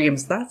 dumb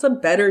screams. That's a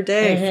better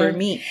day for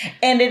me.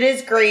 And it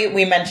is great.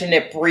 We mentioned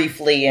it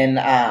briefly in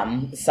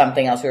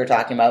something else we were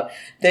talking about.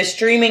 The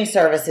streaming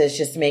services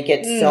just make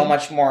it so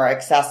much more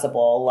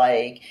accessible.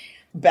 Like,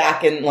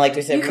 back in, like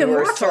we said, you can we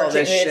were watch all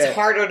this shit. It's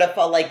harder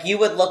to, like, you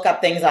would look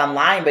up things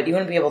online, but you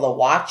wouldn't be able to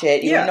watch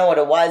it. You wouldn't know what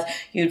it was.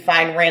 You'd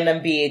find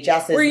random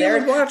VHSs. Or you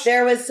would watch,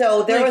 there was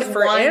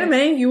for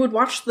anime, you would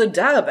watch the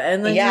dub,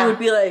 and then you would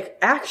be like,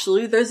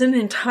 actually, there's an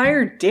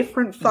entire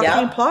different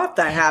fucking plot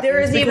that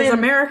happens because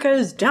America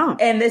is dumb.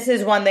 And this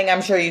is one thing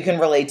I'm sure you can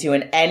relate to,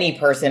 and any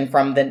person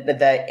from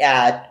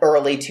the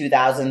early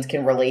 2000s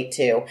can relate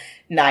to,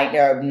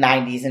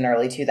 90s and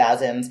early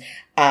 2000s.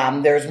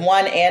 There's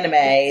one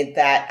anime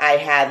that I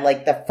had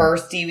like the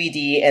first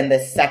DVD and the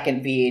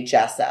second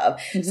VHS of.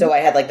 So I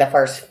had like the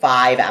first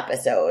 5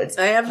 episodes.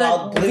 I have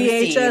that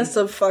VHS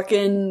of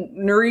fucking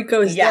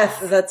Noriko's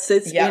death that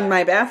sits in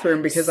my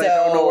bathroom because I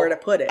don't know where to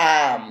put it.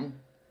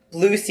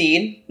 Blue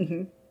Seed.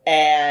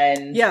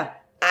 And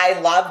I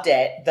loved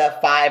it. The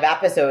 5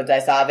 episodes I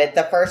saw of it.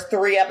 The first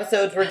 3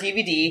 episodes were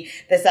DVD.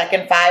 The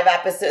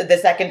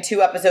second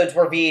 2 episodes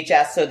were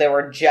VHS, so they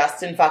were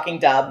just in fucking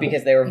dub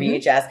because they were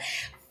VHS.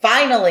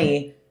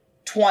 Finally,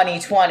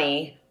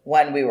 2020,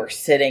 when we were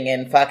sitting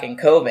in fucking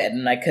COVID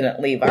and we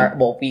couldn't leave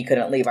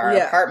our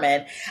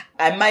apartment,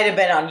 I might have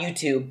been on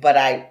YouTube, but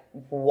I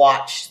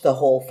watched the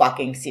whole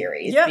fucking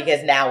series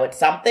because now it's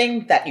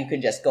something that you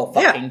can just go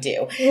fucking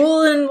do.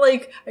 Well, and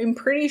like, I'm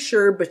pretty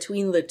sure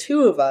between the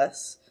two of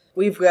us,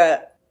 we've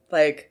got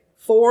like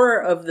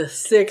 4 of the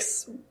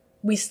 6.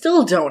 We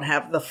still don't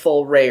have the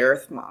full Ray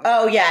Earth manga.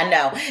 Oh, yeah,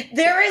 no.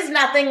 There is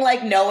nothing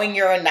like knowing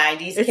you're a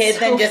 90s kid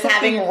than just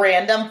having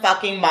random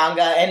fucking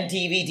manga and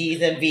DVDs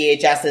and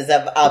VHSs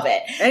of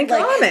it. And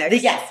like,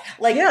 comics.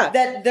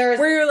 That there's...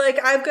 Where you're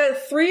like, I've got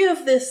 3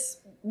 of this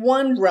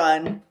one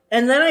run,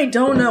 and then I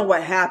don't know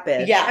what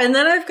happened. Yeah. And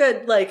then I've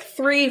got like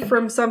 3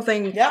 from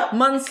something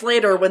months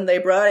later when they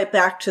brought it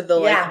back to the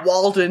like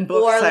Walden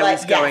books I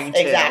was going to.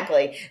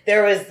 Exactly.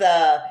 There was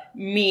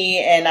me,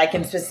 and I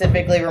can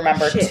specifically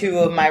remember 2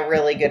 of my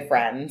really good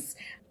friends.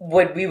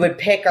 We would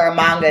pick our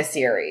manga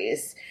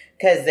series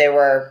because they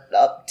were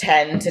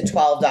 $10 to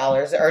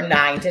 $12 or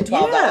 $9 to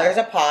 $12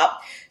 a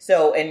pop.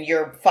 So, and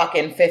you're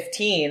fucking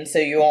 15, so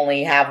you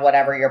only have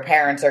whatever your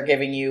parents are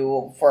giving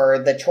you for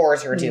the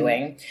chores you're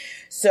doing.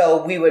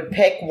 So we would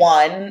pick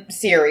one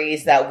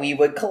series that we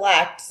would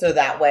collect so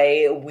that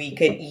way we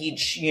could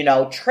each,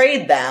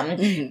 trade them.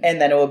 And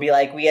then it would be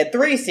like we had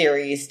 3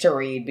 series to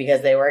read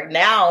because they were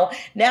now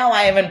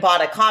I haven't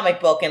bought a comic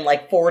book in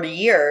like 40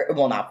 years.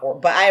 Well, not 4,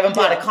 but I haven't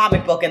bought a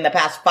comic book in the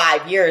past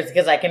 5 years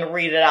because I can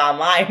read it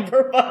online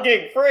for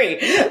fucking free.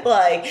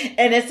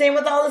 And it's same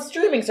with all the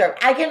streaming stuff.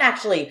 I can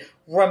actually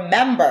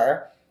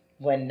remember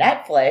when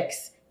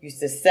Netflix used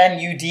to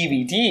send you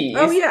DVDs.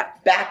 Oh, yeah.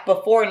 Back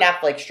before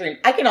Netflix streamed.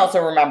 I can also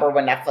remember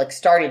when Netflix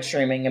started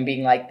streaming and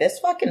being like, this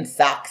fucking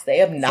sucks. They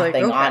have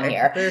nothing on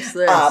here. There's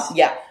this.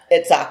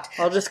 It sucked.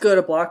 I'll just go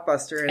to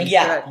Blockbuster and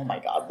oh my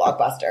God,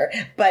 Blockbuster.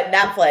 But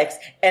Netflix,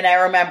 and I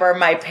remember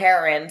my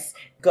parents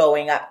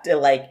going up to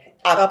like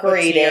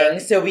upgrading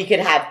so we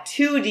could have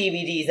 2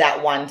 DVDs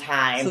at one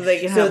time. So they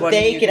could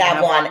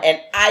have one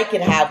and I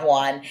could have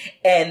one,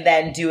 and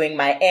then doing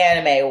my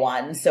anime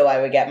one. So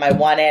I would get my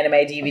one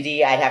anime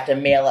DVD. I'd have to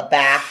mail it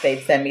back. They'd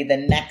send me the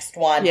next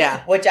one.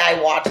 Yeah. Which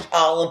I watched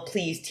all of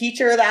Please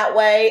Teacher that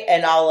way,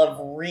 and all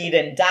of Read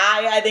and Die,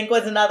 I think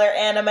was another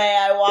anime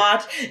I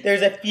watched.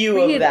 There's a few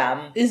of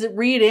them. Is it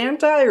Read and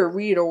Die or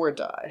Read or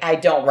Die? I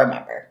don't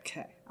remember.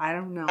 Okay. I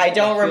don't know. I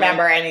don't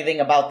remember anything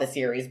about the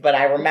series, but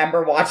I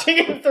remember watching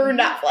it through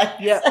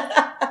Netflix. Yeah,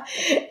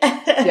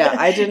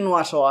 I didn't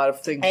watch a lot of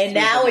things. And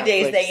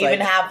nowadays Netflix, they even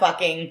have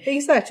fucking...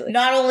 Exactly.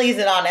 Not only is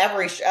it on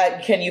every...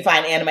 can you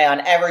find anime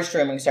on every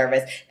streaming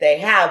service, they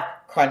have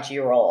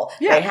Crunchyroll.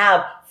 Yeah. They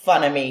have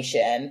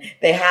Funimation.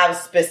 They have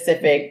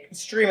specific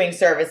streaming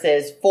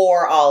services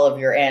for all of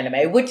your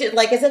anime, which,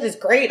 like I said, is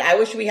great. I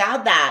wish we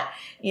had that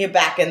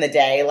back in the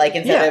day. Like,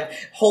 instead of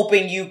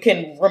hoping you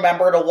can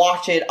remember to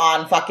watch it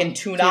on fucking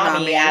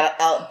Toonami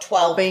at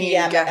 12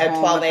 p.m. at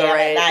 12 a.m.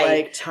 at night.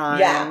 Like,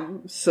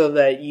 time so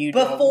that you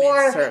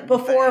before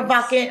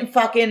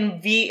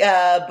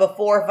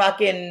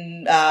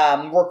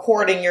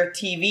recording your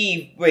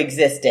TV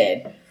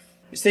existed.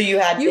 So you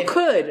had... You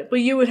could,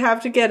 but you would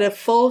have to get a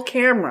full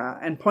camera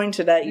and point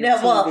it at your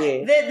TV. Well,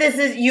 this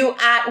is...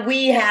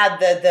 we had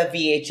the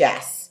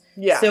VHS.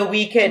 Yeah. So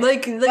we could...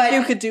 Like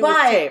you could do with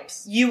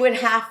tapes. You would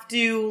have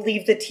to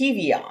leave the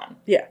TV on.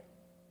 Yeah.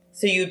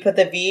 So you'd put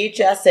the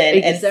VHS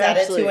in and set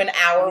it to an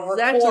hour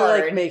record.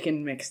 Exactly like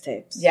making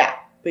mixtapes. Yeah.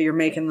 But you're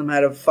making them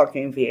out of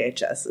fucking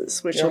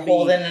VHSs, which will be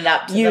holding it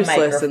up to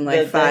useless in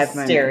like 5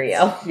 minutes.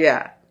 Stereo.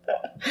 Yeah.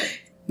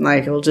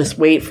 Like, we'll just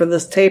wait for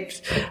this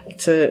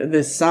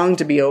this song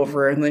to be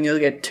over, and then you'll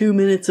get 2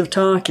 minutes of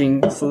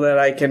talking so that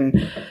I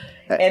can...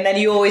 And then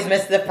you always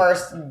miss the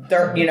first,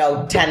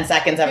 10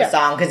 seconds of a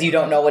song because you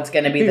don't know what's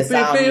going to be the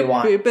sound you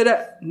want.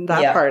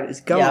 That part is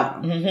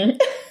gone.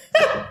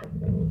 Yeah.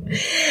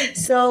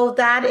 So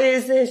that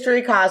is the history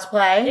of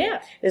cosplay.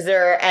 Yeah. Is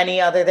there any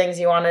other things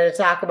you wanted to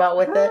talk about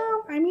with it?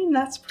 I mean,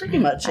 that's pretty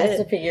much it. I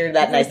just figured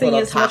that nice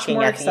little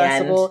talking at the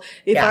end.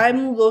 If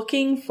I'm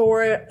looking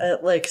for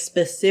a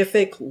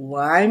specific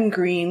lime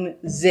green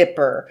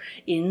zipper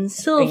in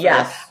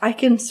silver, I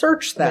can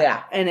search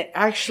that, and it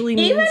actually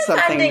means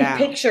something now. Even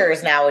finding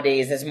pictures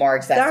nowadays is more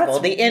accessible.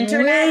 The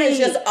internet has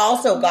just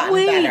also gotten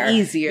better.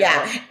 Easier.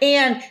 Yeah,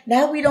 and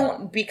now we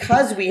don't,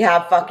 because we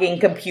have fucking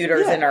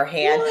computers in our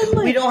hand,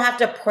 we don't have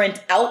to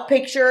print out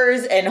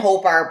pictures and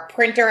hope our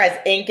printer has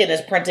ink and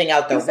is printing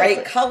out the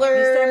right colors.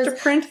 You still have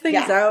to print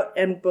things out,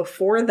 and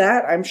before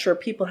that, I'm sure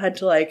people had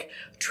to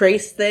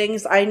trace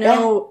things. I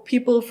know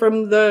people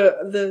from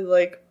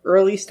the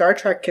early Star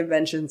Trek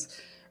conventions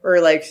or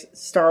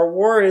Star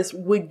Wars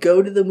would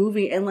go to the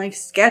movie and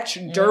sketch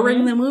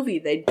during the movie.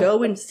 They'd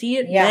go and see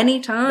it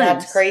many times.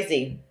 That's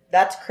crazy.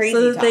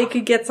 So that they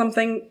could get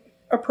something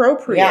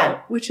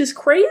appropriate, which is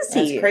crazy.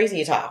 That's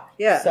crazy talk.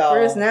 Yeah. So,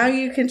 whereas now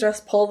you can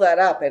just pull that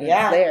up and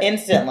it's there.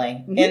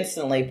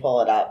 Instantly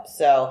pull it up.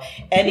 So,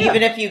 and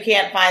even if you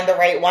can't find the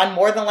right one,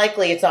 more than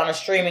likely it's on a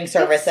streaming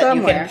service that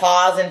you can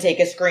pause and take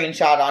a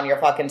screenshot on your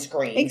fucking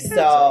screen. Exactly.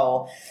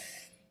 So,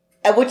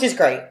 which is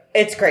great.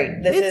 It's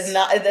great. This isn't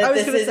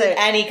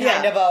any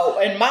kind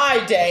of in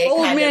my day.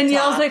 Old man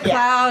yells at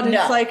cloud. And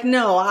it's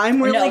no,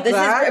 I'm really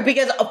glad. Is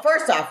because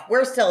first off,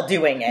 we're still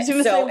doing it,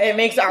 so it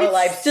makes our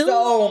life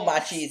so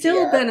much easier.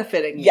 Still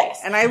benefiting me.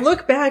 Yes, and I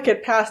look back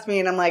at past me,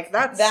 and I'm like,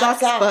 that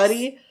sucks,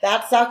 buddy.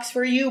 That sucks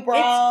for you, bro.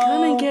 It's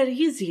gonna get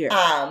easier.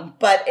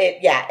 But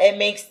it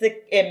makes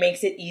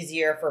it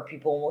easier for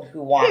people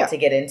who want to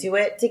get into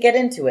it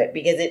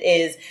because it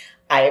is.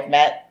 I have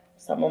met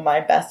some of my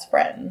best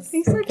friends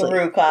through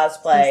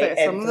cosplay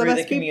and through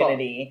the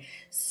community.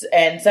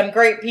 And some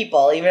great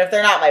people, even if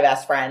they're not my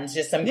best friends,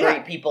 just some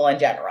great people in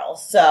general.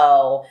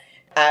 So,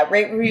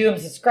 rate, review, and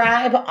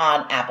subscribe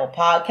on Apple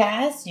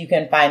Podcasts. You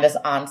can find us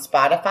on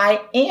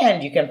Spotify,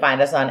 and you can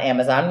find us on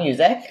Amazon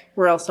Music.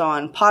 We're also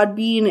on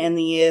Podbean and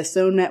the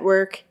ESO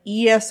network.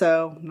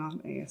 ESO,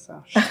 not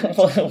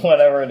ASO.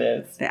 Whatever it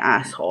is. The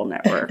asshole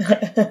network.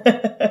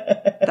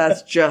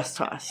 That's just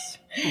us.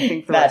 I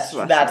think that's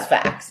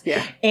facts.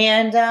 Yeah.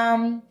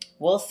 And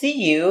we'll see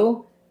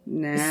you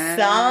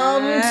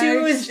some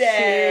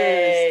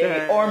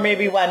Tuesday. Or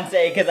maybe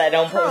Wednesday because I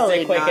don't post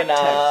it quick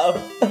enough.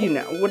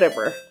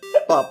 Whatever.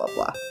 Blah, blah,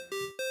 blah.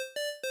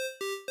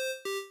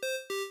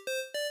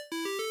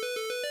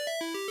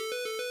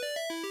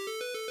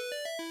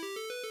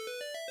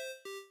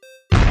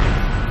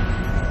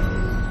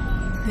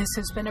 This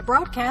has been a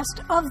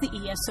broadcast of the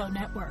ESO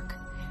Network.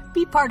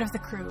 Be part of the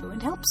crew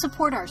and help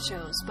support our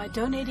shows by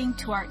donating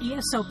to our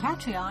ESO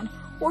Patreon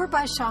or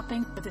by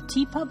shopping at the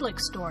TeePublic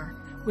store,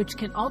 which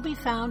can all be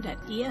found at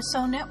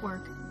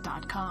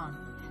esonetwork.com.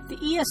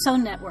 The ESO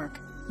Network,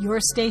 your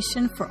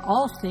station for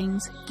all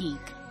things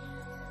geek.